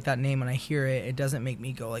me, like, that name, when I hear it, it doesn't make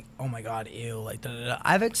me go like, oh my god, ew, like, da, da, da.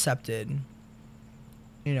 I've accepted,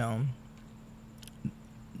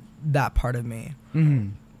 that part of me.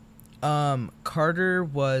 Mm-hmm. Carter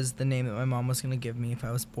was the name that my mom was going to give me if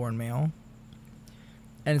I was born male.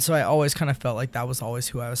 And so I always kind of felt like that was always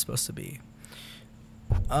who I was supposed to be.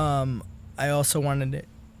 I also wanted it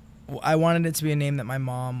to be a name that my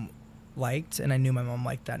mom liked, and I knew my mom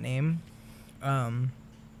liked that name.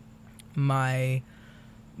 My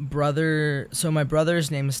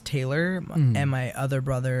brother's name is Taylor, and my other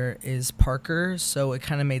brother is Parker, so it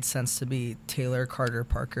kind of made sense to be Taylor Carter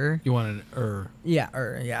Parker. You wanted Yeah,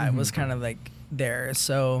 it was kind of like there,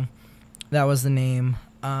 so that was the name.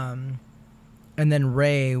 And then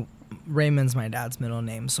Raymond's my dad's middle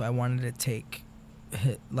name, so I wanted to take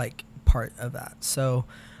like part of that. So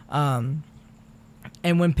and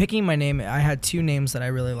when picking my name, I had two names that I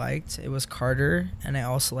really liked. It was Carter, and I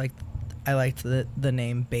also liked the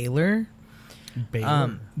name Baylor. Baylor,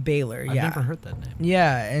 yeah. I've never heard that name.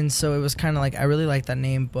 Yeah, and so it was kind of like, I really liked that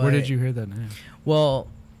name, but... Where did you hear that name? Well,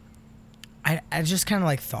 I just kind of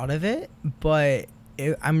like thought of it, but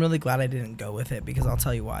I'm really glad I didn't go with it, because I'll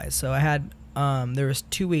tell you why. So I had, there was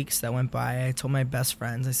 2 weeks that went by. I told my best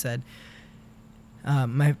friends, I said,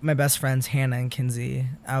 my best friends, Hannah and Kinsey,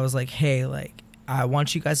 I was like, hey, like, I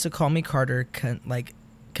want you guys to call me Carter,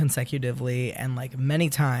 consecutively and like many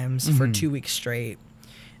times for 2 weeks straight,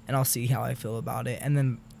 and I'll see how I feel about it. And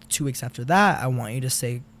then 2 weeks after that, I want you to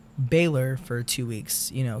say Baylor for 2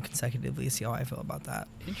 weeks, consecutively, see how I feel about that.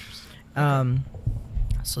 Interesting.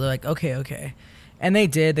 So they're like, okay, and they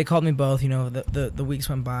did. They called me both. The weeks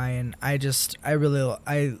went by, and I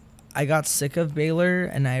got sick of Baylor,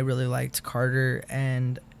 and I really liked Carter,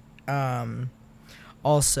 and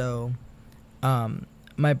also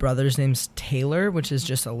my brother's name's Taylor, which is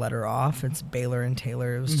just a letter off. It's Baylor and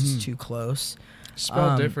Taylor. It was just too close.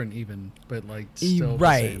 Spelled different even, but like still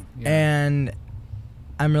right. the same. Yeah. And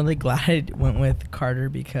I'm really glad I went with Carter,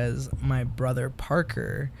 because my brother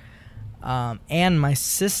Parker and my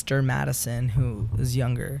sister Madison, who is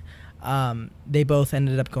younger, they both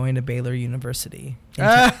ended up going to Baylor University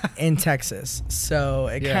in Texas. So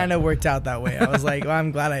it kind of worked out that way. I was like, well,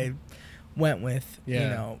 I'm glad I went with,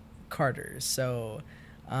 Carter. So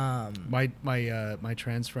my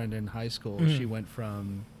trans friend in high school, she went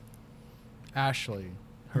from Ashley,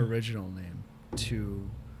 her original name, to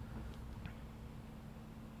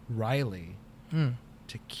Riley,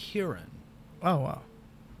 to Kieran. Oh, wow.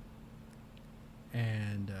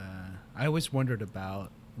 And I always wondered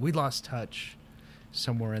we lost touch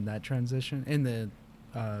somewhere in that transition, in the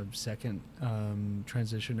second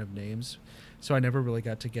transition of names. So I never really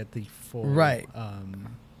got to get the full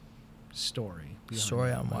story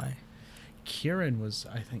on why. Kieran was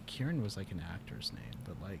like an actor's name,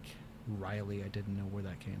 but like Riley, I didn't know where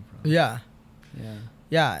that came from. Yeah,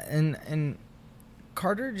 and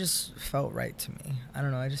Carter just felt right to me. I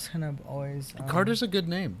don't know. I just kind of always. Carter's a good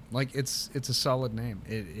name. Like it's a solid name.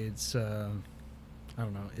 It's I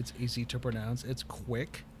don't know. It's easy to pronounce. It's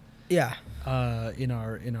quick. Yeah. In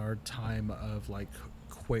our time of like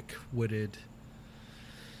quick-witted,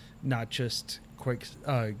 not just quick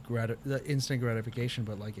instant gratification,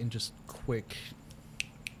 but like in just quick,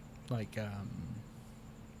 like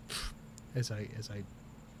as I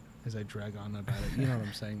drag on about it, you know what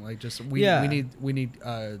I'm saying? Like just we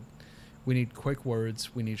need quick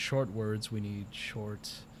words, we need short words, we need short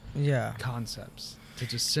concepts to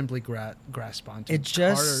just simply grasp onto.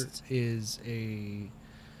 Carter is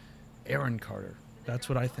Aaron Carter. That's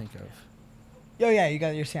what I think of. Oh yeah, you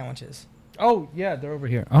got your sandwiches. Oh yeah, they're over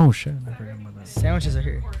here. Oh shit, I forgot about that. Sandwiches are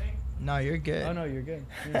here. No, you're good. Oh no, you're good.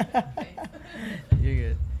 Yeah. You're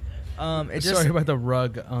good. Sorry about the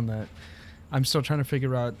rug on that. I'm still trying to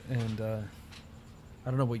figure out, and I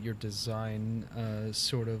don't know what your design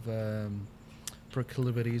sort of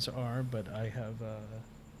proclivities are, but I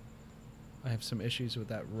have some issues with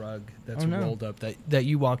that rug that's rolled up that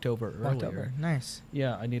you walked over earlier. Walked over. Nice.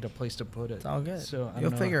 Yeah, I need a place to put it. It's all good. So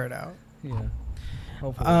you'll figure it out. Yeah.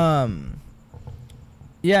 Hopefully.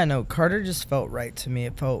 Yeah, no, Carter just felt right to me.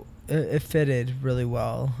 It fitted really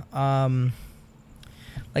well.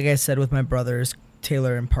 Like I said with my brothers,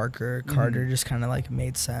 Taylor and Parker, Carter just kind of like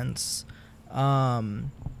made sense.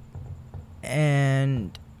 And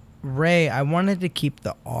Ray, I wanted to keep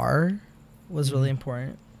the R was really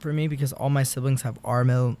important for me because all my siblings have R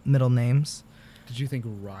middle names. Did you think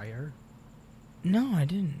Ryer? No, I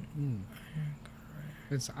didn't.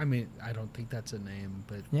 I mean, I don't think that's a name,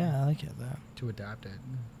 but yeah, I like it though. To adapt it,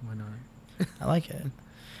 why not? I like it.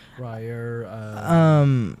 Ryer.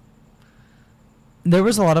 There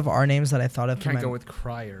was a lot of R names that I thought of. Can't go with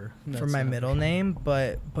Cryer for my middle name,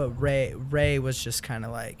 but Ray was just kind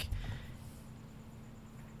of like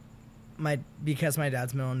because my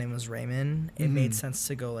dad's middle name was Raymond. It made sense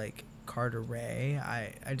to go like Carter Ray.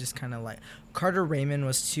 I just kind of like Carter Raymond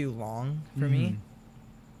was too long for me.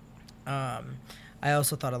 I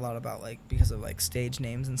also thought a lot about like because of like stage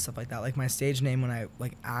names and stuff like that. Like my stage name when I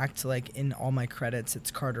like act, like in all my credits,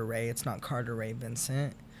 it's Carter Ray. It's not Carter Ray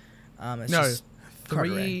Vincent. It's just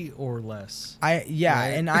 3 or less. Right?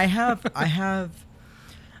 And I have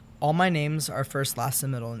all my names are first, last,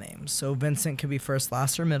 and middle names. So Vincent could be first,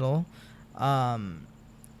 last, or middle, and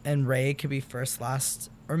Ray could be first,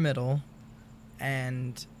 last, or middle,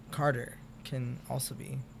 and Carter can also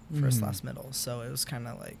be first, last, middle. So it was kind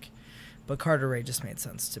of like. But Carter Ray just made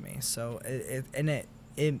sense to me. So it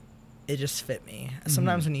just fit me.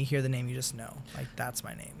 Sometimes when you hear the name, you just know, like, that's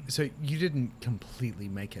my name. So you didn't completely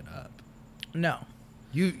make it up. No.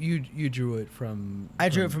 You drew it from. I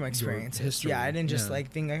drew it from experience. History. Yeah, I didn't just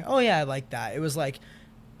like think like, oh yeah, I like that. It was like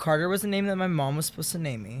Carter was the name that my mom was supposed to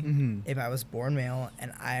name me if I was born male,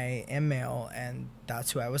 and I am male, and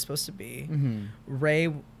that's who I was supposed to be.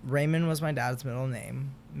 Raymond was my dad's middle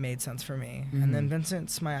name. Made sense for me. And then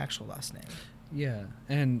Vincent's my actual last name. Yeah,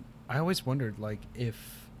 and I always wondered, like,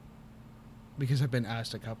 because I've been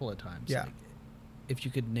asked a couple of times, like, if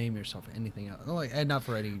you could name yourself anything else, like, and not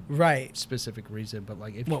for any specific reason, but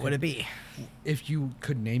like, what would it be? If you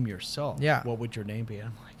could name yourself, what would your name be? And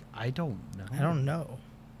I'm like, I don't know.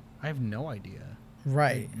 I have no idea.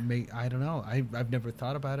 Right. I don't know. I've never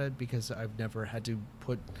thought about it because I've never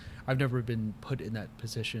been put in that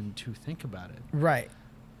position to think about it. Right.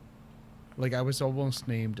 Like, I was almost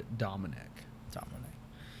named Dominic.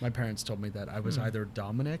 My parents told me that I was either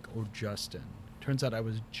Dominic or Justin. Turns out I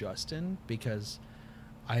was Justin because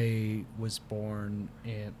I was born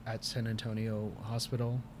at San Antonio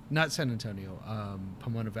Hospital. Not San Antonio,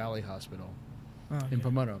 Pomona Valley Hospital. In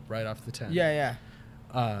Pomona, right off the 10. Yeah.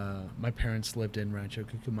 My parents lived in Rancho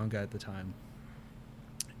Cucamonga at the time.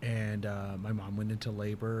 And my mom went into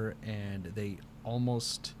labor, and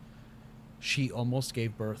she almost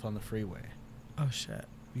gave birth on the freeway. Oh shit!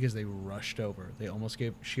 Because they rushed over.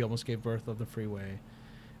 She almost gave birth on the freeway.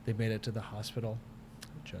 They made it to the hospital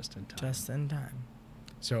just in time.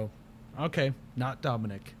 So, okay, not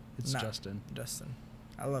Dominic. It's Justin.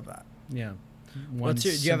 I love that. Yeah. Do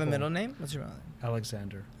you have a middle name? What's your middle name?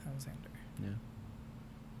 Alexander. Yeah.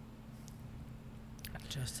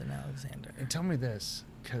 Justin Alexander. And tell me this,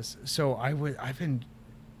 because I've been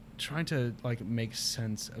trying to like make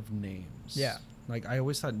sense of names. Yeah. Like, I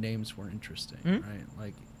always thought names were interesting, right?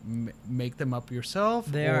 Like, make them up yourself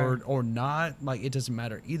or not. Like, it doesn't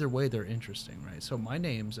matter. Either way, they're interesting, right? So my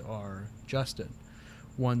names are Justin,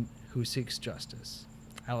 one who seeks justice.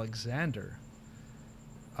 Alexander,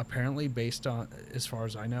 apparently based on, as far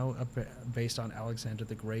as I know, based on Alexander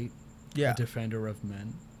the Great, a defender of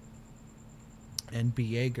men. And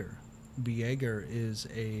Bieger. Bieger is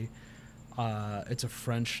it's a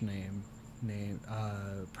French name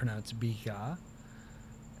pronounced Biga,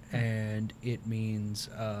 and it means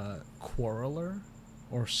quarreler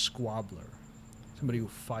or squabbler, somebody who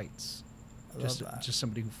fights. Just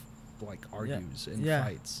somebody who like argues and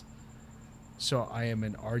fights. So I am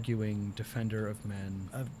an arguing defender of men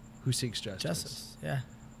who seeks justice. Yeah.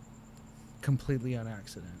 Completely on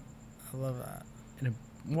accident. I love that. And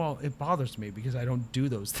it bothers me because I don't do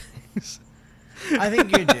those things. I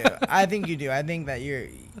think you do. I think that you're...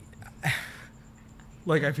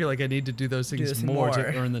 Like, I feel like I need to do those things more to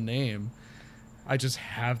earn the name. I just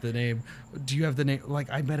have the name. Do you have the name?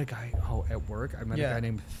 Like, I met a guy at work. I met a guy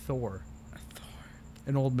named Thor.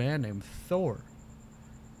 An old man named Thor.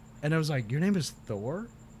 And I was like, your name is Thor?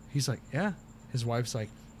 He's like, yeah. His wife's like,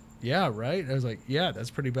 yeah, right? I was like, yeah, that's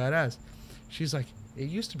pretty badass. She's like, it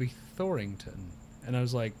used to be Thorington. And I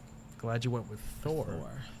was like, glad you went with Thor.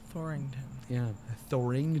 Thorington. Yeah.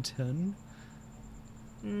 Thorington.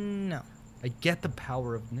 No. I get the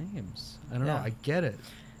power of names. I don't know. Yeah. I get it.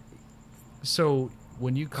 So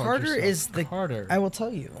when you call Carter is the Carter. I will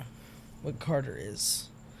tell you what Carter is.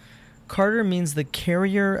 Carter means the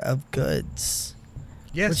carrier of goods.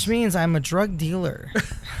 Yes. Which means I'm a drug dealer.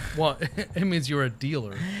 Well, it means you're a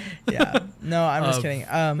dealer. Yeah. No, I'm just kidding.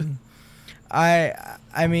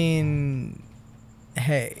 I mean,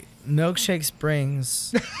 hey, Milkshake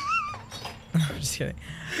Springs. I'm just kidding.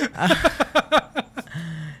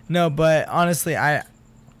 No, but honestly, I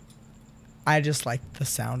just liked the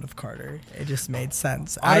sound of Carter. It just made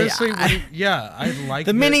sense. Honestly, I like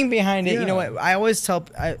the meaning behind it. Yeah. You know what? I always tell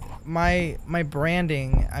my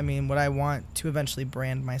branding. I mean, what I want to eventually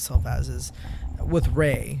brand myself as is with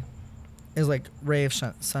Ray, is like ray of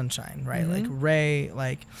sunshine, right? Mm-hmm. Like Ray,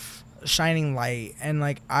 like shining light, and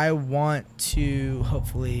like I want to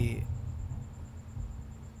hopefully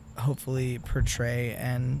portray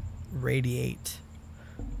and radiate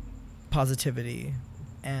positivity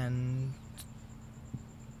and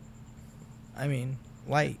I mean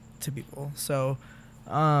light to people. So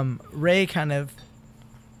Ray kind of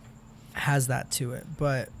has that to it,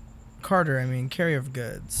 but Carter, I mean, carrier of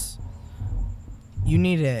goods. You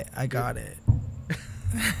need it, I got it.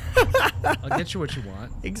 I'll get you what you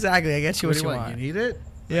want. Exactly, I get you what you want. You need it?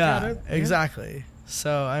 I Yeah, got it? exactly.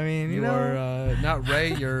 So I mean, you know, are not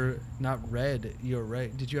Ray. You're not Red. You're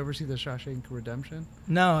Ray. Did you ever see the Shawshank Redemption?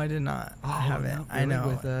 no, I did not. I haven't. Not I really, know.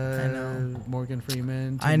 With I know. Morgan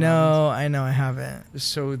Freeman. I know. I haven't.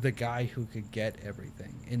 So the guy who could get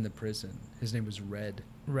everything in the prison, his name was Red.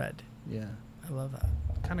 Red. Yeah. I love that.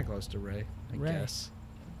 Kind of close to Ray, I Ray. guess.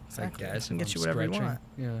 Exactly. I guess. Can if get I'm you whatever you stretching.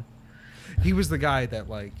 want. Yeah. He was the guy that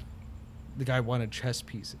the guy wanted chess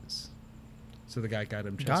pieces. So the guy got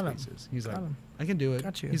him chess Got him. pieces. He's Got like, him. I can do it.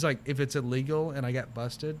 Got you. He's like, if it's illegal and I get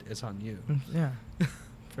busted, it's on you. Yeah,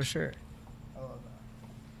 for sure. I love that.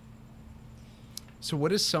 So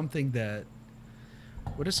what is something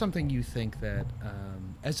you think that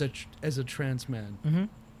as a trans man, Mm-hmm.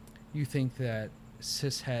 you think that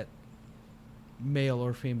cishet male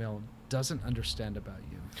or female doesn't understand about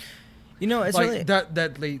you? You know, it's like really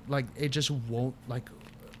that they like it just won't like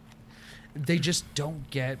they just don't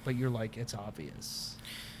get, but you're like it's obvious.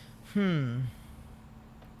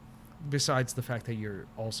 Besides the fact that you're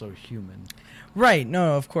also human. Right.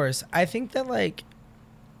 No, of course. I think that like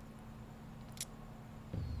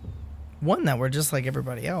one that we're just like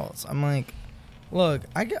everybody else. I'm like, look,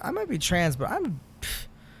 I might be trans, but I'm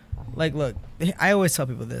like, look, I always tell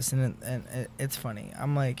people this, and it's funny.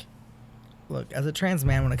 I'm like, look, as a trans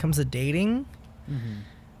man, when it comes to dating,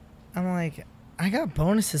 I'm like, I got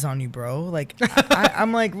bonuses on you, bro. Like,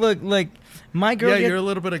 I'm like, look, my girl. Yeah, you're a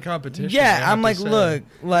little bit of competition. Yeah, I'm like, look,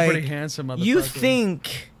 like, pretty handsome motherfucker. you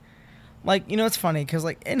think, like, you know, it's funny because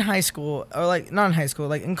like in high school or like not in high school,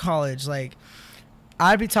 like in college, like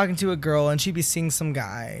I'd be talking to a girl and she'd be seeing some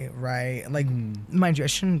guy, right? Like, mind you, I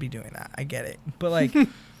shouldn't be doing that. I get it, but like,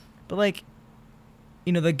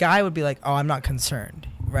 you know, the guy would be like, oh, I'm not concerned,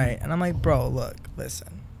 right? And I'm like, bro, look,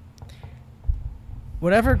 listen.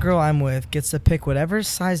 Whatever girl I'm with gets to pick whatever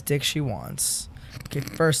size dick she wants. Okay,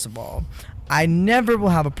 first of all, I never will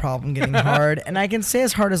have a problem getting hard, and I can stay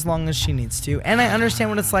as hard as long as she needs to, and I understand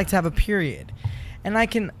what it's like to have a period. And I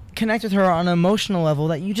can connect with her on an emotional level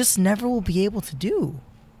that you just never will be able to do.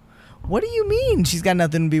 What do you mean she's got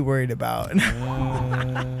nothing to be worried about?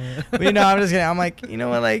 But, you know, I'm just kidding. I'm like, you know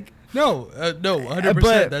what, like... No,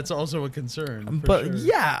 100%. That's also a concern. But, sure.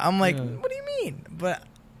 yeah, I'm like, Yeah. what do you mean? But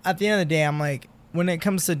at the end of the day, I'm like, when it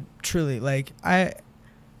comes to truly, like, I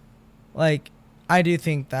do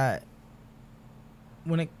think that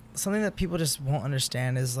something that people just won't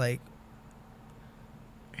understand is like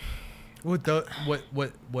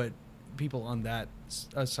what people on that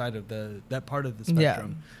side of that part of the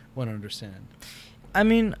spectrum won't understand. I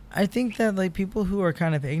mean, I think that like people who are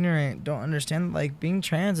kind of ignorant don't understand like being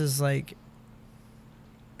trans is like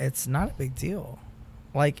it's not a big deal.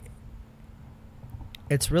 Like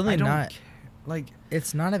it's really not. Like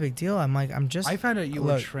it's not a big deal. I'm just. I found out you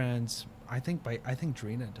were trans. I think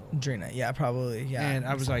Drina told me. Drina, yeah, probably, yeah. And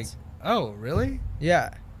I was like, oh, really?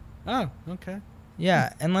 Yeah. Oh, okay.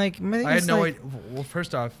 Yeah, and like my thing I is, had no like, idea. Well,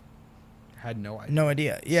 first off, had no idea. No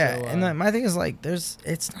idea. Yeah, So, and my thing is like,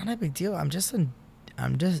 it's not a big deal. I'm just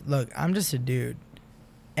a dude,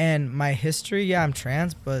 and my history. Yeah, I'm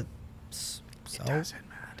trans, but so it doesn't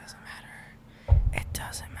matter. It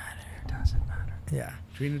doesn't matter. It doesn't matter. Yeah.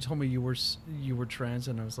 Drina told me you were trans,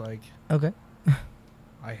 and I was like, Okay.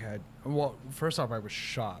 I had. Well, first off, I was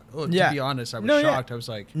shocked. To be honest, I was shocked. I was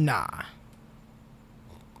like, nah.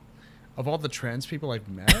 Of all the trans people I've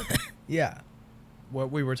met, yeah.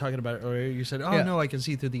 What we were talking about earlier, you said, "Oh no, I can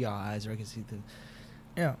see through the eyes, or I can see through."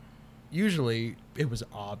 Yeah. Usually, it was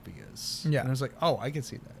obvious. Yeah. And I was like, "Oh, I can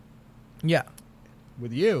see that." Yeah.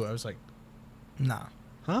 With you, I was like, nah.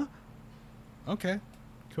 Huh? Okay.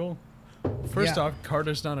 Cool. First off,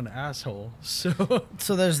 Carter's not an asshole, so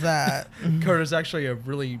there's that. Carter's actually a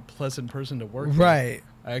really pleasant person to work with. Right.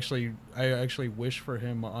 I actually wish for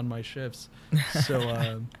him on my shifts.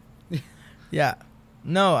 So yeah.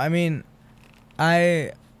 No, I mean,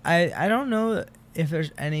 I don't know if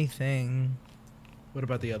there's anything. What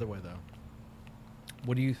about the other way though?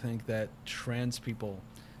 What do you think that trans people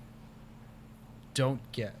don't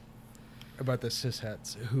get about the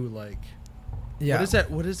cisheads who like? Yeah.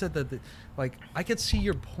 What is that like? I could see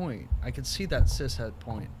your point. I could see that cishet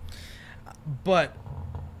point, but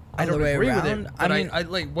I don't agree with it. But I mean, I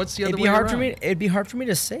like. What's the other way around? It'd be hard for me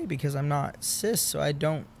to say because I'm not cis, so I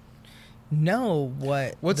don't know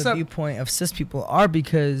what's the viewpoint of cis people are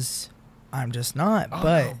because I'm just not. Oh,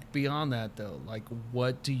 but no, beyond that, though, like,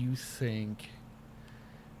 what do you think?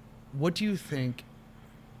 What do you think?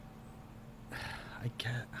 I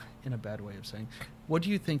get in a bad way of saying. What do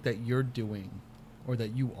you think that you're doing, or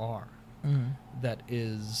that you are, that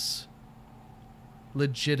is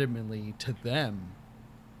legitimately to them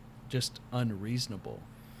just unreasonable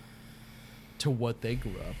to what they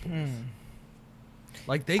grew up with?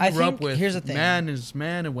 Like they grew up with man is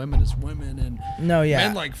man and women is women and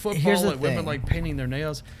men like football and women like painting their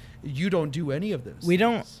nails. You don't do any of this. We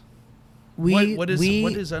don't. What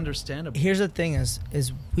is understandable? Here's the thing: is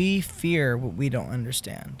we fear what we don't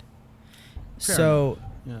understand. Fair so enough.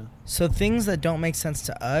 Yeah. So things that don't make sense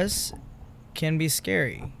to us can be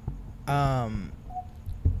scary, and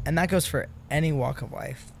that goes for any walk of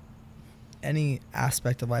life, any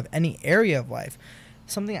aspect of life, any area of life.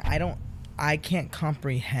 Something I can't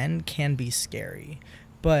comprehend can be scary,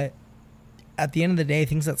 but at the end of the day,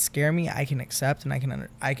 things that scare me, I can accept, and I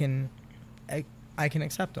can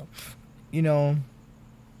accept them. You know,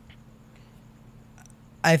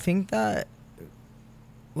 I think that,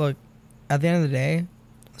 look, at the end of the day,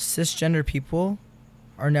 cisgender people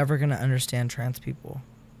are never going to understand trans people.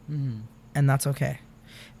 Mm-hmm. And that's okay.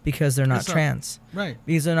 Because they're not trans. Right.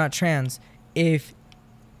 Because they're not trans. If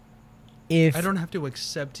I don't have to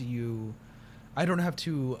accept you, I don't have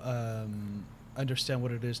to understand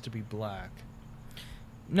what it is to be black.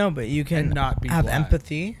 No, but you can not be have black.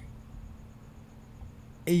 Empathy.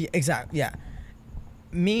 Exactly. Yeah.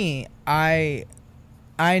 Me, I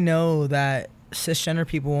know that cisgender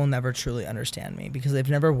people will never truly understand me because they've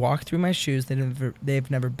never walked through my shoes.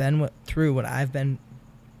 They've never been through what I've been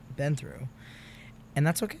through, and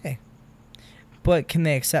that's okay. But can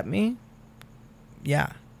they accept me?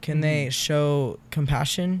 Yeah. Can they show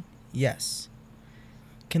compassion? Yes.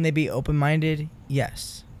 Can they be open-minded?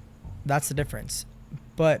 Yes. That's the difference.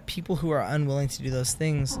 But people who are unwilling to do those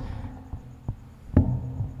things,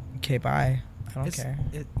 okay, bye. I don't care.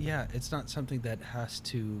 It's not something that has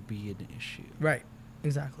to be an issue. Right.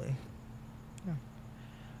 Exactly. Yeah.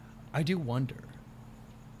 I do wonder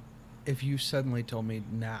if you suddenly told me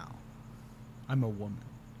now I'm a woman.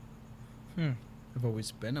 I've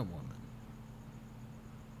always been a woman.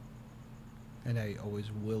 And I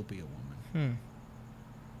always will be a woman.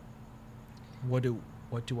 What do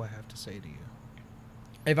I have to say to you?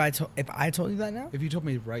 If I told you that now? If you told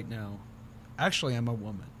me right now, actually I'm a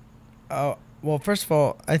woman. Oh, well, first of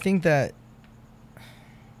all, I think that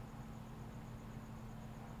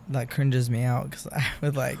cringes me out because I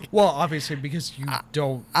would like. Well, obviously because you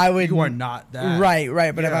don't. You are not that.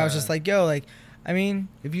 Right. But if I was just like, yo, like, I mean,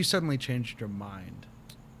 if you suddenly changed your mind,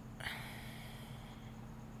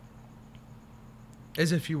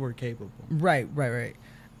 as if you were capable. Right.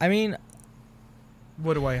 I mean,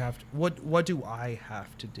 what do I have to? What do I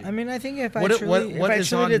have to do? I mean, I think if I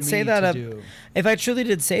truly did say that,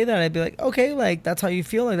 I'd be like, okay, like that's how you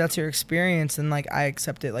feel, like that's your experience, and like I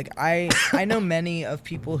accept it. Like I know many of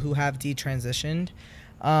people who have detransitioned,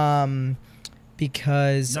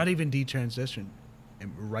 because not even detransitioned,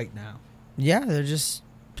 right now. Yeah, they're just.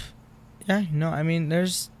 Yeah, no, I mean,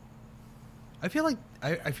 there's. I feel like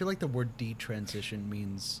the word detransition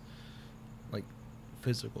means, like,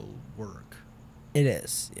 physical work. It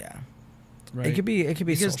is, yeah. Right. It could be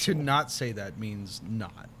because social. To not say that means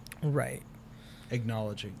not. Right.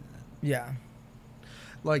 Acknowledging that. Yeah.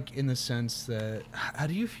 Like in the sense that how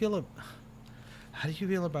do you feel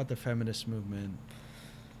about the feminist movement?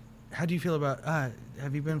 How do you feel about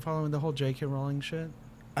have you been following the whole J.K. Rowling shit?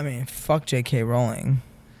 I mean, fuck J.K. Rowling.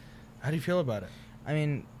 How do you feel about it? I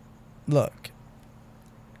mean, look.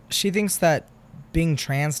 She thinks that being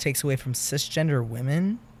trans takes away from cisgender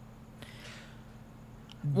women.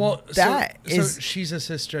 Well, so she's a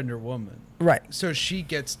cisgender woman. Right. So she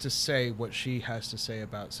gets to say what she has to say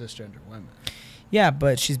about cisgender women. Yeah,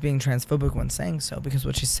 but she's being transphobic when saying so, because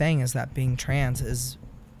what she's saying is that being trans is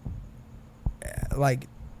like,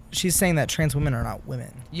 she's saying that trans women are not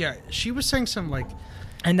women. Yeah, she was saying some like,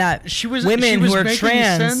 and that women who are making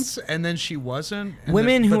trans, sense, and then she wasn't. And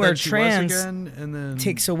women who are she trans was again, and then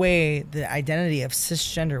takes away the identity of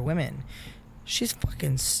cisgender women. She's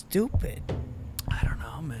fucking stupid. I don't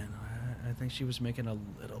know, man. I think she was making a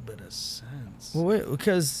little bit of sense. Well,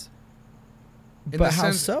 because. In but how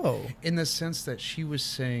sense, so? In the sense that she was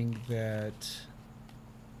saying that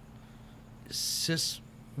cis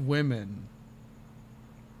women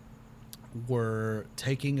were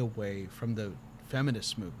taking away from the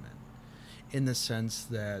feminist movement, in the sense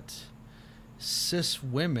that cis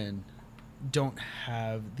women don't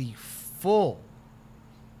have the full,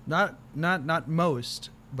 not most,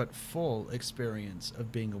 but full experience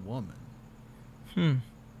of being a woman.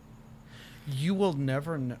 You will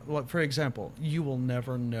never know. Like, for example, you will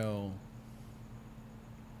never know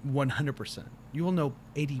 100%. You will know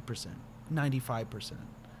 80%, 95%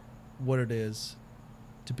 what it is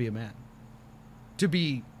to be a man. To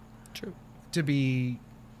be true. To be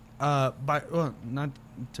not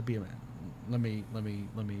to be a man. Let me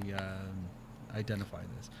identify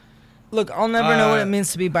this. Look, I'll never know what it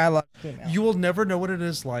means to be biologically male. You will never know what it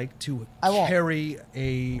is like to carry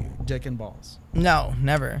a dick and balls. No,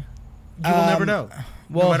 never. You will never know.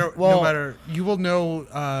 No matter. You will know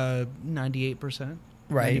 98%,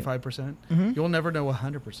 right? 95%. Mm-hmm. You'll never know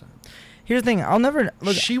 100%. Here's the thing: I'll never.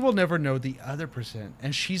 Look, she will never know the other percent,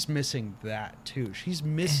 and she's missing that too. She's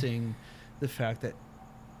missing the fact that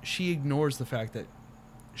she ignores the fact that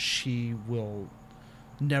she will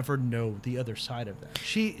never know the other side of that.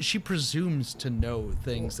 She presumes to know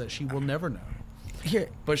things that she will never know.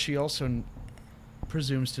 But she also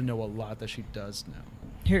presumes to know a lot that she does know.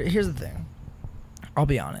 Here's the thing. I'll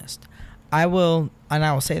be honest. I will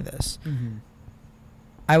say this. Mm-hmm.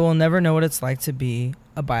 I will never know what it's like to be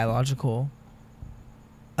a biological,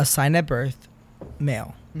 assigned at birth,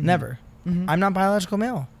 male. Mm-hmm. Never. Mm-hmm. I'm not biological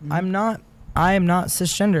male. Mm-hmm. I am not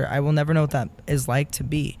cisgender. I will never know what that is like to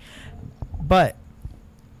be. But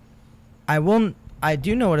I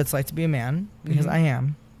do know what it's like to be a man, because I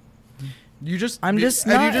am. You just are, and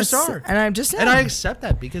I'm just and I accept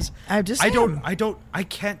that, because I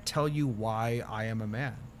can't tell you why I am a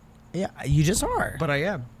man. Yeah, you just are. But I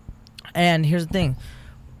am. And here's the thing.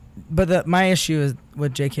 But my issue is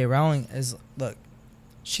with J.K. Rowling is, look,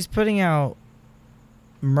 she's putting out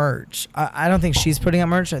merch. I don't think she's putting out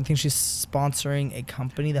merch. I think she's sponsoring a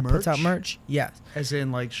company that puts out merch. Yes. As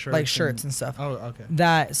in like shirts. Like shirts and stuff. Oh, okay.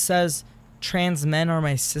 That says trans men are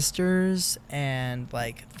my sisters, and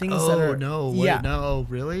like things that are. Oh no! Wait, no,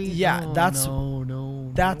 really? Yeah,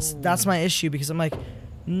 no, that's my issue, because I'm like,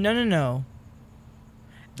 no,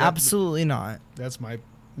 absolutely not. That's my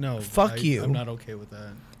no. Fuck you. I'm not okay with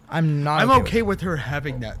that. I'm not. I'm okay with her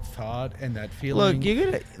having that thought and that feeling. Look,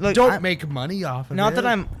 you gotta don't make money off of it. Not that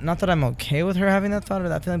I'm okay with her having that thought or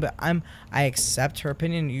that feeling, but I accept her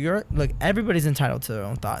opinion. Everybody's entitled to their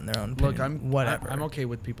own thought and their own opinion. Look, I'm okay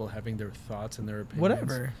with people having their thoughts and their opinions.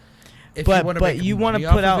 Whatever. If but you want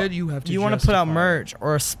to put out you have to want to put out merch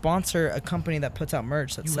or sponsor a company that puts out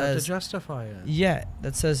merch that you says have to justify it. Yeah,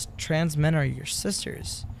 that says trans men are your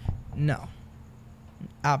sisters. No,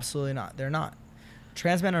 absolutely not. They're not.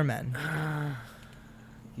 Trans men are men.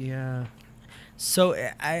 Yeah. So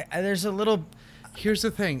I there's a little. Here's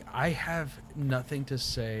the thing. I have nothing to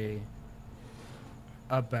say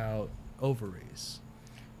about ovaries.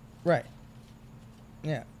 Right.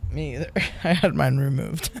 Yeah, me either. I had mine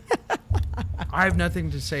removed. I have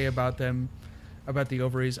nothing to say about them, about the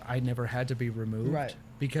ovaries. I never had to be removed. Right.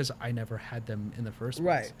 Because I never had them in the first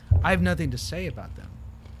place. Right. I have nothing to say about them.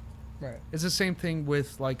 Right. It's the same thing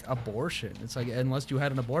with like abortion. It's like, unless you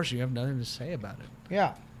had an abortion, you have nothing to say about it.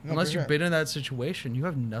 Yeah. No, unless you've been in that situation, you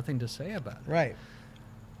have nothing to say about it. Right.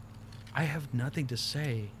 I have nothing to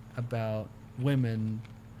say about women.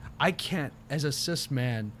 I can't, as a cis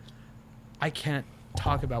man, I can't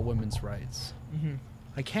talk about women's rights. Mm-hmm.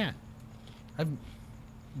 I can't.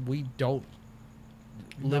 We don't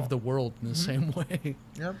live the world in the same way.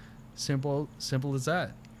 Yep. Simple as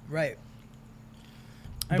that. Right.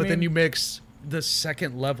 But then you mix the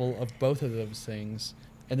second level of both of those things,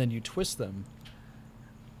 and then you twist them.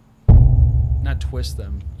 Not twist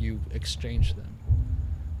them, you exchange them.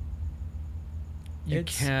 You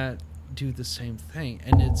can't do the same thing.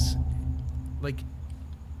 And it's like,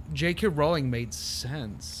 J.K. Rowling made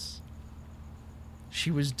sense.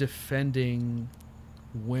 She was defending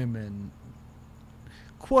women,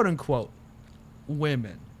 quote unquote,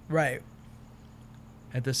 women. Right.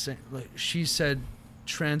 At the same, like, she said,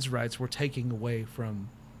 trans rights were taking away from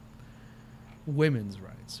women's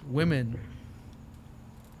rights. Women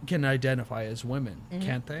can identify as women,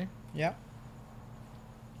 can't they? Yeah.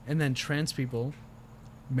 And then trans people,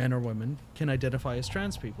 men or women, can identify as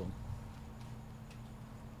trans people.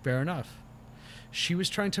 Fair enough. She was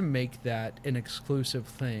trying to make that an exclusive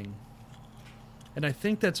thing. And I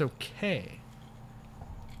think that's okay.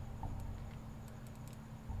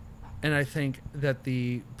 And I think that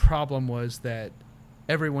the problem was that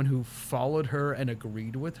everyone who followed her and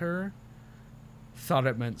agreed with her thought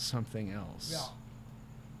it meant something else. Yeah.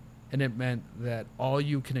 And it meant that all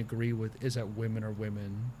you can agree with is that women are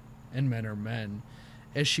women and men are men.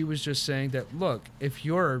 And she was just saying that, look, if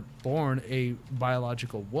you're born a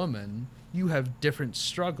biological woman, you have different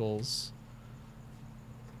struggles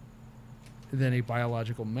than a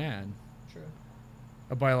biological man. True.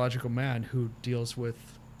 A biological man who deals with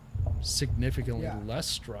significantly Yeah. less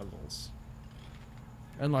struggles.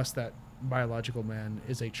 Unless that biological man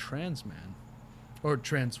is a trans man. Or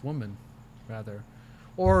trans woman, rather.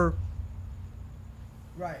 Or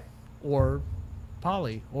Right.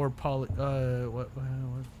 poly. Or what's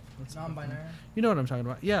Non-binary. You know what I'm talking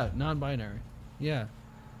about. Yeah, non-binary. Yeah.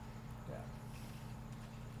 Yeah.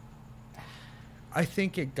 I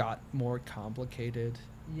think it got more complicated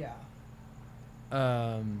Yeah.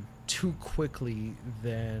 too quickly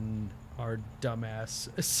than our dumbass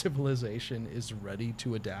civilization is ready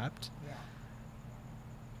to adapt. Yeah.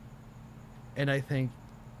 And I think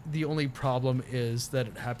the only problem is that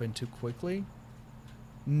it happened too quickly.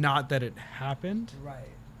 Not that it happened, Right.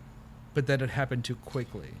 but that it happened too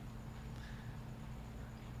quickly.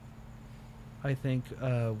 I think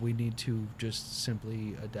we need to just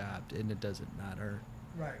simply adapt, and it doesn't matter.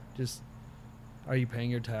 Right. Just, are you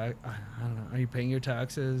paying your tax? I don't know. Are you paying your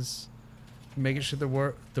taxes? Making sure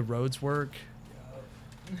the roads work?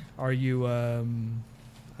 Are you, I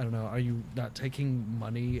don't know. Are you not taking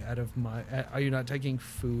money out of my? Are you not taking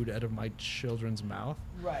food out of my children's mouth?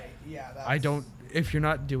 Right. Yeah. That's, I don't. If you're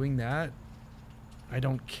not doing that, I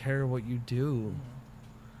don't care what you do.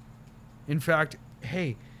 In fact,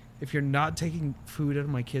 hey, if you're not taking food out of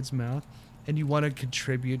my kid's mouth, and you want to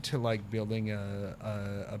contribute to like building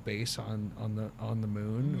a base on the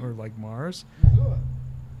moon or like Mars,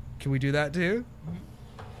 can we do that too?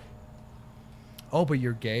 Oh, but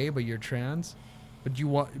you're gay, but you're trans, but you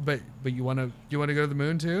want you want to go to the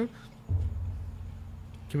moon too?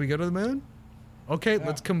 Can we go to the moon? Okay, Yeah.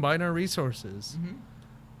 let's combine our resources.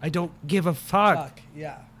 I don't give a fuck.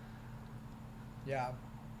 Yeah. Yeah.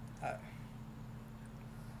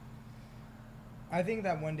 I think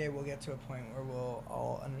that one day we'll get to a point where we'll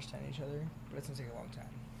all understand each other, but it's gonna take a long time.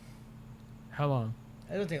 How long?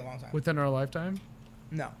 It'll take a long time. Within our lifetime?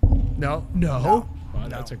 No. No. No. Wow,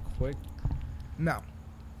 that's a quick. No.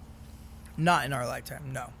 Not in our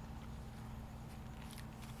lifetime. No.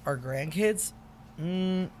 Our grandkids?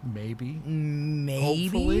 Maybe.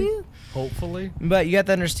 Maybe. Hopefully. But you have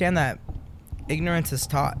to understand that ignorance is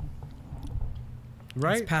taught.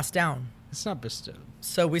 Right? It's passed down. It's not bestowed.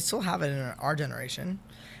 So we still have it in our generation.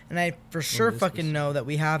 And I for sure it is fucking bestowed. know that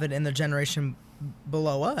we have it in the generation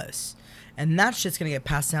below us. And that shit's going to get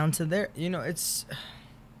passed down to their, it's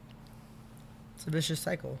a vicious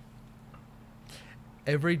cycle.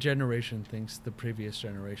 Every generation thinks the previous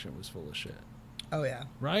generation was full of shit. Oh, yeah.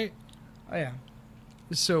 Right? Oh, yeah.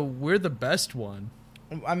 So we're the best one.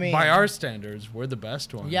 I mean, By our standards, we're the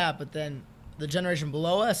best one. yeah, but then the generation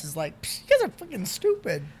below us is like, "Psh, you guys are fucking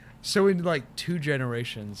stupid." So in like 2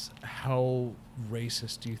 generations, how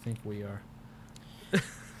racist do you think we are?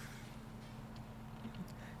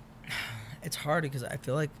 It's hard because I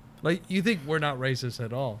feel like Like, you think we're not racist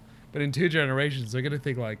at all. But in 2 generations, they're going to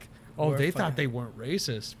think like, oh, We're they fucking- thought they weren't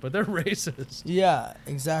racist, but they're racist. yeah,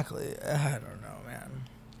 exactly. I don't know, man.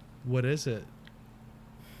 What is it?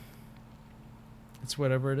 It's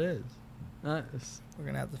whatever it is. We're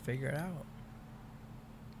gonna have to figure it out.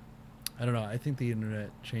 I don't know. I think the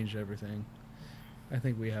internet changed everything. I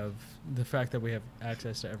think the fact that we have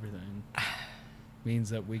access to everything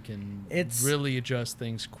means that we can really adjust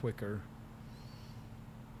things quicker.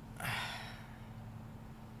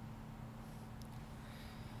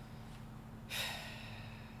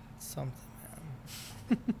 Something,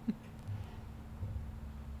 man.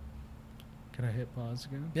 Can I hit pause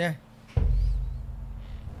again? Yeah,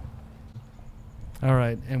 All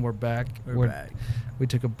right, and we're back. we're back. We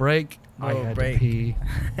took a break. I Little had break. to pee.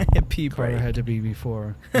 Pee Carter break. had to pee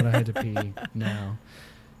before, but I had to pee now.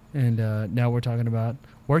 And now we're talking about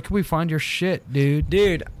where can we find your shit, dude?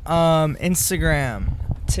 Dude, Instagram,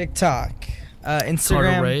 TikTok,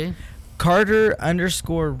 Instagram.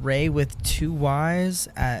 Carter_Ray with 2 Y's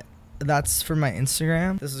that's for my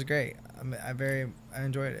Instagram. This is great. I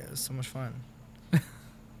enjoyed it. It was so much fun. I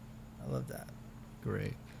love that.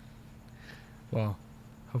 Great. Well,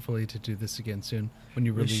 hopefully to do this again soon when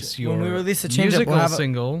you release your when we release the Change Up, musical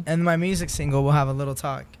single. And my music single, we'll have a little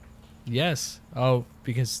talk. Yes. Oh,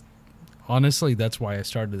 because honestly, that's why I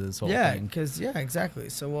started this whole thing. Yeah, exactly.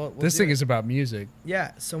 So we'll this thing is about music.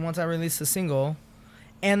 Yeah. So once I release the single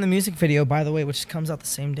and the music video, by the way, which comes out the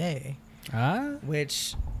same day,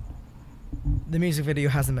 which the music video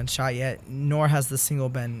hasn't been shot yet, nor has the single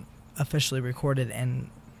been officially recorded and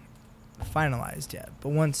finalized yet. But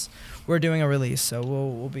once we're doing a release, so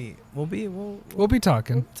we'll be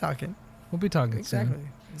talking. We'll be talking soon.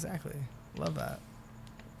 Exactly. Love that.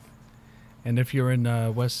 And if you're in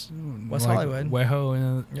West Hollywood,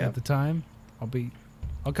 WeHo at the time,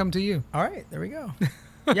 I'll come to you. All right, there we go.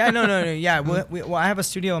 Yeah, no. Yeah, well, I have a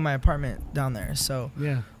studio in my apartment down there, so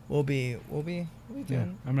yeah, we'll be doing. Yeah.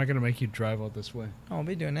 I'm not gonna make you drive all this way. Oh, we'll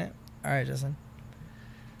be doing it. All right, Justin.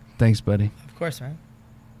 Thanks, buddy. Of course, man.